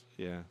rules.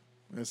 Yeah.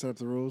 I set up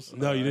the rules.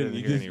 No, you I didn't. didn't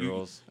You hear just any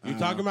rules. You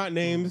talk about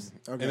names,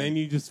 okay. and then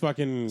you just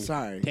fucking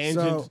Sorry.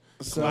 tangent.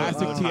 So,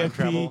 classic time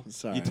travel. TFP.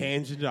 Sorry. You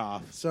tangent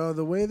off. So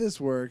the way this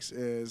works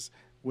is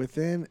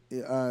within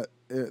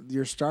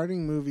your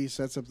starting movie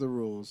sets up the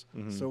rules.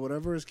 So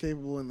whatever is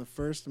capable in the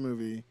first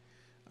movie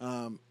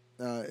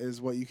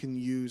is what you can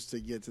use to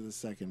get to the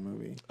second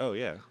movie. Oh,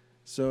 yeah.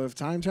 So if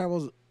time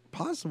travel is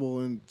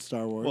possible in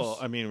Star Wars, Well,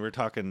 I mean, we're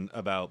talking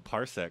about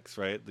parsecs,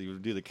 right? You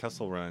do the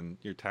Kessel Run,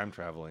 you're time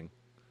traveling.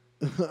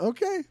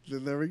 okay,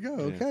 then there we go.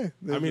 Yeah. Okay,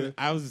 I mean,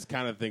 I was just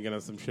kind of thinking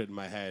of some shit in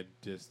my head.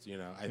 Just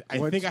I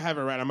What's- think I have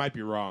it right. I might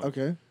be wrong.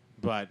 okay.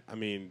 But I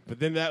mean, but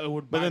then that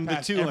would. But then the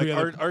bypass two, every like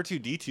other-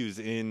 R2D2's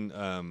in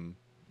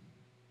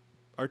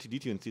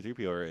R2D2 and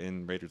C3PO are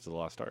in Raiders of the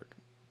Lost Ark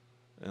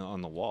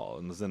on the wall,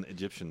 and there's an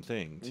Egyptian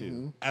thing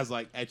too. as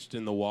like etched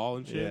in the wall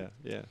and shit.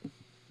 Yeah.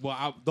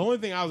 Well, the only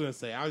thing I was gonna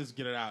say, I'll just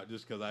get it out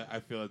just because I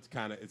feel it's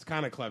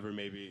kind of clever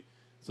maybe.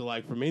 So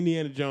like from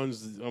Indiana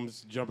Jones, I'm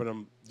just jumping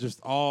them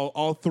just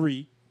all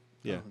three,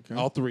 Yeah. Okay.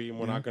 all three, and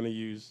we're not gonna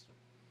use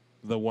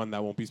the one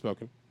that won't be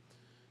spoken.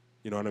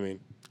 You know what I mean?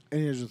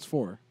 And here's just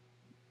 4.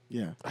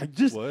 Yeah, I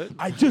just What?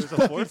 I just There's a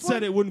fucking fourth said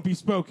one? it wouldn't be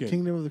spoken.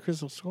 Kingdom of the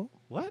Crystal Skull.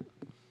 What?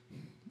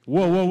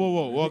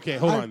 Whoa. Okay,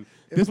 hold on.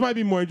 This might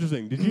be more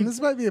interesting. Did you? This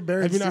might be a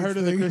Barry. Have you not Steve heard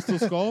of the thing. Crystal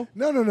Skull?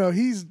 No.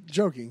 He's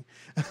joking.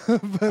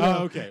 But,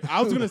 Oh, okay.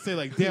 I was gonna say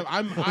like, damn,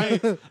 I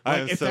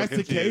am if so that's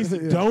confused. the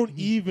case, don't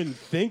even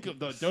think of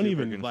the, don't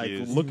even like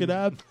confused. look it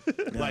up.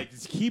 Like,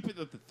 just keep it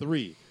at the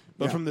 3.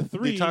 But Yeah. from the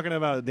 3, You talking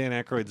about Dan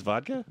Aykroyd's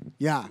vodka?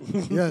 yeah.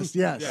 Yes.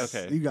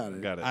 Okay. You got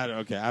it. Got it. I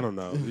don't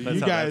know. That's you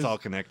how guys, that's all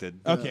connected.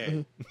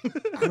 okay.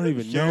 I don't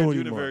even know Shared anymore.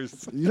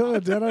 universe. You don't know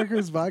Dan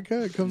Aykroyd's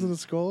vodka? It comes in a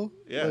skull.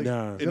 Yeah. Like,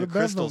 No. Go In to a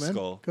crystal Bevmo, man.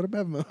 skull. Go to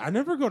Bevmo. I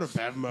never go to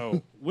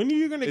Bevmo. When are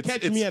you gonna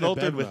catch It's me at a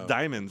filtered Bevmo? with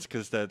diamonds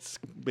because that's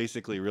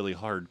basically really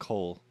hard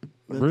coal.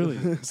 Really?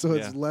 So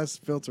it's Yeah. less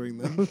filtering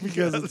them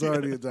because it's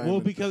already a diamond. Well,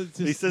 because it's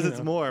just, He says you it's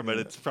know. more, but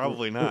it's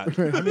probably not.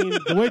 I mean,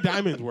 the way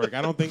diamonds work,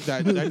 I don't think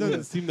that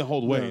doesn't seem to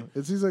hold weight. No,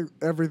 it seems like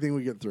everything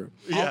we get through.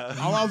 Yeah.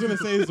 All I was gonna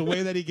say is the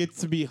way that he gets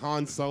to be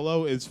Han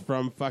Solo is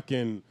from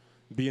fucking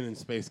being in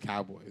Space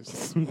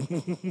Cowboys.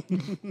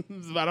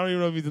 I don't even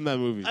know if he's in that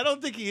movie. I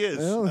don't think he is.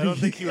 I don't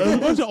think he There's a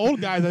bunch of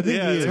old guys. I think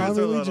Yeah, he is. there's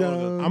Tommy a Lee lot of old-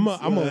 Jones. I'm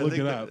gonna I look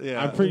think it that- up.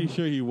 yeah. I'm pretty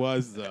sure he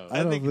was though.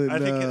 I don't think- they no,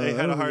 had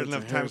I a hard don't think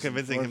enough it's a time Harrison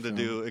convincing Ford him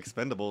to film. do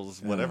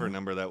Expendables, whatever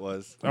number that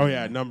was. Oh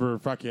yeah, number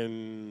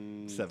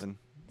fucking 7.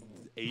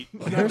 8.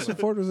 Harrison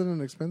Ford was in an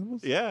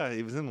Expendables? Yeah,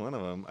 he was in one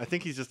of them. I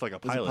think he's just like a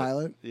Was he pilot.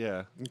 pilot?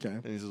 Yeah. Okay.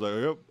 And he's just like,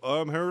 yep,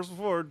 I'm Harrison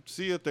Ford.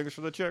 See ya. Thanks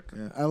for the check.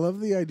 Yeah. I love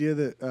the idea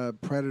that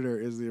Predator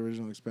is the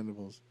original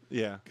Expendables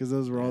Yeah. because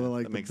those were all Yeah, the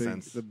like that the makes big,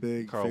 sense. the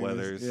big Carl famous-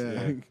 Weathers, Yeah.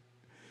 yeah.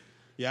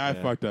 Yeah, I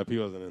Yeah. fucked up. He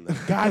wasn't in there.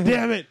 God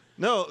damn it!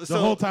 No, so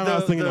whole time I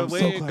was thinking the I'm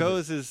way so it clever.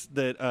 goes is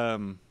that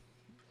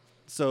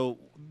so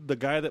the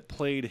guy that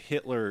played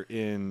Hitler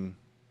in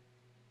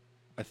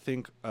I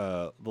think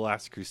The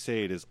Last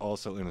Crusade is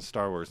also in a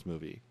Star Wars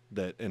movie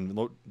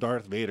and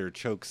Darth Vader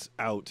chokes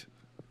out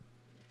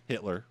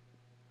Hitler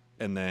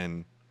and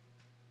then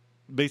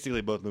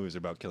basically both movies are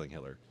about killing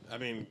Hitler. I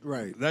mean,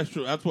 Right. That's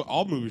true. That's what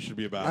all movies should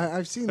be about.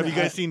 I've seen. Have you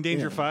that. guys seen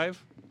Danger Yeah.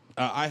 5?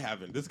 I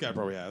haven't. This guy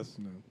probably has.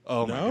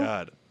 Oh No? my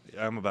god.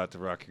 I'm about to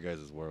rock your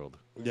guys' world.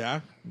 Yeah.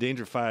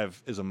 Danger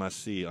 5 is a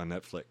must-see on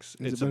Netflix.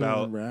 Is It's it better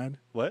about than Rad?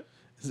 what?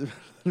 Is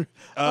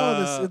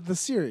it the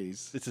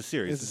series. It's a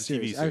series. It's It's a TV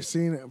series. I've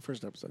seen it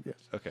first episode. Yes.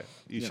 Okay,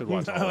 you should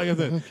watch. like All I of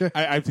it. said,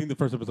 I've seen the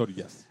first episode.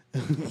 Yes.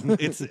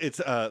 It's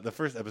the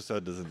first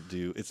episode doesn't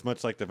do. It's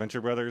much like the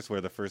Venture Brothers,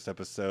 where the first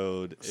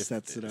episode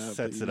Sets it up, but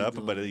sets you it need up,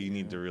 to but like- you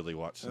need yeah. to really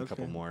watch a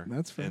couple Okay, more.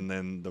 that's fair. And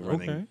then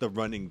Okay. the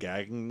running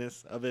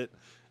gaggingness of it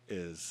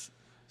is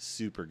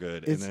super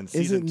good. Is and then it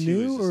season 2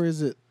 new is or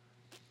is it?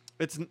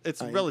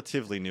 it's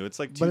relatively new. It's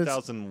like But it's-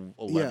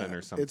 2011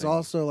 or something. It's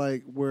also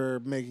like we're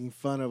making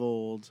fun of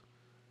old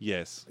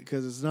yes.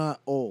 because it's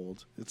not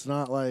old. It's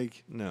not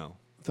like No.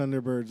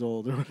 Thunderbirds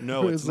old or whatever.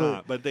 No, it's like-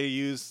 not. But they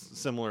use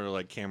similar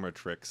like camera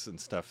tricks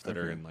and stuff that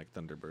are Okay. in like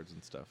Thunderbirds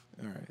and stuff.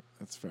 All right,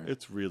 that's fair.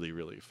 It's really,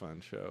 really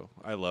fun show.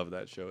 I love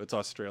that show. It's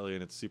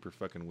Australian. It's super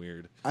fucking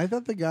weird. I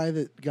thought the guy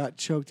that got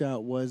choked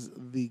out was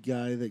the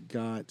guy that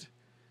got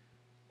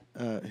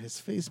his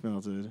face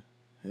melted.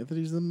 I thought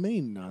he was the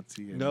main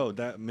Nazi. No,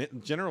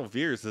 General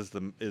Veers is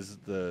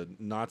the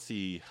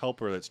Nazi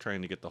helper that's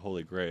trying to get the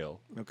Holy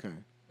Grail. Okay.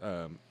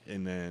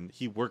 And then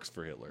he works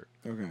for Hitler.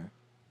 Okay.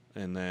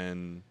 And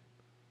then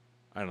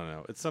I don't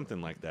know. It's something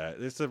like that.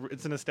 It's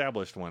an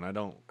established one. I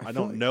don't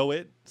feel like- know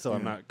it, so I'm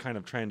Yeah. not kind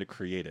of trying to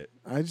create it.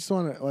 I just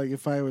want to, like,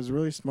 if I was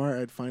really smart,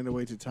 I'd find a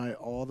way to tie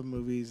all the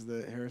movies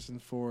that Harrison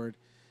Ford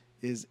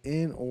is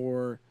in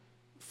or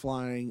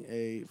flying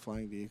a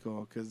flying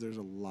vehicle because there's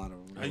a lot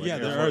of them. Yeah, Air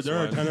there are a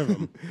Force ton of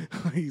them.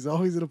 He's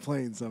always in a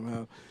plane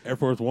somehow. Air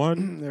Force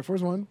One. Air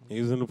Force One.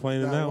 He was in the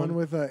plane in That that one one.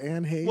 with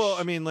Anne Heche. Well,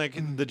 I mean,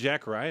 like the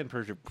Jack Ryan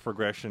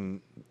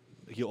progression,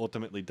 he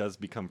ultimately does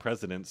become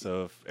president.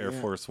 So if Air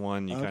Yeah. Force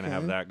One, you kind of Okay.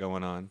 have that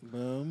going on.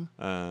 Boom.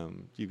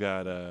 You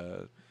got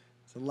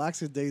It's a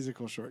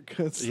lackadaisical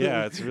shortcuts.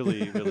 yeah, it's really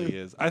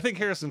is. I think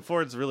Harrison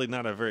Ford's really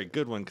not a very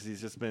good one because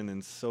he's just been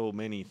in so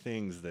many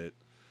things that.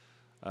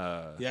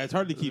 Yeah, it's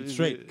hard to keep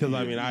straight because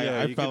I mean,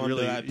 I you fell could into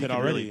really, that you pit could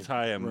already. Really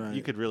tie him. Right.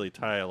 You could really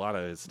tie a lot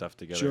of his stuff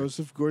together.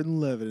 Joseph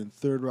Gordon-Levitt in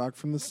Third Rock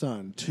from the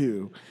Sun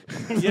 2.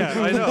 Yeah,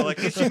 I know. Like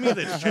if you me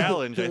the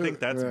challenge, I think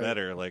that's Right.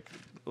 better.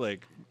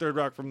 Like Third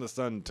Rock from the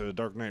Sun to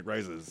Dark Knight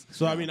Rises.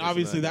 So I mean, Or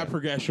obviously something that like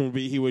progression would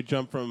be he would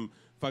jump from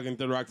fucking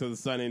Third Rock to the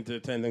Sun into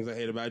 10 Things I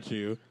Hate About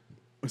You.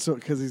 So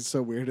because he's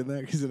so weird in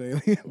that, he's an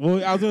alien.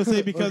 Well, I was gonna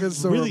say because it's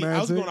so really I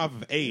was romantic. going off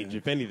of age,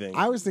 if anything.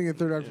 I was thinking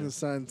Third Rock from the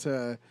Sun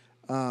to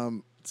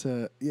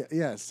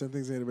 10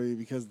 Things I Hate About You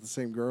because the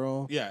same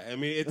girl. Yeah, I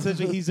mean, it's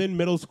essentially he's in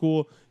middle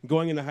school,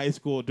 going into high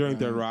school during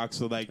Third Rock,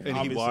 so like, And he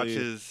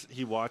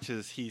obviously,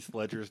 watches Heath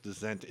Ledger's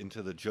descent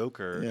into the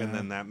Joker, Yeah. and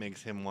then that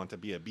makes him want to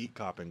be a beat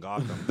cop in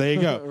Gotham. There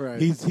you go.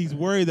 Right. He's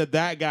worried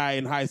that guy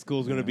in high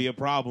school is going to be a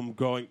problem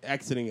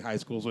exiting high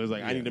school. So he's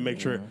like, I need to make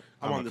sure I'm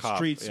I'm on a the cop,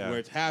 streets yeah. where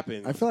it's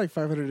happened. I feel like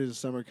 500 Days of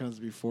Summer comes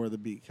before the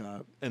Beat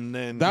Cop. And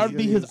then That would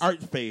be his he's-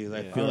 art phase.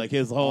 I feel Yeah. like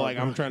his whole like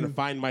I'm trying to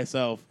find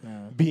myself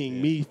being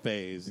me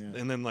phase. Yeah.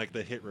 and then like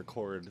the hit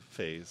record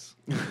phase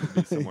would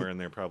be somewhere in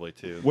there probably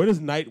too. Where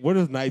does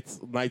Knight's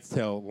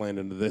Tale land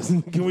into this?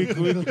 Can we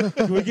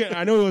get?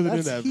 I know it wasn't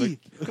in That's that,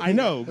 but I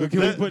know. But can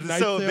we put Knight's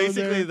So Tale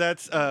basically, in there?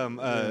 that's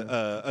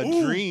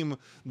a dream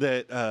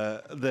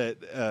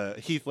that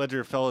Heath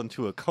Ledger fell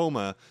into a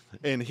coma,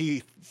 and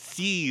he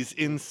sees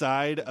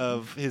inside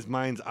of his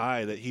mind's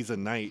eye that he's a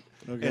knight.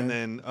 Okay. And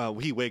then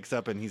he wakes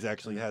up and he's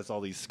actually has all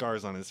these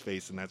scars on his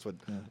face, and that's what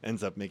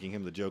ends up making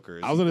him the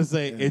Joker. I was gonna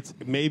say it's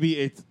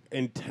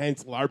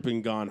intense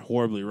LARPing gone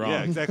horribly wrong.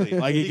 Yeah, exactly.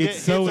 Like he He gets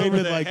gets so hit over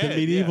into the like head, the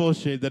medieval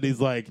shit that he's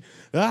like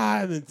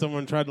and then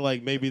someone tried to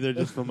like maybe they're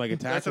just from like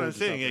attack. That's what I'm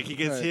saying. Like, he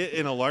gets hit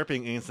in a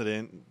LARPing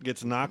incident,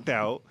 gets knocked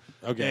out,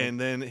 Okay. and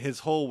then his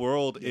whole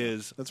world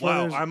is, That's why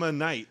wow, there's- I'm a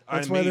knight.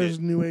 That's I why made there's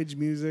it. New Age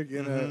music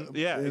in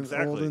Yeah,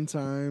 exactly. olden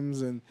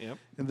times, and Yep.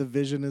 and the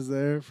Vision is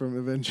there from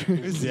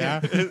Avengers. Yeah.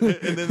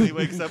 and then he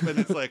wakes up and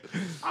it's like,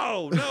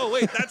 oh no,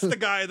 wait, that's the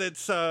guy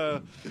that's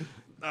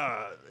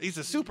he's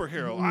a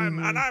superhero.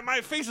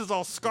 My face is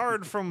all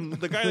scarred from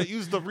the guy that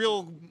used the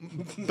real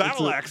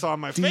battle axe on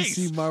my DC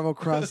face. Marvel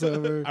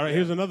crossover. All right,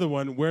 here's another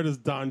one. Where does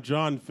Don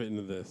John fit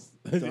into this?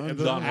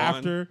 Don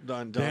After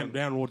Juan?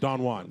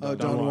 Don Juan. Oh,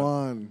 Don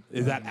Juan.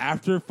 Is that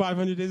after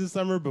 500 Days of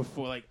Summer?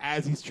 Before, like,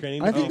 as he's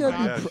training? I think to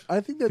become- that'd be. I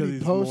think that'd 'Cause be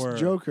he's post more-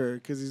 Joker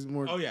because he's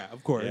more. Oh yeah,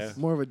 of course. Yeah.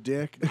 More of a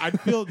dick. I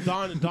feel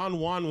Don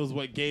Juan was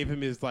what gave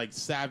him his like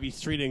savvy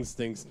street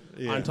instincts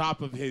Yeah. on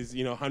top of his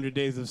 100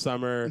 Days of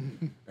Summer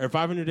or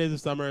 500 Days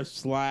of Summer /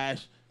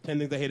 10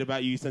 Things I Hate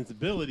About You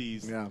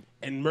sensibilities. Yeah.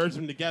 And merged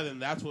them together,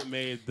 and that's what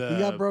made the He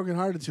got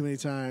brokenhearted too many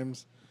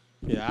times.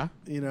 Yeah,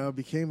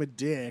 Became a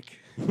dick,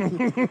 a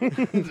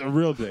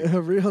real dick,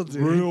 a real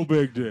dick, real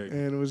big dick.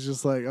 and it was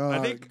just like, oh, I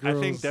think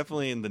girls.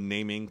 definitely in the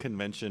naming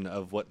convention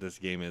of what this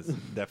game is,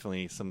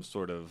 definitely some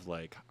sort of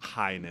like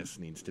highness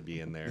needs to be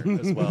in there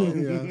as well.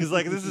 Yeah. Because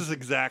like this is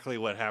exactly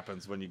what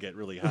happens when you get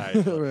really high.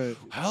 Right.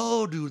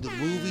 How do the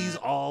movies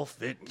all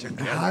fit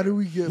together? How do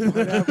we get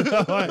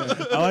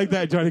pineapple? I like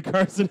that Johnny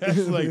Carson. That's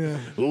like, Yeah.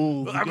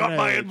 oh, I've got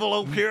my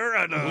envelope here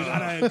and We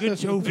got a good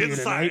show for you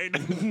tonight.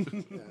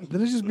 inside.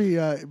 Then it just be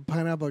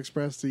Pineapple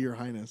Express to Your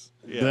Highness.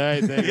 Yeah.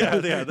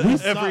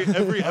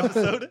 Every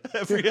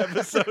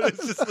episode is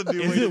just a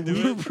new way to do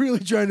We're it. really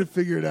trying to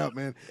figure it out,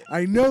 man.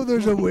 I know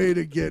there's a way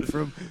to get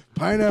from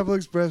Pineapple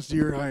Express to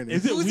Your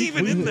Highness. Is it Who's we,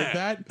 even we in did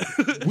that?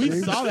 We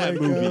James saw that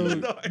Franco.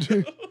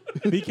 movie.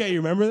 BK, you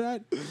remember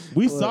that?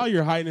 We saw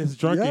Your Highness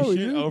drunk Yeah, as we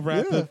shit did. over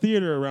at Yeah. the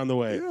theater around the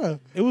way. Yeah.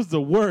 It was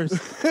the worst.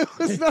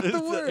 It's not the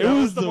word. It That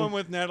was was the the- one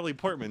with Natalie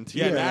Portman too.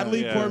 Yeah, Yeah.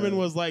 Natalie Yeah. Portman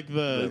was like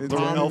the The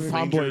tom, Elf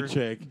tomboy Ranger.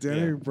 chick. Danny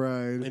Yeah.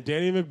 McBride. And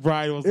Danny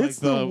McBride was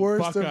It's like the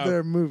worst fuck of up.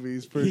 their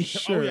movies for He-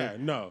 sure. Oh yeah,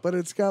 no. But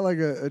it's got like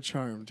a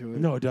charm to it.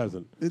 No, it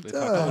doesn't. it They does.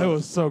 talk Oh, it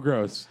was so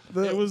gross.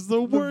 it was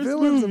the worst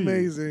villain's movie.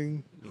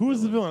 amazing. Who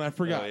was the villain? I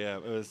forgot. Oh yeah,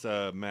 it was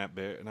not Matt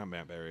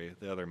Berry,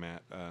 the other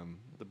Matt,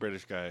 the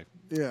British guy.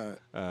 Yeah.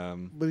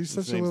 But he's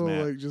his such a name's little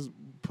Matt. like just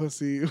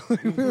pussy.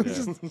 It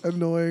was just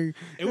annoying.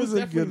 It was a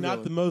definitely good not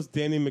the villain. most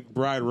Danny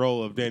McBride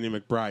role of Danny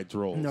McBride's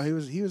roles. No, he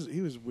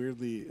was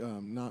weirdly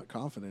not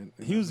confident.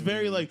 in He that was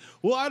very movie. like,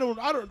 well,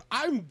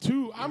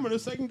 I'm gonna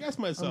second guess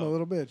myself. I'm a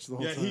little bitch the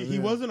whole Yeah, time. he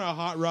wasn't a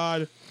hot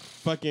rod,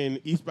 fucking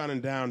Eastbound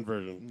and Down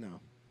version No,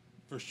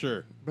 for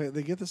sure. but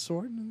they get the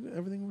sword and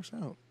everything works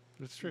out.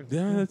 It's true.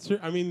 Yeah, that's true.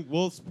 I mean,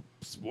 well,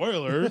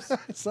 spoilers.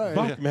 Sorry.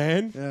 Fuck,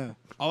 man. Yeah.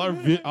 All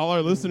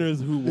our listeners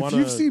who want If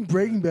you've seen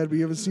Breaking Bad but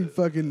you haven't seen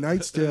fucking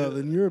Knight's Tale,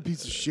 then you're a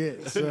piece of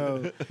shit.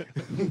 So, Wait,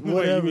 you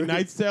whatever. mean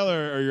Knight's Tale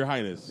or Your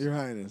Highness? Your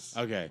Highness.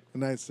 Okay.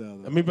 Knight's Tale,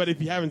 though. I mean, but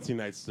if you haven't seen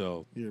Knight's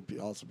Tale,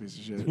 Also a piece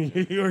of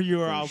shit. you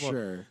are For also.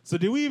 sure. So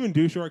did we even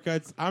do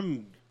shortcuts?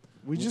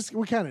 We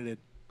kind of did.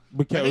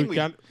 We think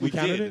counted we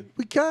it. did.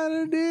 We kind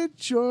of did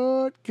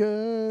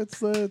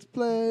shortcuts. Let's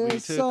play We a took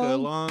song. a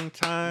long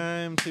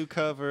time to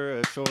cover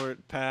a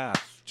short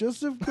path.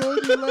 Just if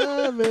good you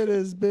love it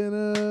has been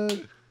a...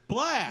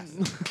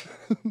 Blast.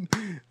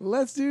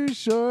 Let's do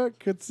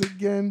shortcuts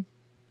again.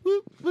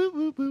 Whoop, whoop,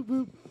 whoop, whoop,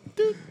 whoop.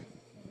 Doop.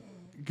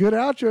 Good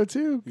outro,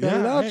 too. Got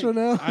an outro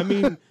now. I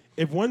mean,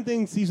 if one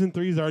thing season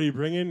 3 is already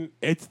bringing,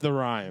 it's the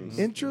rhymes.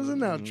 Intros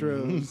and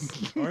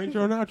outros. Or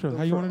intro and outro.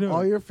 How you want to do All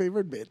it? your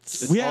favorite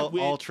bits. We All, have- we-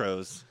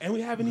 Altros. And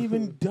we haven't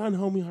even done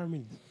Homie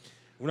Harmony.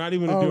 We're not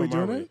even Oh, going we to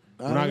do doing it. it?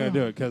 We're I not don't going to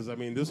know. do it because, I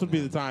mean, this would be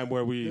the time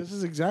where This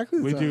is exactly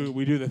the we time.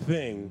 do the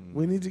thing.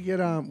 We need to get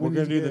We're going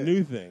to do the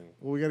new thing.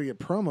 Well, we got to get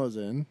promos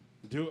in.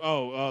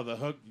 The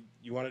hook.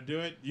 You want to do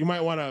it? You might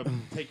want to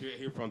take your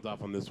earphones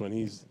off on this one.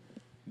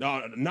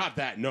 No, not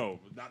that. No,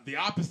 not the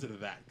opposite of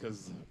that.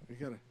 Because You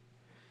got a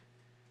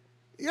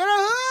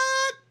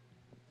hook.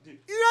 You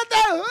got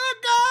that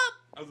hook up.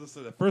 I was gonna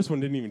say the first one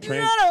didn't even You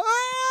translate. got a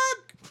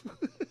hook.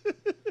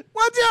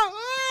 What's your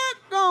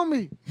hook on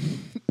me?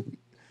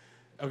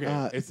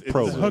 Okay, it's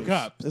Pro the hook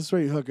up. This is where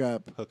you hook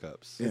up.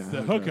 Hookups. Yeah, It's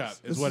the hookup.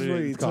 This Is what is it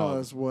where is you tell called.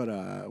 us what you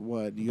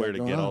Where got to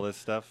going get on. all this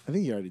stuff. I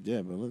think you already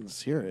did, but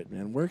let's hear it,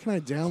 man. Where can I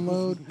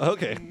download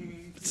Okay.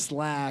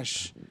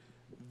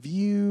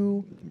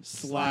 /view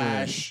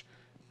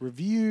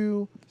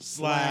 /review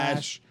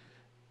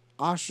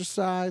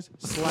 /ostracize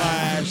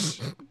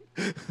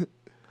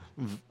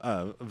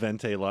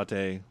Vente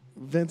latte.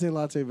 Vente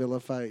Latte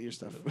vilify your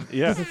stuff.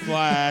 Yeah.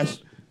 Flash.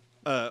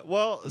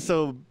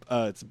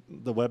 It's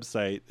the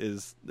website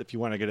is, if you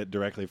want to get it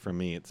directly from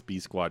me, it's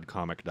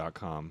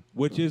bsquadcomic.com.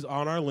 Which is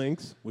on our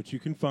links, which you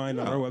can find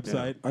on our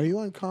website. Are you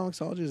on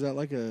Comixology? Is that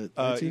like a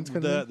iTunes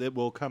kind of thing? It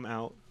will come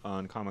out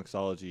on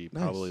Comixology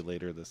Nice. probably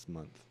later this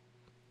month.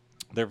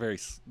 They're very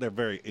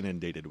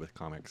inundated with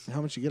comics.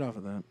 How much you get off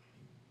of that?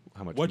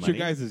 How much? What's money?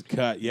 your guys'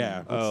 cut?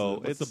 Yeah.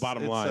 What's the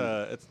bottom line?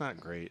 It's not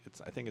great.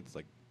 I think it's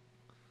like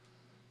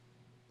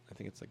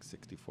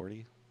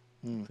 60-40.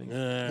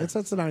 That's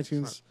an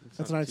iTunes. it's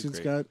That's not an too iTunes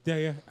great. cut.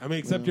 Yeah. I mean,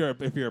 except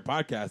if you're a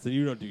podcast and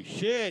you don't do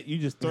shit, you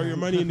just throw your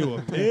money into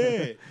a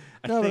pit.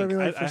 No, but I mean,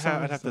 like, I'd for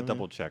songs, have to though,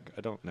 double check.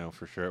 I don't know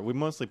for sure. We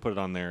mostly put it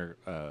on there,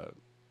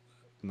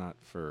 not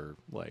for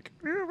like,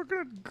 yeah, we're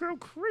gonna go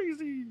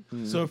crazy.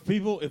 So if we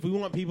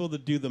want people to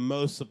do the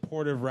most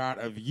supportive route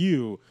of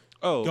you,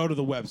 go to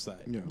the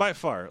website. Yeah. By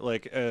far,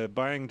 like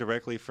buying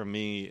directly from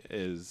me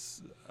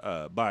is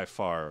by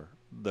far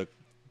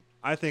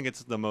I think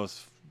it's the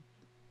most.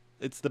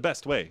 It's the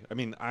best way. I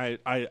mean,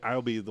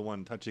 I'll be the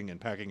one touching and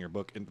packing your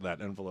book into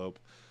that envelope.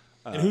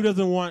 And who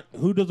doesn't want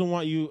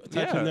you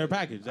touching their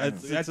package?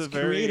 That's a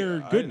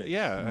creator goodness.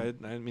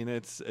 I mean,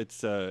 it's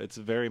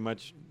very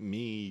much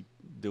me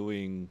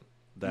doing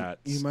that.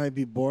 You might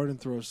be bored and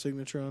throw a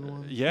signature on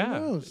one. Who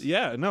knows?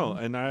 No,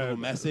 and I Little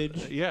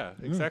message. Yeah,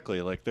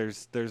 exactly. Like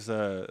there's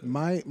a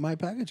My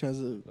package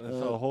has a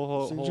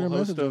whole signature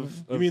host message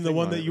of. You mean the thing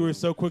one on that it. you were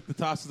so quick to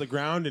toss to the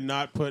ground and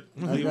not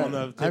leave on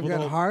the I've table?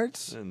 got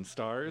hearts. and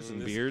stars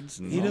and beards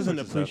and He all doesn't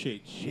sorts of stuff.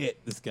 appreciate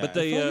shit. This guy. But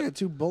they I got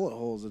 2 bullet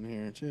holes in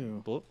here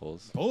too. bullet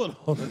holes. bullet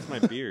hole. That's my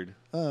beard.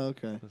 Oh,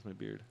 okay. That's my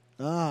beard.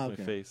 Ah, My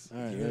okay. face. All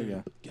right, there you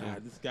go.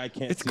 God, this guy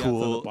can't It's see outside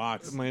cool. the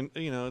box. My,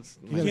 it's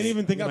You can't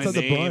even think my outside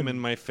the name bun.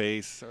 and my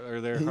face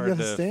are they're You hard got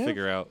a to stamp?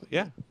 figure out.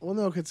 Yeah, Well,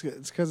 no, it's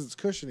because it's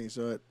cushiony,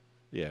 so it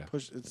yeah.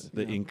 It's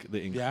The you know. ink.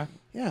 Yeah.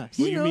 Yeah, What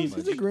he do you knows. mean?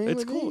 He's agreeing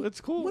It's with cool. me.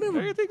 It's cool. Whatever.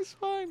 Everything's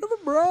fine.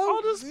 Whatever, bro.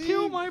 I'll just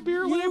peel my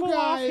beer label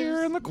off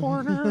here in the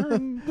corner.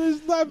 And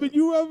Miss Levin,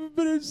 you ever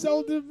been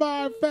insulted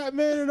by a fat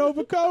man in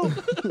overcoat?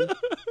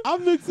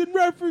 I'm mixing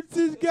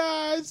references,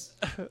 guys.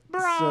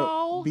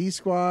 So, B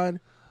Squad,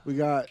 we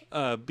got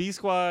B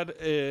Squad,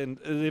 and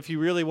if you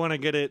really want to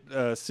get it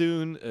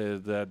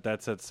soon,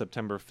 that's at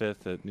September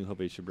 5th at New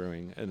Helvetia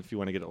Brewing, and if you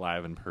want to get it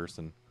live in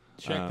person,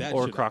 Check that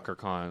or shit out.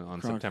 CrockerCon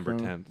on September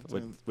CrockerCon.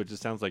 10th, which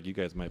just sounds like you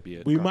guys might be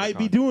at. We might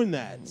be CrockerCon. doing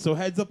that. So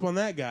heads up on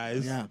that,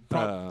 guys. Yeah.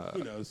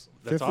 Who knows?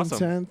 That's 5th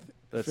awesome. and 10th.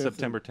 That's 5th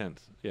September 10th.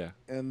 Yeah.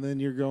 And then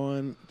you're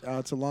going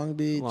out to Long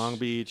Beach. Long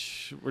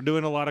Beach. We're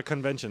doing a lot of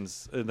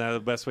conventions, and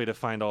the best way to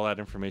find all that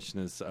information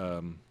is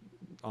on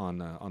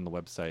the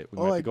website. We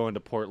might be going to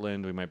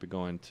Portland. We might be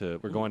going to.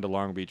 We're going to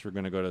Long Beach. We're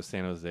going to go to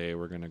San Jose.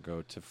 We're going to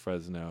go to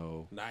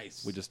Fresno.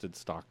 Nice. We just did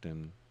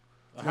Stockton.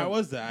 How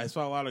was that? I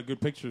saw a lot of good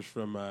pictures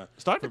from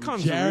StocktonCon's from a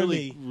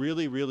Jeremy.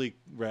 really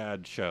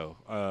rad show.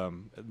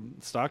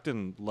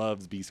 Stockton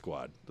loves B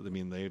Squad. I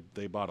mean,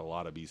 they bought a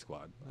lot of B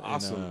Squad.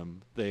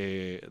 Awesome.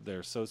 And,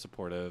 they're so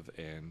supportive,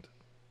 and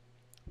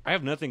I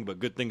have nothing but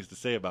good things to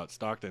say about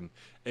Stockton,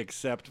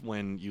 except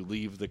when you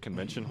leave the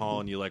convention hall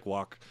and you like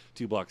walk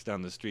 2 blocks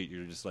down the street,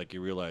 you're just like,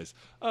 you realize,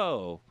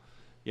 oh,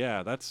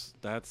 Yeah, that's.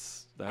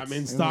 I'm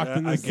in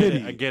Stockton, I the get city.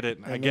 it. I get it.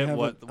 And I they get have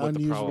what an the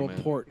unusual problem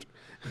is. port.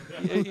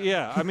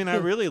 Yeah, I mean, I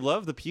really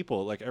love the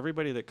people. Like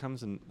everybody that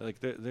comes and like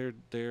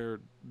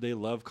they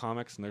love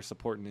comics and they're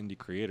supporting indie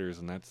creators,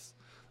 and that's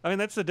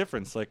the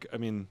difference. Like, I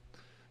mean,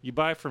 you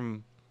buy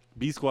from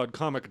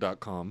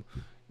bsquadcomic.com,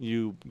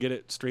 you get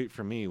it straight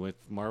from me. With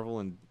Marvel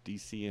and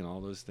DC and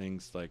all those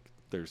things, like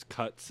there's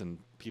cuts and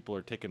people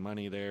are taking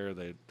money there.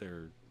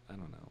 They're I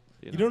don't know.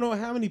 You don't know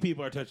how many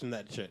people are touching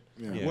that shit.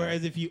 Yeah.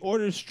 Whereas if you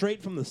order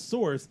straight from the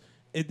source,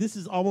 this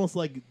is almost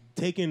like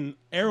taking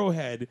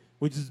Arrowhead,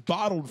 which is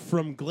bottled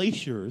from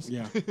glaciers.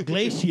 Yeah.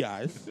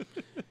 Glaciers.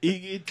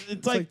 It's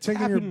It's like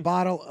taking your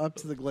bottle up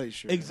to the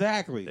glacier.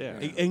 Exactly. Yeah.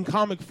 In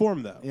comic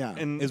form, though. Yeah.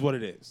 And Is what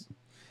it is.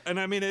 And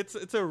I mean,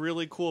 it's a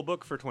really cool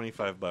book for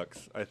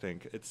 $25. I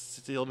think it's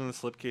sealed in a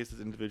slipcase. It's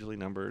individually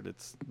numbered.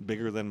 It's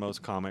bigger than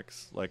most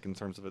comics, like in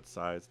terms of its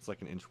size. It's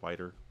like an inch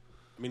wider.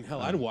 I mean,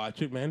 hell, I'd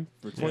watch it, man,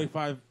 for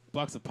 $25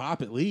 a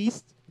pop at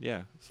least.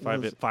 Yeah, it's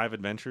five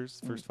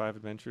adventures. First 5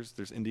 adventures.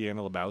 There's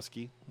Indiana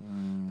Lebowski.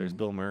 There's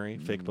Bill Murray,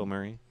 fake Bill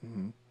Murray.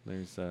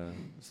 There's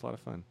it's a lot of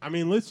fun. I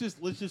mean, let's just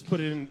put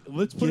it in.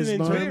 Let's put it in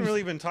Gizmo. We didn't terms.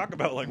 really even talk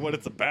about like what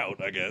it's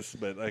about, I guess,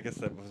 but I guess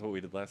that was what we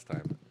did last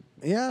time.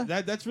 Yeah.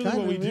 That's really Kind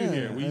what we of, do yeah.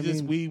 here. We I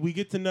just mean- we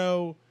get to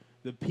know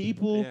the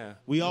people. Yeah.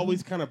 We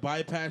always kind of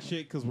bypass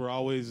shit because we're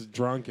always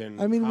drunk and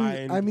I mean, high.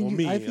 And,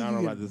 me. I I think don't know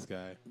you about could- this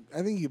guy.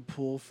 I think you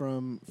pull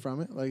from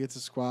it. Like it's a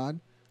squad.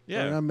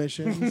 Yeah. Going on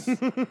missions.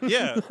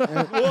 Yeah.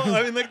 Well,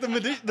 I mean, like the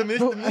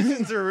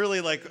missions are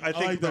really like I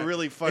think like the that.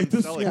 really fun It's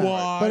a selling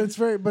squad.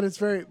 part. but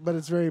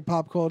it's very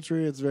pop culture.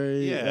 It's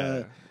very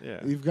Yeah.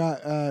 Yeah. You've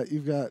got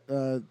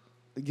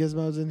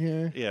Gizmos in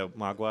here. Yeah,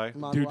 Mogwai.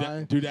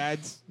 Mogwai,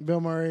 Doodads, Bill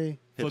Murray,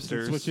 flips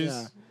and Hipsters.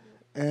 switches,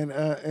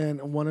 yeah,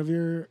 and one of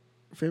your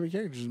favorite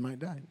characters might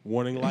die,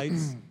 warning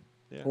lights.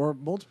 Yeah. or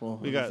multiple.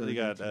 We got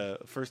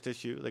first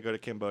issue. They go to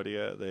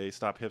Cambodia. They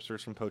stop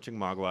hipsters from poaching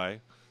Mogwai.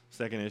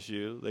 Second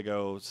issue, they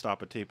go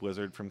stop a tape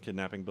wizard from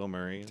kidnapping Bill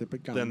Murray.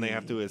 Typical. Then they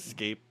have to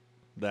escape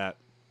that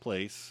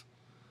place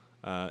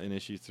in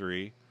issue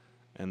 3,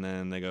 and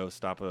then they go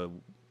stop a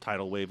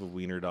tidal wave of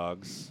wiener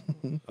dogs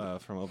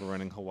from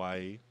overrunning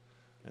Hawaii,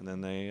 and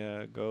then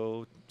they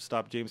go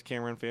stop James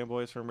Cameron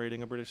fanboys from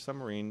raiding a British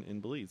submarine in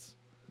Belize.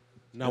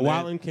 Now, And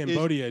while then in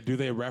Cambodia, do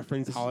they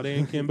reference Holiday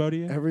in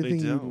Cambodia? everything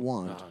They you'd don't.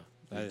 want.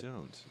 They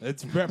don't.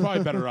 It's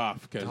probably better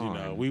off because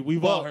Darn.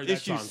 we've all heard that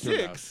issue song too.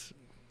 6,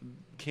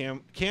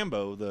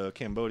 Cambo, the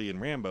Cambodian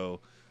Rambo,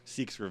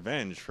 seeks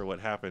revenge for what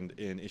happened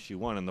in issue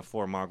 1, and the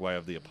 4 Mogwai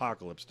of the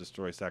Apocalypse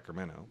destroy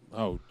Sacramento.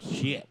 Oh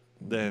shit!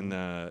 Then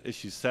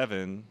issue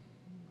 7,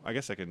 I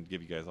guess I can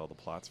give you guys all the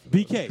plots for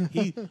those.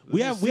 BK,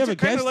 we have These a are kind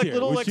guest of like here.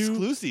 little Would you-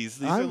 exclusives.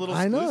 These are little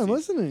I know. I'm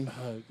exclusives. listening.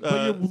 but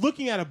you're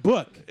looking at a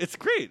book. It's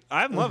great.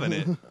 I'm loving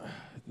it.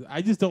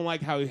 I just don't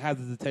like how he has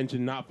his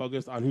attention not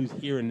focused on who's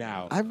here and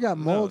now. I've got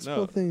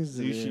multiple No. things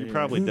to do. You're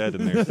probably dead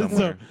in there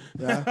somewhere.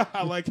 Yeah.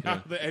 I like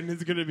how the end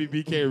is going to be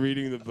BK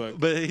reading the book.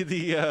 But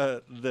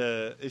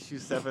the issue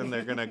 7,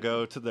 they're gonna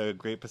go to the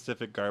Great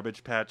Pacific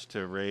Garbage Patch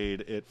to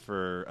raid it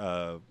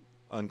for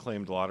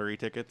unclaimed lottery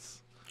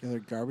tickets. Are there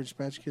Garbage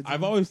Patch Kids?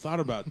 I've always thought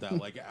about that.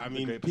 Like, I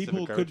mean, Great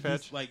people Pacific could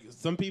Garbage just, like,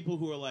 some people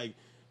who are like,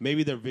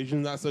 maybe their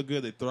vision's not so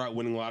good, they throw out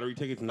winning lottery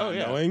tickets not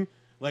knowing.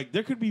 Like,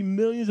 there could be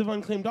millions of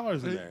unclaimed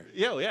dollars in there.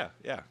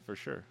 Yeah, for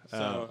sure.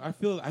 So I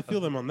feel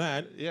them on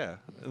that. Yeah,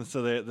 and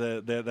so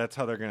that's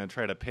how they're going to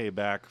try to pay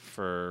back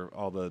for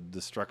all the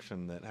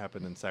destruction that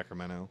happened in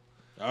Sacramento.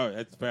 Oh,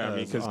 that's fair. I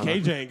mean, because on-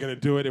 KJ ain't gonna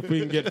do it if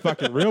we can get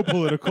fucking real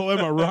political.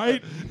 Am I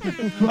right?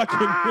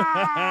 Fucking.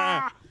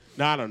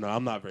 No, I don't know.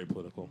 I'm not very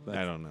political.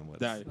 I don't know what.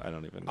 that- I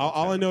don't even know.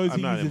 All I know is I'm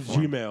he not uses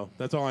informed. Gmail.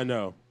 That's all I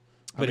know.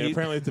 But I mean, he-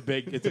 apparently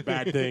it's a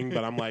bad thing.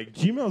 But I'm like,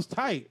 Gmail's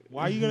tight.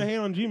 Why are you gonna hate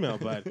on Gmail?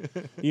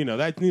 But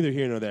that's neither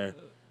here nor there.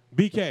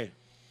 BK,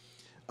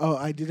 Oh,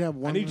 I did have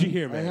one. need you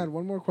here, man. I had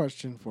one more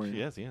question for you.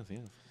 Yes.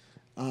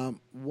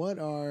 What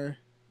are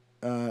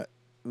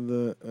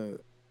the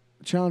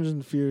challenges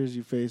and fears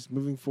you face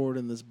moving forward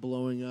in this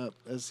blowing up,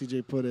 as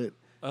CJ put it,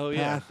 Oh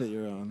path that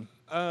you're on?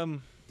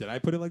 did I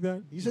put it like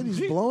that? You said he's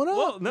blowing up?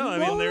 Well, no, I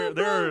mean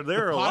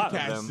there are a lot of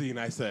Podcast them. scene.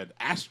 I said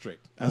asterisk.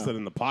 I said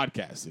in the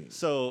podcast scene.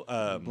 So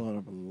Blowing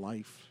up in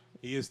life.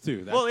 He is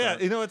too. That's well, yeah,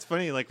 the- it's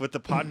funny. Like with the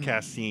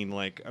podcast scene,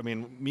 like I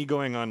mean, me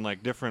going on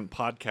like different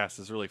podcasts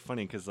is really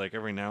funny because like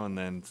every now and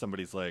then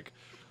somebody's like,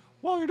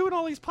 "Well, you're doing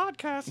all these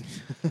podcasts,"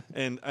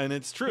 and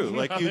it's true.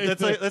 Like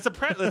that's a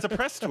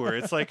press tour.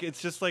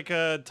 It's just like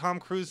Tom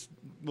Cruise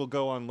will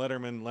go on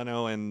Letterman,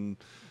 Leno, and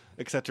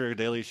etc.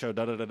 Daily Show,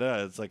 da da da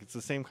da. It's like it's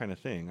the same kind of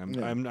thing.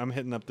 I'm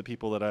hitting up the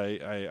people that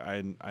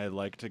I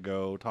like to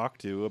go talk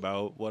to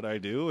about what I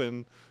do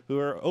and who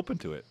are open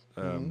to it.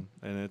 And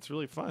it's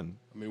really fun.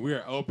 I mean, we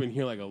are open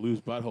here like a loose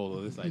butthole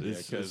to this idea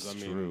This because is I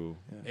mean, true.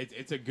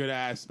 it's a good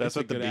ass. That's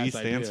what the B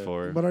stands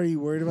for. But are you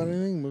worried about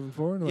anything moving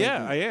forward? Like,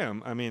 Yeah, I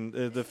am. I mean,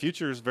 the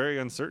future is very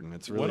uncertain.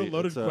 It's really What a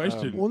loaded it's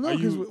question. Well, no, Are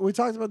because you- we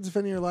talked about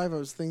defending your life. I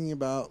was thinking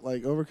about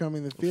like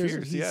overcoming the fears.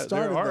 Fears, He yeah, there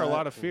started are a that.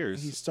 lot of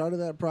fears. He started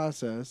that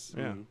process.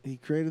 Yeah. He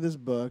created this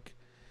book,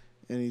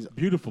 and he's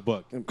Beautiful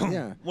book.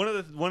 yeah. One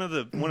of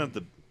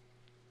the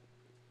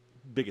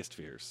biggest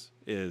fears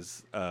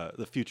is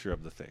the future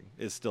of the thing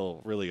is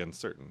still really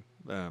uncertain.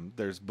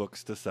 There's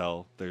books to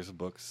sell. There's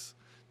books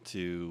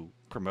to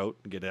promote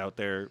and get out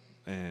there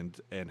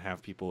and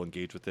have people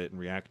engage with it and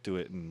react to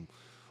it and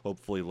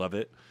hopefully love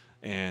it.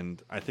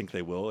 And I think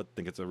they will. I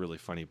think it's a really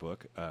funny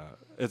book.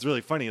 It's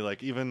really funny.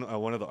 Like even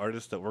one of the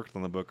artists that worked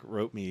on the book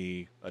wrote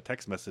me a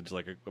text message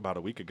like about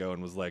a week ago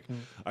and was like,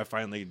 I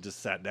finally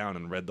just sat down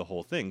and read the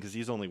whole thing because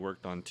he's only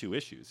worked on 2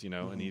 issues,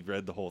 and he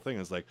read the whole thing.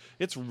 It's like,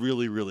 it's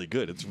really, really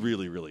good. It's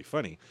really, really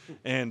funny.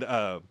 And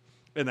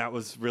that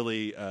was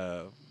really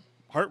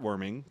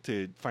heartwarming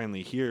to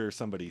finally hear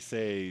somebody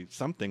say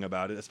something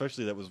about it,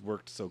 especially that was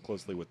worked so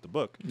closely with the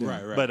book.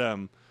 Right.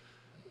 But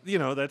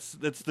that's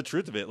the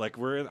truth of it. Like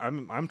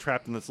I'm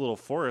trapped in this little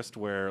forest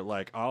where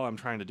like all I'm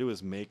trying to do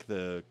is make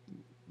the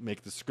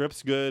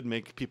scripts good,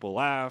 make people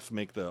laugh,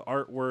 make the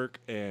artwork,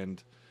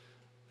 and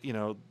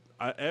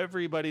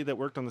everybody that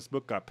worked on this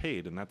book got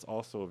paid, and that's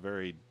also a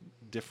very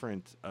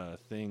different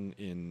thing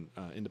in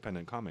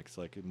independent comics.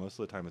 Like most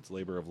of the time, it's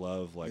labor of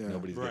love. Like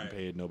nobody's getting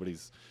paid,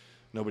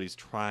 nobody's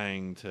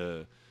trying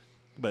to.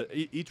 But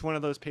each one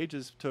of those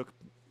pages took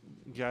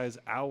guys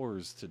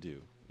hours to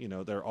do.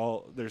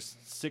 There's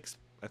 6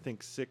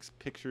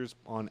 pictures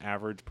on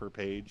average per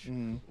page.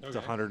 It's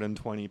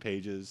 120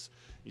 pages.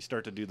 You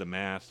start to do the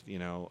math,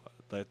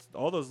 that's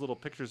all those little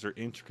pictures are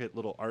intricate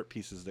little art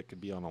pieces that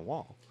could be on a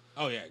wall.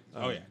 Oh yeah,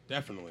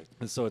 definitely.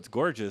 And so it's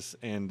gorgeous,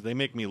 and they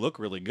make me look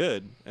really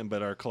good.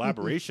 But our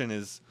collaboration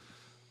is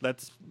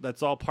that's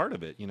all part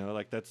of it.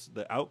 Like that's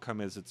the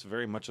outcome is it's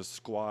very much a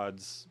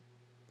squad's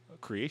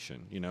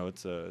creation.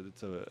 It's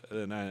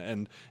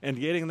and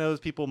getting those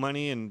people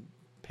money and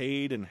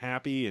paid and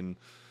happy and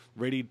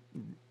ready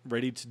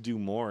to do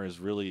more is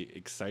really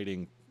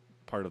exciting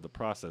part of the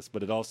process,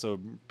 but it also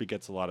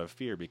begets a lot of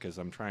fear because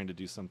I'm trying to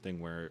do something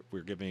where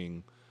we're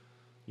giving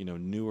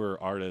newer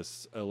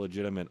artists a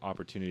legitimate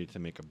opportunity to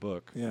make a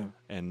book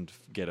and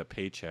get a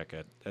paycheck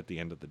at the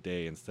end of the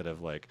day instead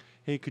of like,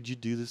 hey, could you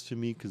do this to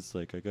me because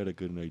like I got a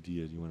good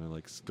idea, do you want to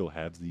like go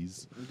have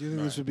these? Do you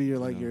think this would be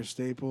your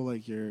staple,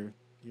 like your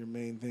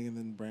main thing, and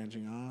then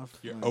branching off?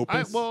 Your like,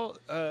 opus?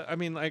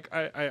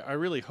 I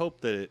really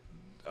hope that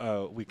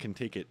we can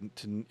take it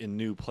in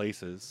new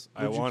places.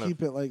 Would you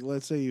keep it like,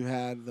 let's say you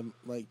had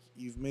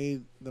you've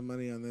made the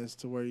money on this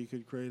to where you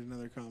could create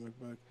another comic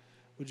book.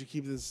 Would you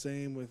keep it the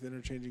same with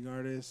interchanging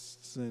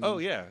artists? Oh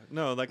yeah,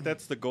 no, like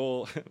that's the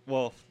goal.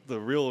 Well, the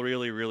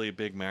really, really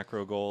big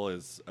macro goal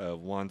is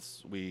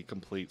once we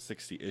complete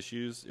 60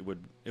 issues,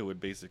 it would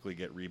basically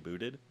get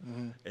rebooted,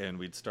 and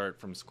we'd start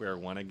from square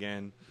one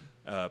again,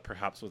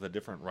 perhaps with a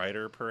different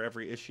writer per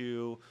every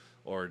issue,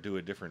 or do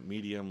a different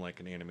medium like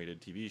an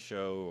animated TV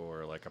show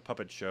or like a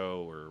puppet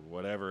show or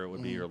whatever it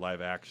would be, or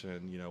live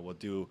action.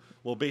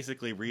 We'll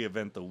basically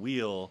reinvent the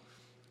wheel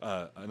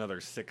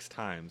another 6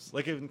 times,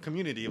 like in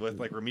Community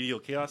with like Remedial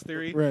Chaos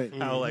Theory, right?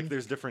 How like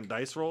there's different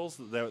dice rolls,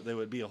 there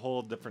would be a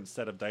whole different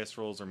set of dice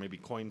rolls or maybe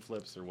coin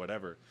flips or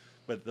whatever,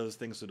 but those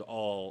things would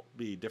all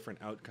be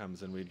different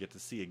outcomes, and we'd get to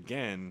see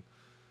again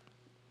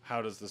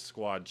how does the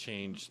squad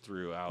change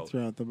throughout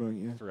the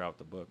book, throughout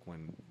the book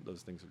when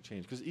those things would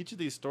change, because each of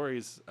these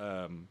stories,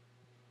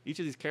 each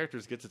of these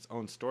characters gets its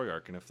own story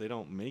arc, and if they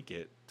don't make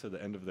it to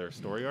the end of their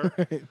story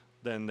arc,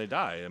 then they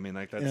die. I mean,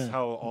 like that's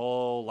how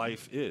all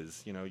life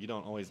is. You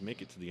don't always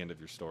make it to the end of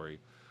your story,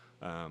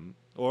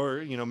 or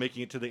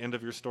making it to the end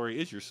of your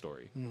story is your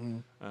story.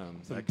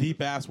 Some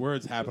deep ass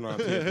words happen on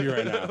TFP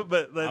right now.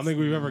 But I don't think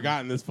we've ever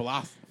gotten this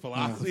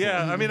philosophy.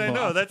 Yeah, I mean, I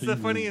know that's the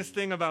funniest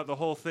thing about the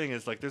whole thing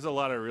is like there's a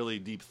lot of really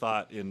deep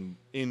thought in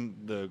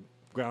the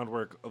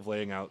groundwork of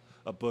laying out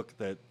a book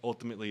that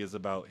ultimately is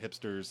about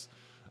hipsters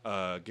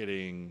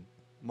getting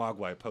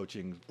mogwai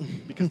poaching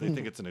because they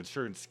think it's an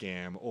insurance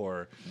scam,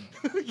 or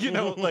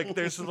like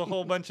there's a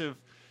whole bunch of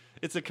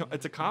it's a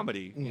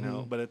comedy,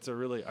 but it's a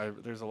really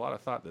there's a lot of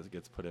thought that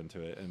gets put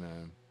into it, and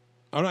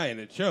and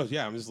it shows.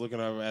 Yeah, I'm just looking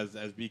over as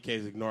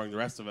BK's ignoring the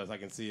rest of us. I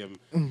can see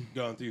him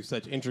going through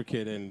such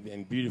intricate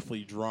and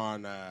beautifully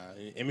drawn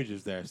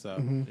images there. So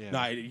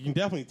no, you can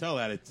definitely tell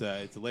that it's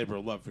a labor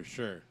of love for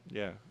sure.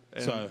 Yeah.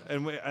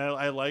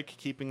 I like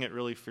keeping it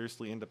really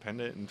fiercely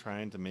independent and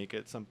trying to make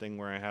it something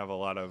where I have a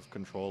lot of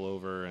control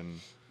over, and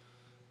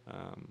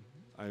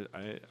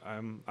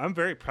I'm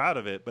very proud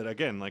of it. But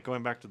again, like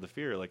going back to the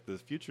fear, like the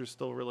future is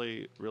still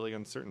really, really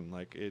uncertain.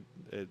 Like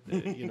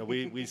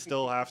we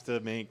still have to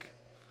make.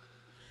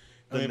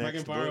 If I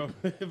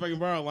can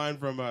borrow a line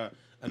from an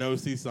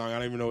OC song, I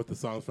don't even know what the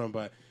song's from,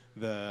 but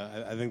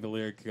I think the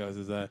lyric goes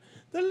is the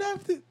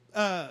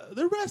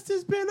rest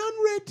has been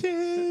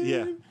unwritten.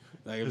 Yeah.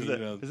 Like, isn't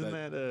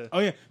that? Oh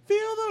yeah,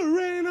 feel the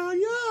rain on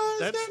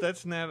yours.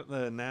 That's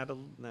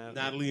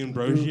Natalie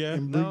Ambrosia.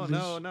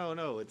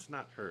 No, it's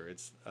not her.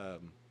 It's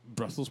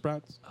Brussels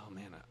sprouts. Oh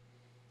man,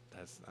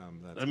 that's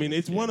I mean,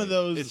 it's one of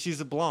those.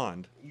 She's a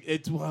blonde.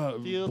 It's feel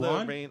blonde?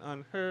 the rain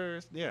on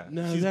hers. Yeah,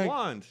 No, she's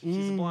blonde.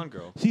 She's a blonde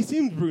girl. She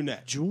seems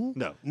brunette. Jewel?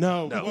 No.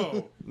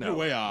 Whoa, No. you're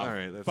way off. All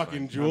right, that's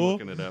fucking fine. Jewel.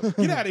 I'm looking it up.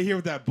 Get out of here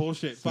with that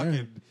bullshit.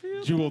 Fucking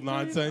Jewel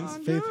nonsense.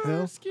 Faith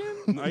Hill.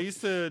 I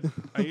used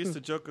to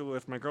joke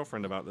with my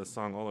girlfriend about this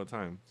song all the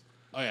time.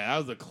 Oh yeah, that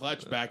was a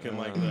clutch back in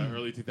like the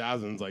early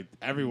 2000s. Like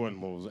everyone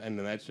was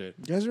ending that shit.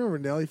 You guys remember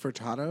Nelly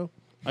Furtado?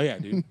 Oh yeah,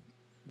 dude.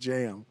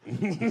 Jam.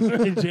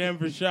 Jam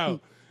for show.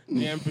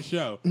 Jam for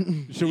show.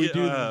 Should we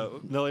do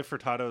Nelly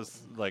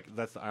Furtado's like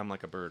that's I'm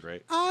Like a Bird,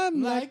 right?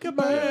 I'm like a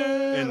bird?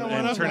 And I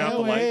wanna Turn Out the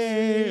fly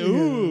away.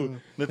 Ooh.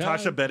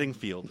 Natasha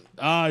Bedingfield.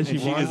 Ah, she And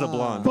she won. is a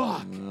blonde.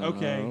 Fuck.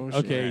 Okay. Oh,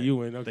 Okay, shit. you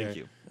win. Okay. Thank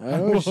you.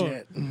 Oh,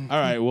 shit. All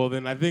right. Well,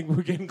 then I think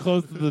we're getting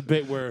close to the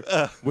bit where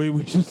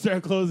we should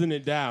start closing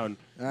it down.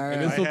 All right.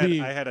 And this will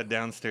be. I had a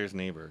downstairs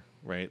neighbor,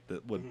 right?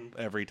 That would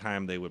every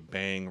time they would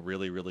bang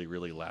really, really,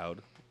 really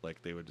loud,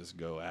 like they would just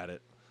go at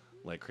it,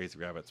 like Crazy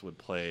Rabbits would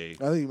play.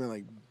 I think you meant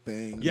like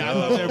bang. Yeah, I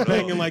thought they were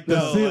banging like the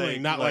No,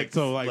 ceiling, not like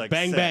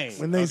bang sex. bang.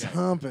 When they's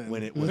humping.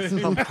 When it was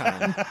hump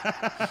time.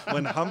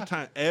 When hump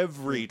time,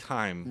 every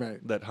time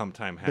Right. that hump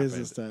time happened,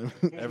 Business time.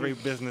 every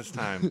business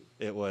time,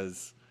 it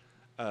was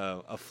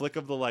a flick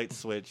of the light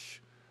switch.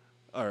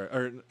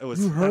 Or it was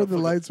You not heard a the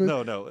flick light of- switch?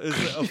 No, it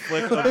was a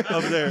flick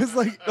of their It's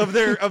like-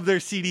 of their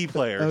CD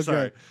player. Okay.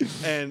 Sorry,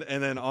 and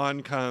then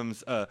on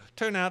comes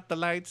turn out the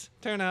lights,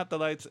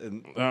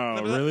 and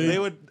Oh, really? They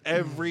would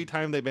every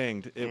time they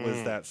banged, it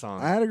was that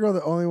song. I had a girl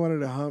that only wanted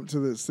to hump to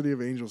the City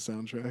of Angels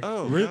soundtrack.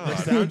 Oh, Really? God.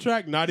 The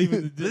soundtrack? Not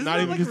even. Isn't not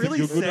that, even like, just really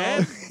a Google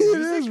sad? Doll?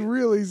 It is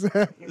really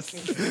sad.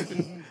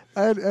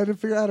 I had to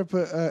figure out how to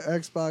put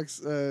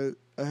Xbox.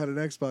 I had an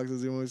Xbox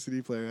as the only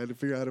CD player. I had to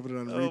figure out how to put it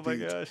on repeat. Oh my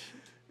gosh!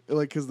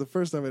 Like, because the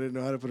first time I didn't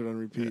know how to put it on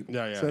repeat.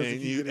 Yeah, yeah. So I had to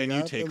And keep you getting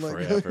up take like-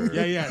 forever.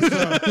 Yeah, yeah.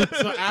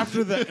 So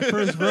after the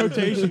first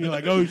rotation, you're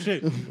like, oh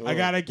shit, I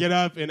gotta get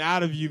up and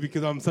out of you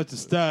because I'm such a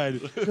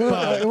stud.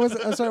 No, it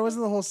wasn't. I'm sorry, it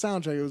wasn't the whole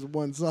soundtrack. It was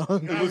one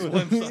song. It was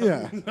one song.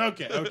 Yeah.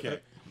 Okay.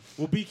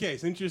 Well, BK,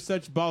 since you're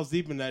such balls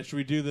deep in that, should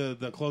we do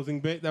the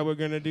closing bit that we're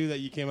gonna do that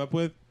you came up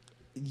with?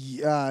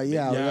 Yeah.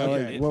 Yeah,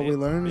 like okay. what we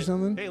learned or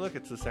something. Hey, look,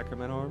 it's the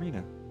Sacramento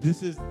Arena.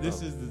 This is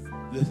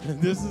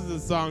the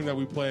song that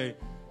we play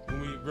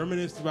when we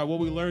reminisce about what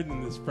we learned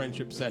in this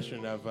friendship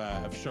session of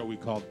show we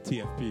called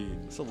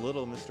TFP. It's a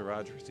little Mr.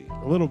 Rogersy.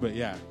 A little bit,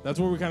 yeah. That's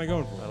what we're kind of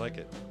going for. I like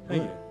it.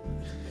 Thank you.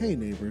 Hey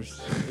neighbors,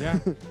 Yeah.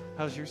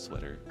 How's your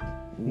sweater?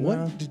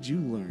 what did you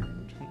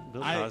learn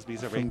Bill I-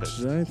 Cosby's a from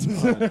rapist. tonight's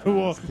podcast?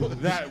 Well,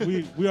 that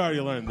we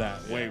already learned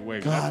that. Wait.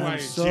 God, That's I'm why.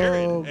 so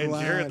Jared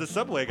glad. Jared, the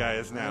Subway guy,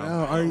 is I now.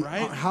 know. Are you,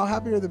 right? How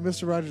happy are that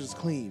Mr. Rogers is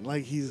clean?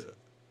 Like he's.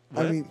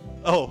 I What? mean,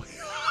 Oh.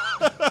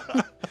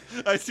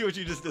 I see what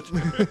you just did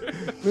there.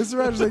 Mr.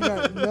 Rogers ain't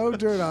got no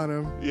dirt on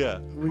him. Yeah.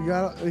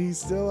 He's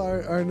still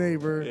our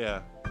neighbor.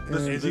 Yeah. And-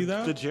 Is he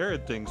though? The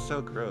Jared thing's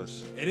so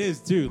gross. It is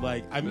too.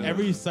 Like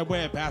every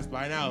Subway I pass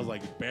by now is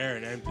like bare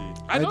and empty.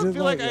 I don't did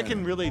feel like like I that.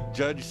 can really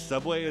judge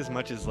Subway as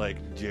much as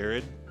like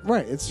Jared.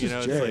 Right, it's You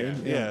just know,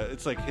 Jared. it's like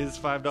it's like his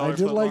 $5 I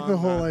did like the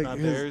whole, like, not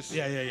his- theirs.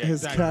 Yeah.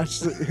 His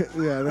exactly. catch,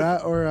 yeah,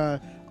 that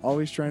or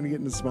always trying to get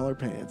into smaller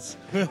pants.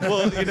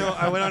 Well,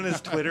 I went on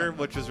his Twitter,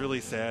 which was really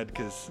sad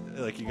because,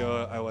 like,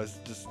 I was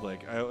just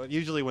like,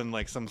 usually when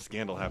like some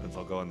scandal happens,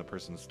 I'll go on the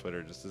person's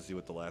Twitter just to see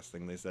what the last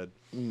thing they said.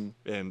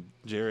 And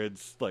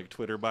Jared's like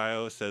Twitter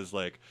bio says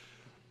like,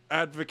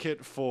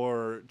 advocate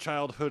for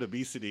childhood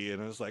obesity,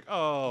 and I was like,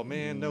 oh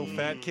man, no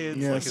fat kids.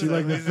 Yeah, like, so you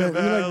like the thin-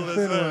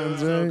 ones,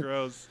 so right?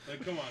 gross,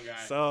 Like, come on,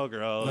 guys. so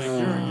gross. Like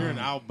you're an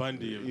Al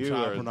Bundy of You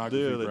child are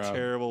pornography, the bro.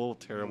 terrible,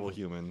 terrible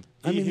human.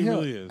 I mean, he he'll,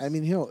 really is. I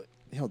mean, he'll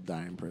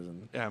die in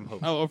prison. Yeah, I'm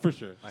hoping. Oh, for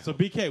sure. So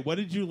BK, what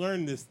did you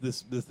learn this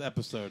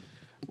episode?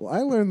 Well, I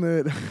learned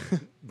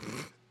that.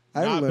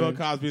 Not Bill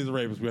Cosby is a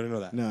rapist. We already know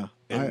that. No,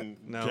 And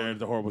No.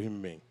 Jared's a horrible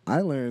human being. I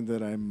learned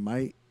that I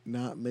might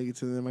not make it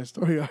to the end of my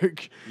story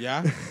arc,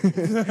 Yeah.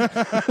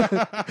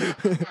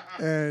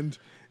 and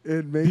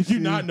it makes. Did you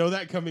not know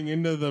that coming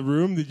into the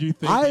room? Did you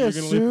think I you were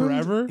going to live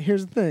forever?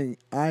 Here's the thing: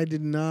 I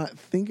did not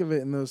think of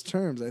it in those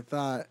terms. I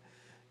thought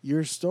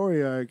your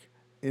story arc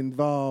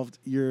involved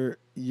your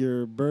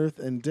birth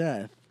and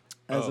death,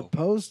 as Oh.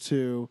 opposed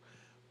to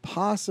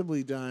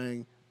possibly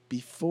dying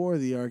before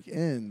the arc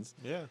ends.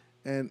 Yeah.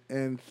 And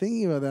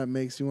thinking about that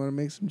makes you want to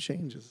make some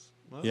changes.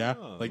 Yeah,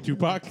 Oh. like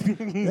Tupac.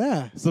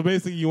 Yeah. So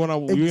basically, you want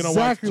to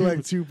Exactly watch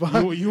like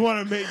Tupac. You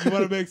want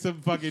to make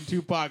some fucking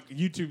Tupac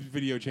YouTube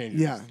video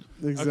changes. Yeah,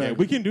 exactly. Okay,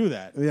 we can do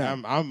that. Yeah.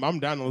 I'm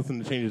down to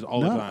listen to changes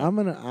all the No, time.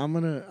 I'm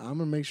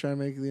gonna make sure I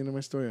make it to the end of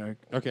my story arc.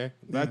 Okay,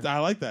 I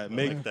like that.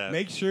 like that.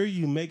 Make sure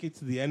you make it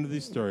to the end of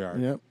the story arc.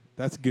 Yep.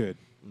 That's good.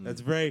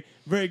 That's very,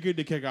 very good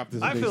to kick off this.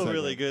 I big feel segment.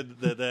 really good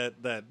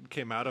that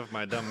came out of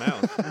my dumb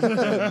mouth.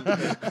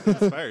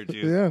 Inspired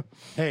you. Yeah,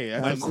 Hey,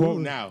 that's a Absolutely.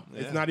 quote now.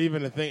 It's Yeah. not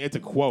even a thing. It's a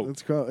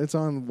quote. it's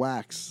on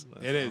wax.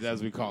 It is,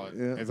 as we call it.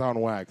 Yeah. It's on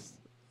wax.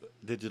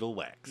 Digital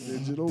wax.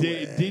 Digital wax.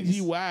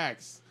 Digi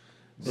wax.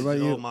 What about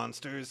Digital you?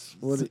 monsters.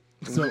 What,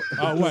 So,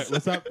 oh wait,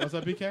 what's up? What's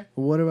up, BK?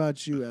 what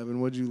about you,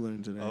 Evan? What'd you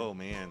learn today? Oh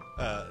man,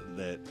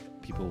 that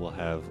people will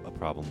have a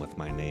problem with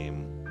my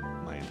name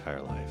my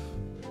entire life.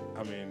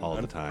 I mean, all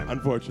the time.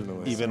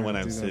 Unfortunately, Even when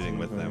Sorry, I'm sitting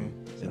with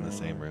 2020. them in the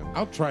same room.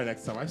 I'll try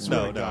next time. I swear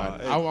No, to no,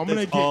 God. I'm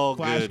gonna it's get all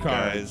good, flashcards.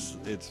 guys.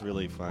 It's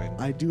really fine.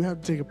 I do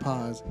have to take a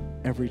pause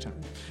every time.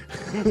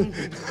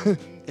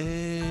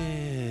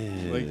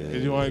 Like,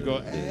 if you want to go,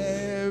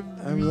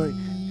 I'm like,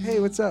 hey,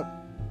 what's up?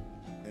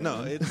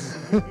 No, it's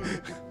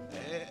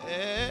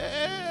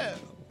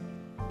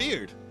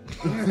beard.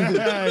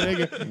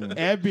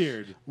 Ed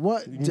Beard.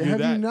 What You can do have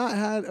you that. not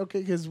had? Okay,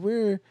 because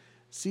we're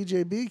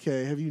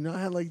CJBK. Have you not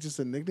had like just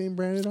a nickname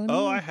branded on you?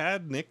 Oh, I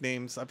had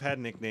nicknames. I've had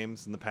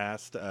nicknames in the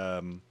past.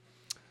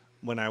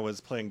 When I was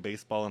playing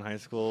baseball in high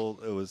school,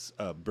 it was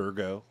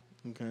Burgo.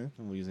 Okay.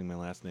 I'm using my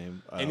last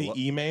name. Any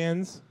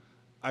E-mans?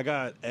 I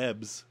got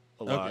Ebbs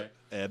a lot. Okay.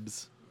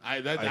 Ebbs. I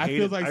hated,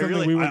 feels like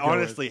something we would I go with.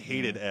 honestly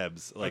hated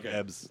Ebbs. Like Okay.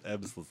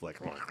 Ebbs was like.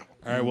 All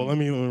right, well, let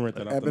me write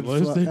that up. Ebb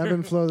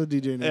and Flow, the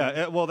DJ name.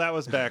 Yeah, well, that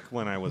was back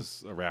when I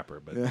was a rapper,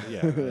 but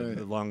yeah,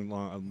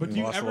 long. But do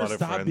you lost a ever lot of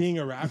stop friends. being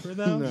a rapper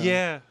though? No.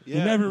 Yeah. You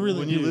never really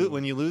when do.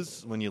 when you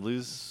lose.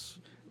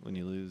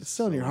 It's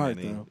still in your so heart,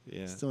 many- though. Yeah,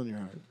 It's still in your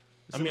heart.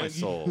 it's in my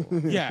soul.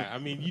 Yeah, I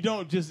mean, you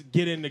don't just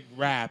get into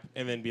rap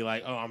and then be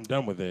like, "Oh, I'm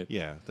done with it."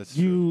 Yeah, that's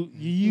true.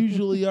 You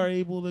usually are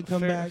able to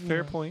come back.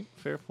 Fair point.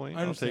 Fair point.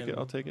 I I'll take it. understand.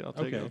 I'll take it. I'll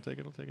take Okay. it. I'll take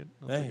it. I'll take it.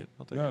 I'll Hey, take it.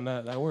 I'll take no, it.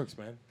 no, that works,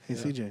 man. Hey,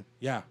 CJ,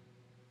 Yeah.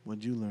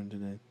 what'd you learn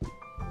today?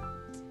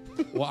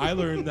 Well, I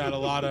learned that a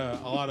lot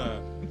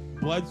of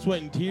blood,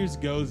 sweat, and tears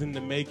goes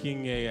into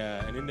making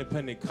an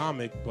independent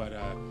comic, but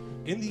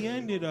in the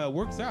end, it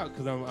works out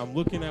because I'm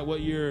looking at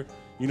what you're,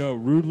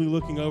 rudely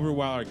looking over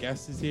while our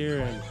guest is here,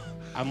 and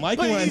I'm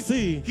liking what I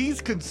see.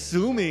 He's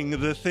consuming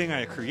the thing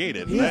I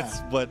created. Yeah. That's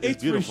what is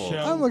It's for beautiful. show.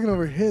 I'm looking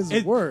over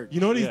his work. You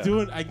know what he's Yeah.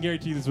 doing? I can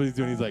guarantee you this is what he's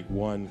doing. He's like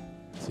 1,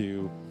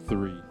 2,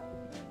 3.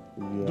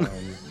 1,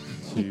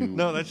 2.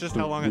 No, that's just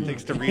how long it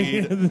takes to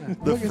read the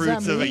Look, is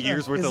fruits that of a me?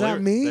 year's worth Is of that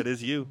lyrics. me? That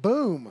is you.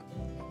 Boom,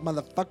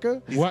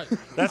 motherfucker. What?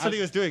 That's what he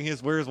was doing. He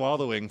was Where's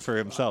Wallowing for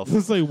himself.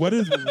 It's like what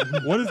is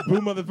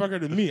boom motherfucker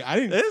to me? I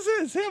didn't.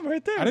 It's him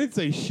right there. I didn't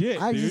say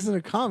shit, I dude. exist in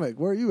a comic.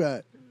 Where are you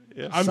at?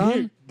 Yeah. I'm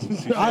Son,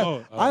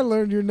 here. I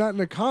learned you're not in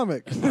a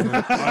comic.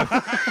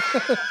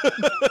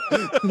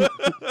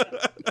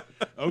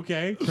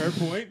 Okay, fair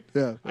point.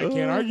 Yeah. I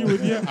can't argue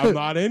with you. I'm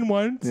not in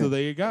one, so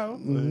there you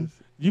go.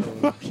 You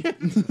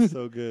fucking.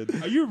 So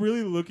good. Are you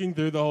really looking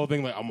through the whole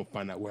thing? Like I'm gonna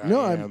find out where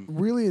No, I I'm am.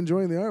 really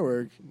enjoying the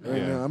artwork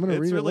right now. I'm gonna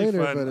It's read really it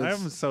later, fun.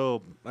 but it's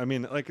I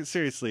mean, like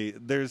seriously,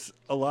 there's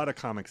a lot of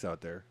comics out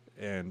there,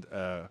 and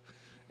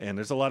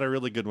there's a lot of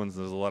really good ones.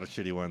 And there's a lot of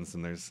shitty ones,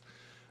 and there's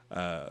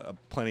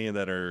plenty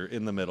that are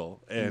in the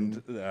middle.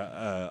 And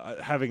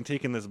having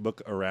taken this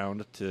book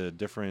around to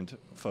different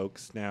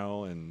folks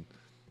now, and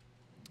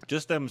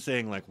just them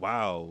saying like,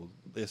 "Wow,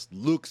 this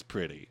looks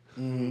pretty,"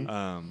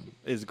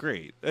 is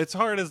great. It's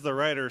hard as the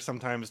writer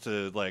sometimes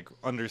to like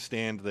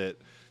understand that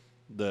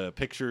the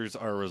pictures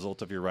are a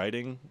result of your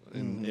writing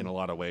in a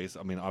lot of ways.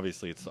 I mean,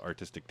 obviously, it's the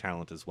artistic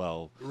talent as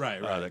well,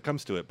 Right. that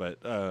comes to it. But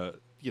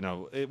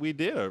we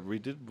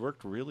did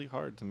worked really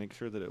hard to make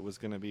sure that it was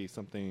going to be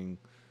something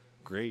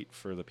great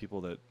for the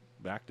people that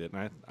backed it.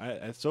 And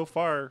I so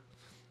far,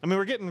 I mean,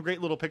 we're getting great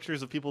little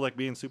pictures of people like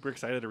being super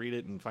excited to read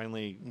it, and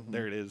finally,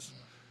 there it is.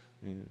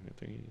 You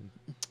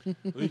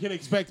can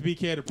expect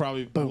BK to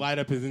probably light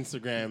up his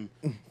Instagram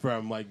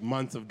from like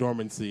months of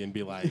dormancy and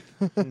be like,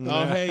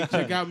 "Oh hey,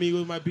 check out me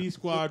with my B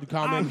Squad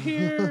comment. I'm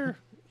here."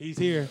 He's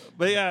here."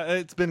 But yeah,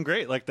 it's been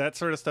great. Like that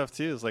sort of stuff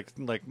too is like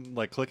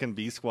clicking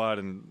B Squad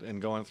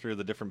and going through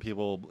the different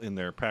people in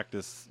their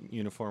practice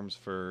uniforms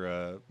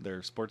for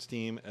their sports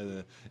team,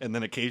 and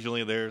then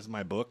occasionally there's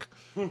my book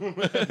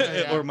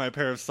or my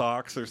pair of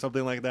socks or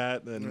something like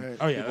that. And Right.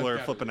 Oh, yeah, people that's are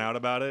gotta flipping be- out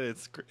about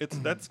it. It's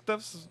that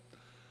stuff's.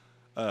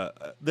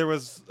 There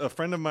was a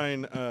friend of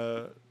mine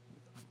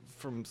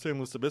from San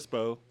Luis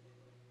Obispo.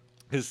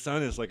 His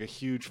son is like a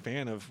huge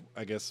fan of,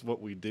 I guess,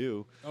 what we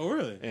do. Oh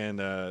really? And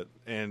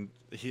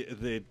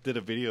they did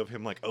a video of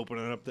him like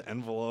opening up the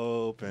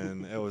envelope,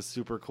 and it was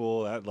super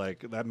cool.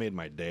 That made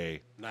my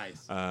day.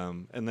 Nice.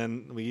 And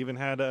then we even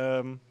had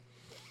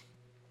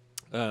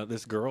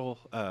this girl.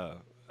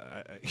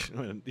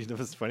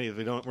 It's funny.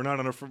 We're not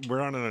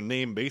on a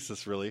name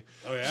basis really.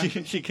 Oh, yeah?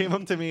 She came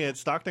up to me at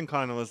Stockton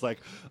Con and was like,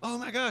 "Oh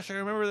my gosh, I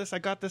remember this. I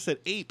got this at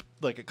Ape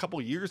like a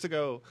couple years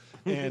ago,"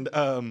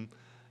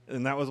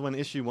 and that was when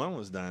issue 1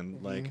 was done.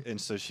 Like, and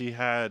so she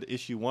had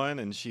issue 1,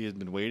 and she had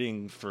been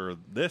waiting for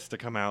this to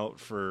come out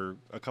for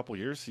a couple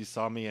years. She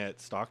saw me at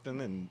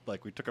Stockton, and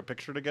like we took a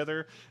picture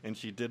together, and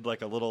she did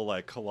like a little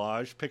like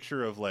collage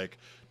picture of like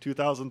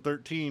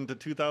 2013 to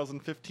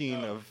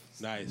 2015 of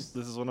nice.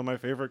 This is one of my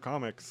favorite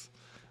comics.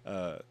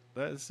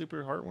 That is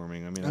super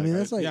heartwarming. I mean,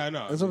 that's like yeah, I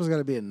know. that's almost got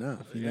to be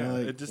enough. You yeah, know,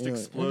 like, it just you're like,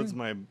 explodes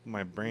my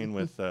brain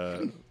with.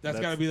 That's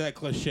got to be that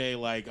cliche,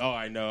 like, oh,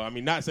 I know. I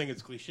mean, not saying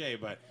it's cliche,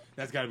 but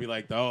that's got to be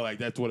like,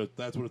 that's what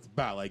it's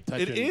about. Like,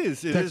 touching. It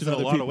is in touching a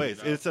other lot people, of ways.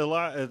 you know? It's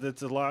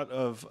a lot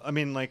of. I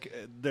mean, like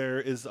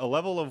there is a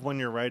level of when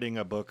you're writing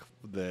a book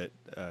that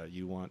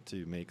you want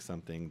to make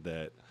something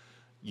that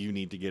you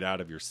need to get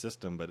out of your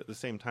system, but at the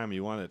same time,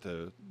 you want it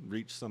to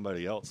reach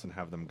somebody else and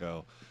have them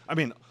go. I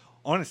mean,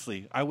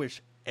 honestly, I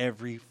wish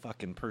every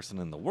fucking person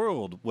in the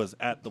world was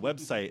at the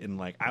website and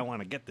like, I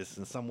want to get this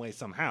in some way,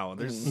 somehow.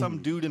 There's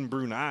some dude in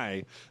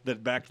Brunei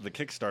that backed the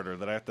Kickstarter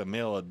that I have to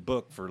mail a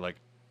book for like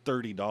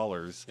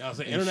 $30. Yeah, I was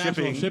like,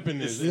 international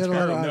shipping is You had a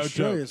lot of no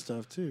Australia joke.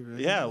 stuff too, right?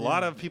 Yeah, a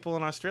lot of people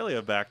in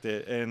Australia backed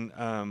it, and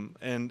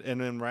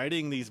in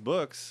writing these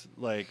books,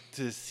 like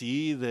to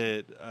see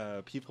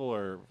that people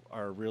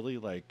are really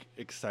like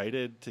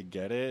excited to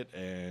get it,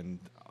 and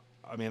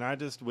I mean, I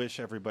just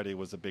wish everybody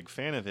was a big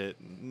fan of it,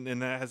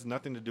 and that has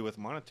nothing to do with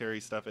monetary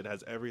stuff. It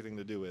has everything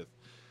to do with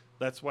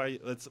that's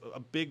a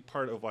big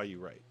part of why you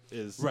write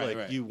is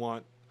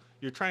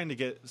you're trying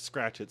to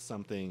scratch at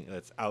something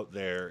that's out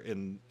there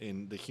in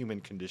the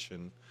human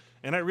condition.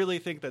 And I really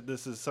think that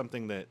this is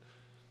something that,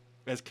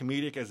 as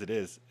comedic as it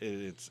is,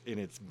 it's in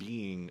its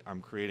being,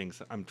 I'm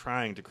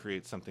trying to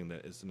create something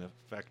that is an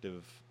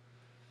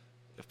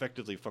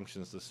effectively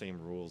functions the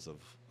same rules of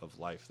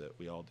life that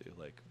we all do.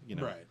 Like,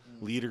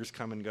 leaders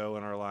come and go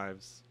in our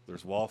lives.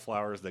 There's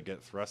wallflowers that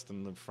get thrust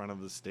in the front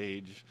of the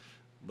stage.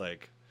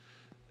 Like,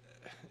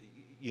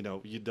 you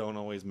don't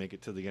always make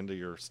it to the end of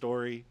your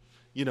story.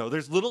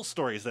 There's little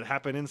stories that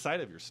happen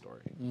inside of your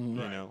story.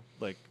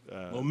 Like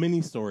well,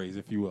 mini stories,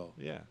 if you will.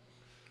 Yeah,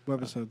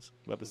 webisodes.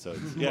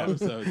 Yeah,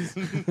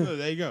 webisodes.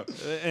 There you go.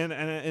 And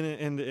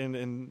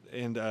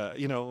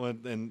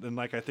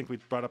like I think we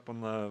brought up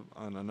on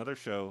another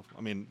show.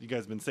 I mean, you guys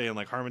have been saying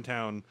like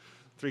Harmontown,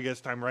 3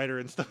 Guest Time Writer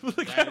and stuff.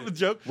 Like kind of a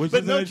joke, which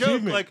but is no an joke.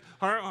 achievement.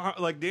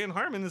 Like Dan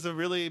Harmon is a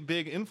really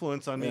big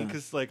influence on me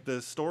because like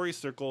the Story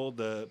Circle,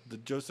 the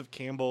Joseph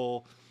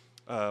Campbell.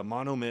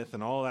 Monomyth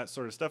and all that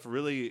sort of stuff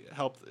really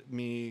helped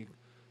me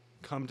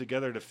come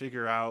together to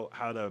figure out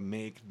how to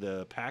make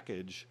the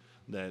package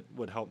that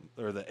would help,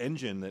 or the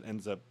engine that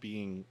ends up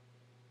being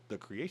the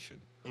creation.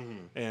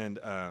 And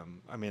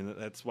I mean,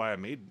 that's why I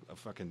made a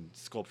fucking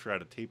sculpture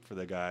out of tape for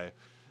the guy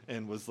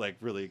and was like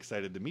really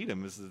excited to meet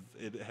him.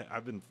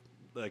 I've been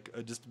like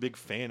just a big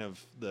fan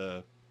of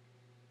the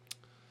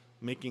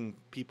making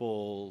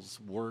people's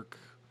work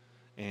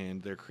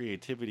and their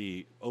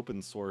creativity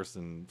open source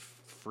and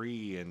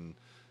free,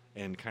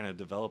 and kind of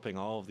developing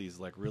all of these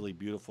like really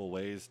beautiful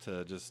ways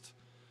to just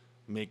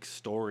make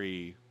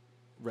story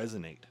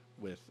resonate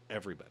with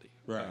everybody.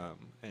 Right.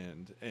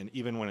 And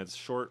even when it's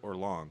short or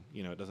long,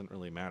 it doesn't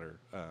really matter.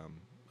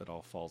 It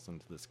all falls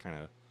into this kind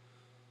of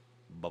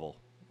bubble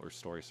or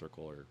story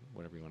circle or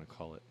whatever you want to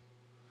call it.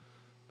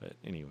 But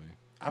anyway.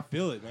 I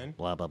feel it, man.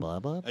 Blah, blah, blah,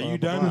 blah. Are you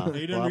done? Are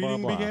you done reading,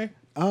 BK?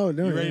 Oh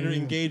no! You ready to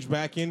engage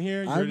back in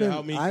here? You ready to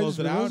help me close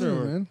it out, or?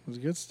 Man, it was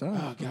good stuff.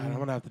 Oh God, I'm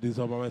gonna have to do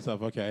so by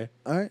myself. Okay.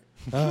 All right.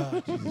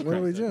 What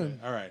are we doing?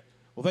 All right.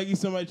 Well, thank you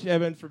so much,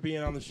 Eben, for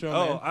being on the show.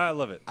 Oh, man. I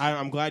love it.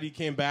 I'm glad you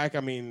came back.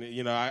 I mean,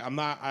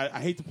 I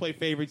hate to play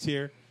favorites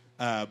here,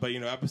 but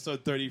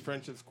episode 30,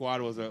 Friendship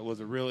Squad, was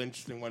a real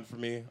interesting one for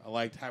me. I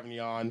liked having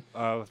you on.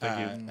 Oh, thank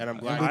you. And I'm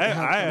glad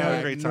I had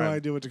a great time. No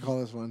idea what to call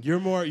this one. You're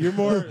more. We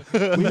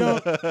know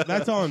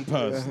that's all in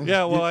post.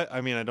 Yeah, well,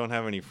 I mean, I don't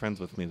have any friends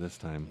with me this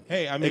time.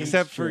 Hey, I mean,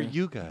 except for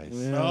you guys.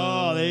 Yeah.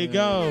 Oh, there you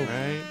go.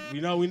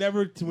 Right? We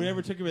never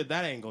took it at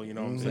that angle. You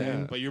know what I'm saying?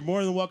 Yeah. But you're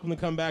more than welcome to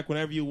come back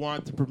whenever you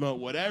want to promote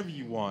whatever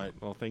you want.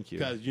 Well, thank you.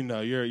 Because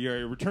you're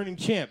a returning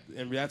champ,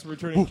 and that's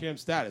returning champ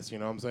status. You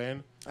know what I'm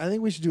saying? I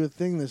think we should do a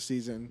thing this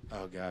season.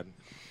 Oh God.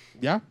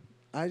 Yeah.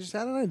 I just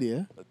had an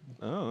idea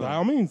Oh. By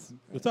all means.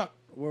 What's up?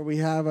 where we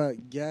have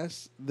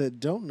guests that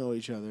don't know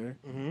each other,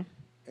 Mm-hmm.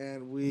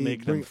 and we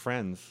Make them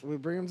friends. We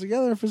bring them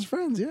together as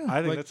friends. Yeah. I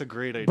think Like, that's a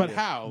great idea. but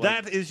how? Like-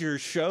 that is your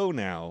show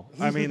now.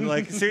 I mean,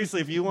 like,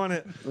 seriously, if you want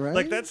to... Right?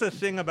 Like, that's the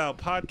thing about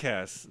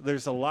podcasts.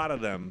 There's a lot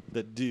of them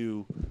that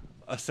do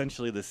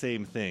essentially the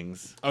same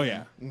things. Oh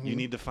yeah. You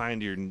need to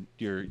find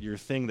your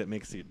thing that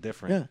makes it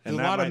different. Yeah. There's And a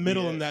that lot might of be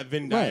middle it. in that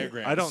Venn Right.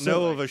 diagram. I don't So,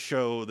 know like, of a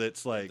show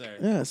that's like... there.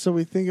 Yeah, so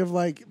we think of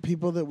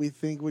people that we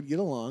think would get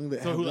along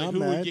that So have who, not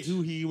like, met.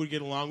 who he would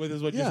get along with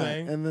is what you're Yeah,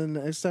 saying? and then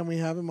next time we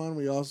have him on,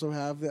 we also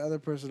have the other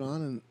person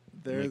on, and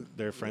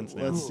They're friends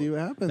now. Let's see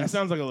what happens. That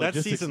sounds like a That's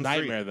logistics season 3.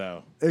 nightmare,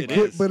 though. It it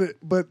could, is.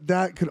 but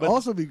that could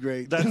also be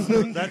great. That's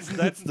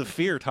the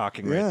fear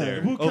talking right Yeah.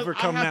 there. Well, 'cause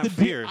Overcome I have that to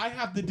fear. I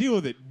have out deal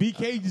with it.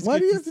 BK just Why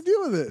do you gets have to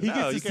deal with it? He No,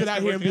 gets you to sit guys out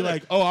can here work and be together.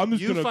 like, "Oh, I'm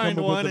just You going to find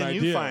come up one with an and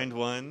idea." you find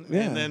one, Yeah.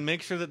 and then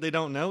make sure that they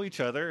don't know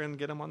each other and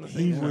get them on the He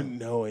same show. wouldn't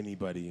know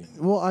anybody.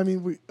 Well, I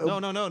mean, we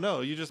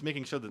No. You're just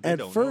making sure that they at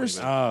don't first,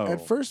 know anybody. Oh.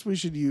 at first we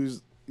should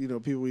use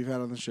people we've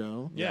had on the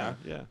show, Yeah.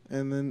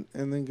 and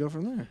then go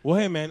from there. Well,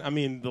 hey, man. I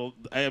mean,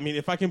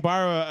 if I can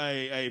borrow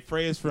a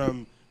phrase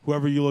from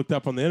whoever you looked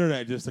up on the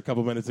internet just a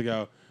couple minutes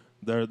ago,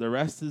 the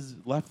rest is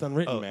left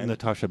unwritten, Oh, man.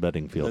 Natasha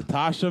Bedingfield.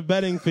 Natasha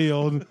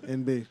Bedingfield.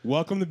 NB.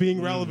 Welcome to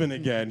being relevant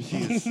again.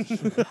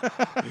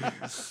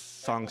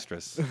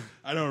 Songstress.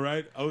 I know,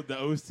 right? Oh, the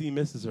OC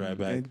misses her, I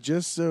bet. And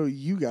just so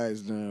you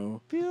guys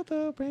know, Feel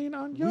the rain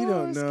on your we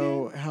don't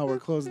know skin. how we're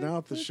closing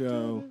out the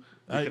show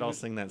We could all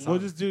sing that song.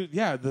 We'll just do, he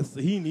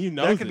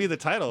knows that could be it. the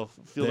title.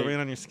 Feel the They- rain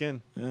on your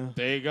skin. Yeah.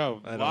 There you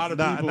go. I A don't- lot of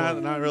not,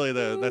 people. Not really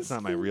that's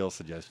not my real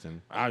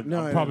suggestion. I'm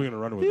No, probably going to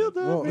run with it.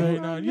 Well,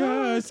 Rain on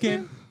your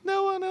skin.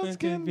 No one else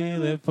Can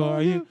feel it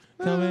for you.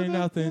 Tell me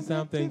nothing,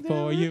 something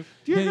for you.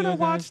 You're gonna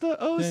watch the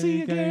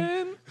OC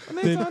again.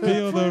 Then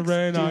feel the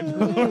rain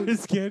on your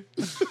skin.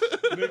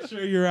 Make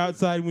sure you're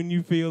outside when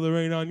you feel the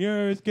rain on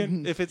your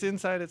skin. If it's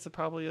inside, it's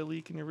probably a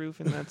leak in your roof,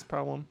 and that's a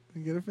problem.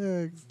 Get it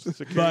fixed.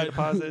 Security But-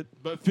 deposit.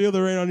 But feel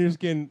the rain on your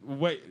skin.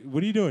 Wait,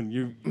 what are you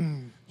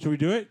doing? Should we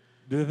do it?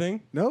 Do the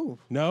thing? No,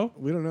 No?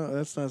 we don't know.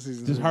 That's not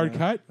season Just 2. hard man.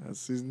 cut? That's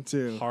season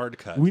 2. Hard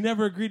cut. We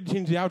never agreed to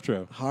change the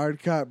outro.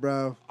 Hard cut,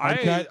 bro. Hard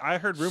cut? I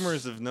heard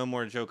rumors of no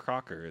more Joe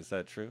Crocker. Is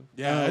that true?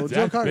 Yeah,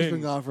 Joe Carter's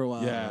been gone for a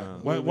while. Yeah.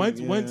 Oh. Once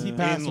he Yeah.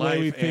 passed In away,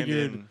 we life and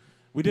figured in-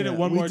 we did it Yeah.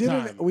 one we more did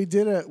time. We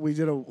did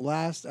a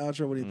last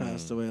outro when he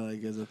passed away,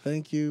 like as a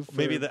thank you. For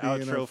Maybe the being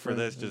outro our for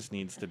this friend. just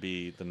needs to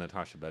be the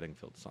Natasha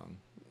Bedingfield song.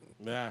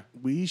 Yeah.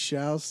 We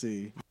shall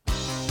see.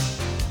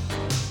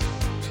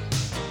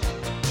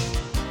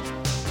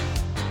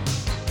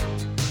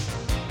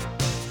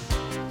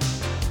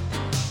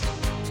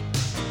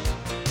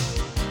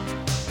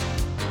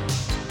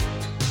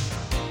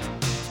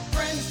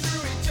 Friends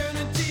through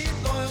eternity,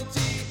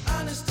 loyalty,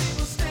 honesty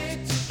will stay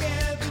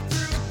together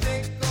through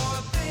thick or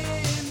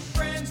thin.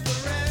 Friends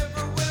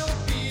forever will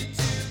be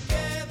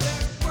together.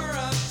 We're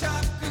up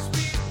top 'cause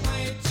we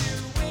play to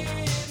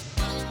win.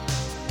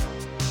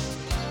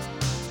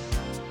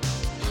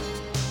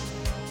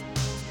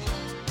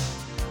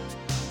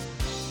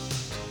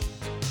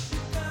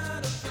 You've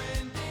got a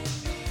friend in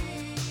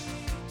me.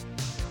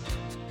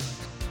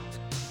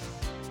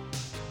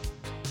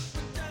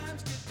 When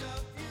times get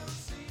tough, you'll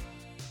see.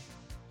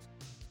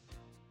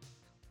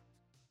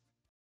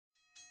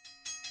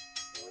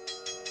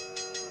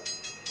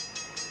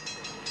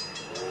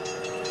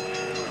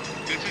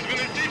 This has been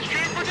a Deep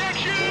Stream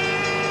production.